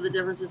sequence of the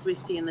differences we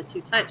see in the two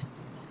types?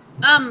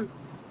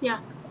 Yeah.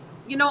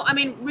 You know, I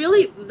mean,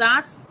 really,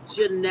 that's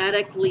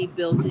genetically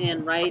built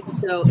in, right?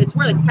 So it's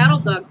where the cattle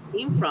dogs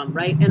came from,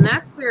 right? And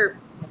that's where,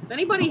 if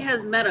anybody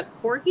has met a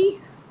Corgi.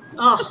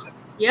 Oh,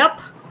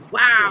 yep.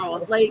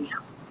 Wow. Like,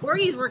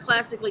 Corgis were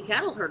classically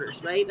cattle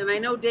herders, right? And I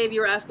know, Dave,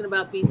 you were asking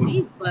about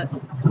BCs, but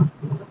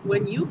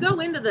when you go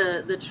into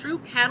the true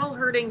cattle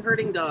herding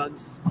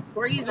dogs,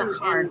 Corgis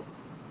and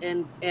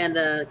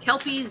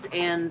Kelpies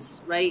and,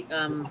 right,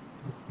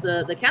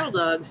 the cattle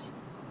dogs,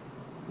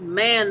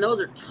 man, those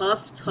are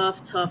tough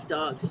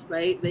dogs,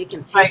 right? They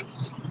can take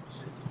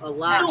a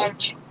lot.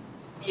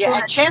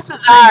 And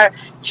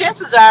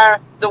chances are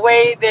the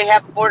way they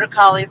have border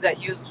collies that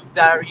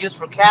are used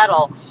for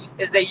cattle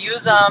is they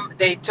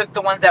took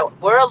the ones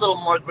that were a little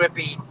more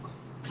grippy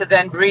to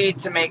then breed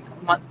to make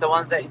the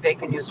ones that they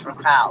can use for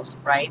cows,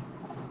 right?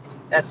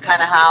 That's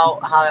kind of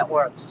how it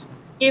works.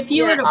 If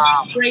you were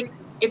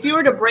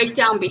to break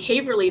down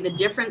behaviorally the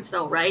difference,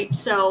 though, right?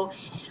 So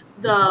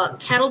the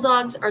cattle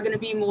dogs are going to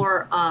be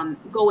more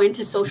go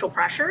into social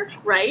pressure,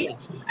 right?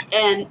 Yes.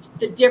 And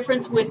the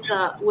difference with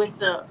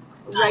the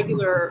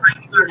regular,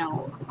 you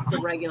know,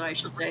 I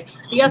should say,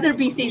 the other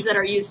BCs that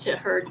are used to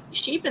herd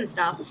sheep and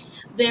stuff,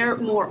 they're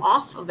more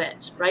off of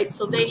it, right?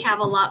 So they have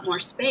a lot more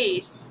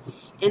space,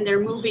 and they're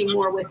moving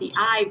more with the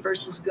eye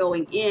versus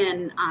going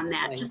in on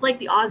that. Right. Just like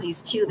the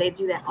Aussies too, they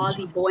do that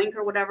Aussie boink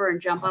or whatever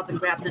and jump up and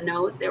grab the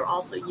nose. They're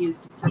also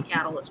used for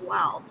cattle as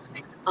well.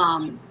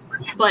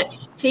 But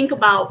think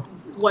about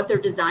what they're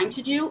designed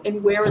to do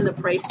and where in the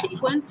prey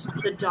sequence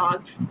the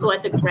dog. So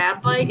at the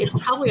grab bite, it's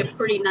probably a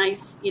pretty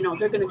nice, you know,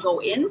 they're going to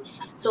go in.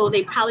 So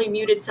they probably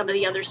muted some of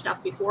the other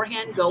stuff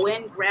beforehand, go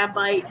in, grab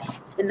bite,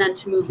 and then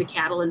to move the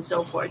cattle and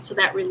so forth. So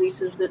that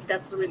releases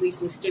that's the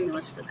releasing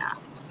stimulus for that,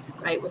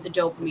 right? With the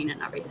dopamine and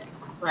everything.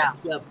 Yeah.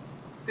 Yep.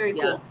 Very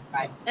cool.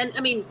 Right. And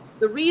I mean,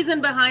 the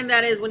reason behind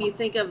that is when you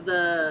think of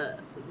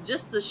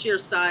just the sheer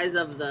size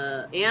of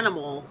the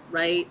animal,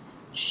 right?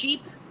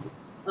 Sheep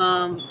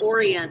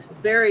orient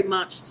very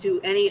much to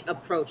any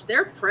approach.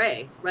 They're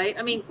prey, right?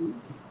 I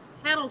mean,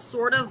 cattle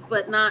sort of,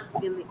 but not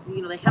in the,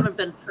 you know, they haven't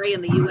been prey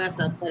in the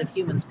U.S. outside of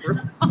humans for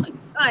a long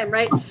time,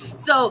 right?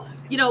 So,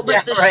 you know,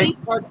 but the sheep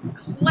are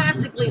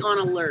classically on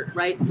alert,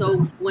 right? So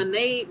when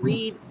they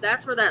read,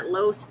 that's where that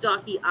low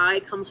stocky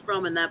eye comes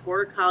from, and that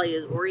border collie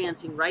is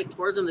orienting right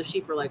towards them. The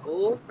sheep are like,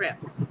 oh crap,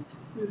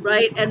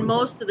 right? And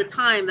most of the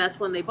time, that's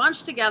when they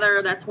bunch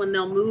together. That's when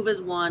they'll move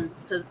as one,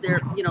 because they're,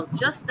 you know,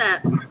 just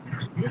that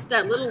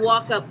little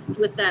walk up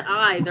with that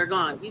eye, they're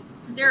gone. You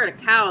stare at a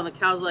cow and the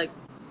cow's like,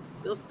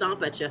 they'll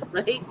stomp at you,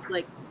 right?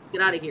 Like,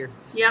 get out of here.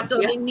 Yeah. So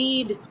they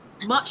need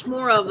much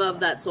more of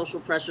that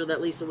social pressure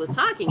that Lisa was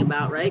talking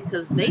about, right?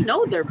 Because they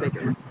know they're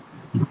bigger.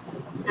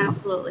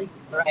 Absolutely.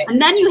 Right. And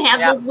then you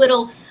have those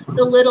little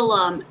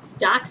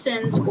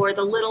dachshunds or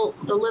the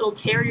little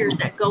terriers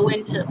that go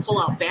in to pull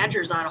out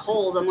badgers out of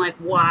holes. I'm like,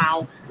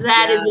 wow,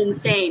 that is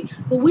insane.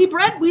 But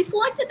we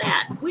selected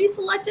that. We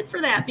selected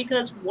for that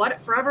because for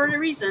whatever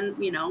reason,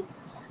 you know,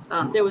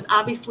 There was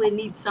obviously a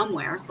need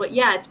somewhere, but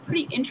yeah, it's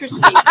pretty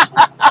interesting.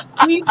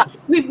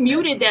 We've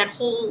muted that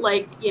whole,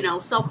 like, you know,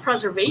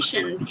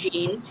 self-preservation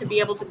gene to be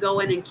able to go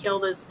in and kill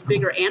this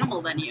bigger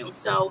animal than you.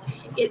 So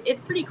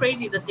it's pretty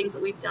crazy the things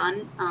that we've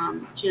done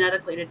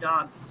genetically to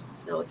dogs.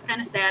 So it's kind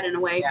of sad in a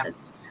way,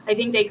 because I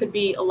think they could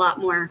be a lot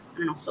more, I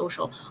don't know,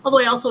 social. Although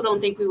I also don't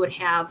think we would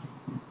have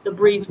the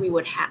breeds we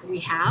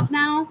have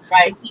now.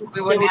 Right. I think we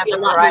there wouldn't would have be a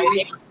the lot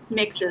variety. more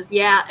mixes,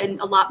 yeah, and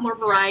a lot more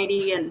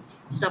variety and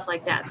stuff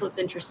like that. So it's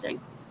interesting.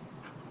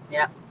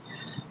 Yeah.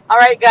 All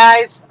right,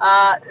 guys.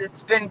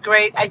 It's been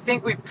great. I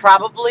think we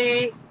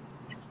probably,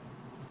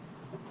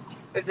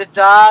 if the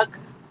dog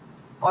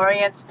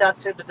orients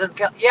ducks but doesn't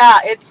kill. Yeah,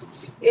 it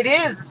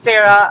is,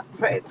 Sarah,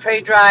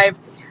 prey drive,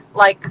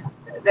 like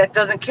that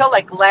doesn't kill,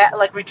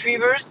 like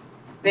retrievers.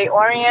 They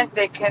orient,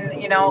 they can,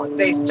 you know,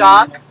 they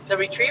stalk the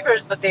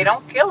retrievers, but they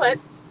don't kill it.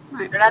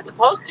 Right. They're not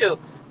supposed to.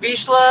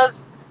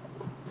 Vizslas,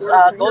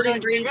 golden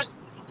retrievers. breeds.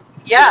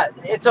 Yeah,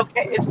 it's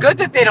okay. It's good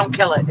that they don't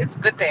kill it. It's a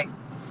good thing.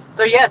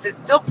 So yes, it's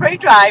still prey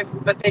drive,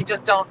 but they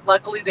just don't.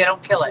 Luckily, they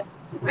don't kill it.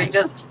 They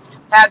just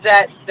have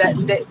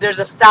there's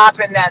a stop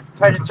in that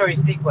predatory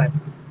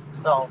sequence.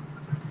 So,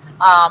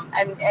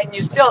 and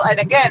you still, and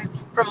again,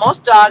 for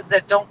most dogs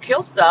that don't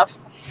kill stuff,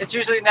 it's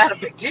usually not a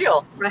big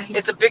deal. Right.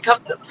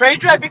 Prey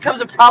drive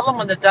becomes a problem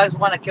when the dogs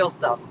want to kill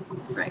stuff.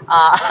 Right.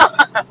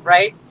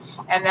 Right.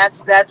 And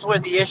that's where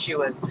the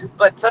issue is.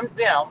 But some,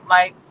 you know,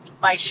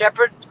 my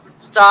shepherd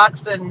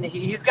stalks and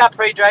he's got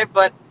prey drive,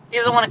 but he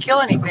doesn't want to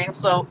kill anything.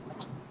 So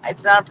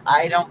it's not.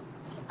 I don't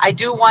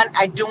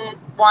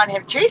want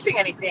him chasing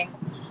anything.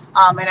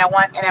 And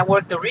I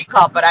work the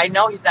recall, but I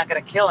know he's not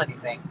going to kill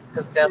anything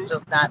because that's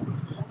just not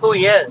who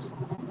he is.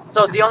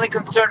 So the only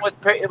concern with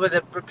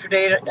a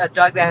predator, a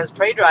dog that has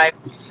prey drive,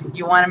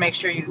 you want to make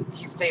sure he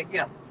stays. You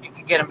know, you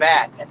can get him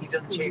back and he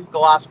doesn't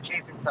go off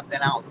chasing something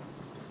else.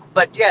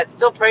 But yeah, it's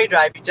still prey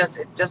drive.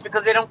 Just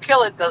because they don't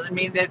kill it doesn't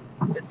mean that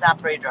it's not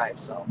prey drive.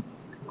 So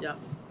Yeah.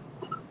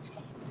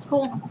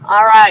 Cool.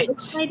 all right.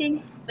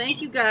 Exciting.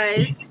 Thank you,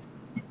 guys.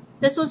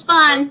 This was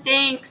fun.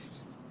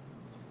 Thanks.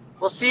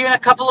 We'll see you in a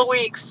couple of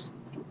weeks.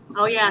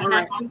 Oh yeah, All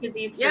next right. week is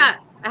Easter. Yeah.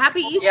 A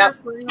happy Easter Yep.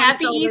 for anyone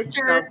Happy who celebrates.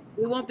 Easter.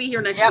 So we won't be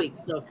here next Yep. week.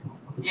 So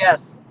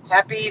Yes.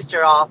 Happy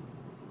Easter, all.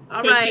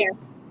 all Take right. care.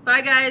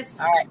 Bye, guys.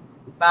 All right.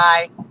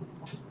 Bye.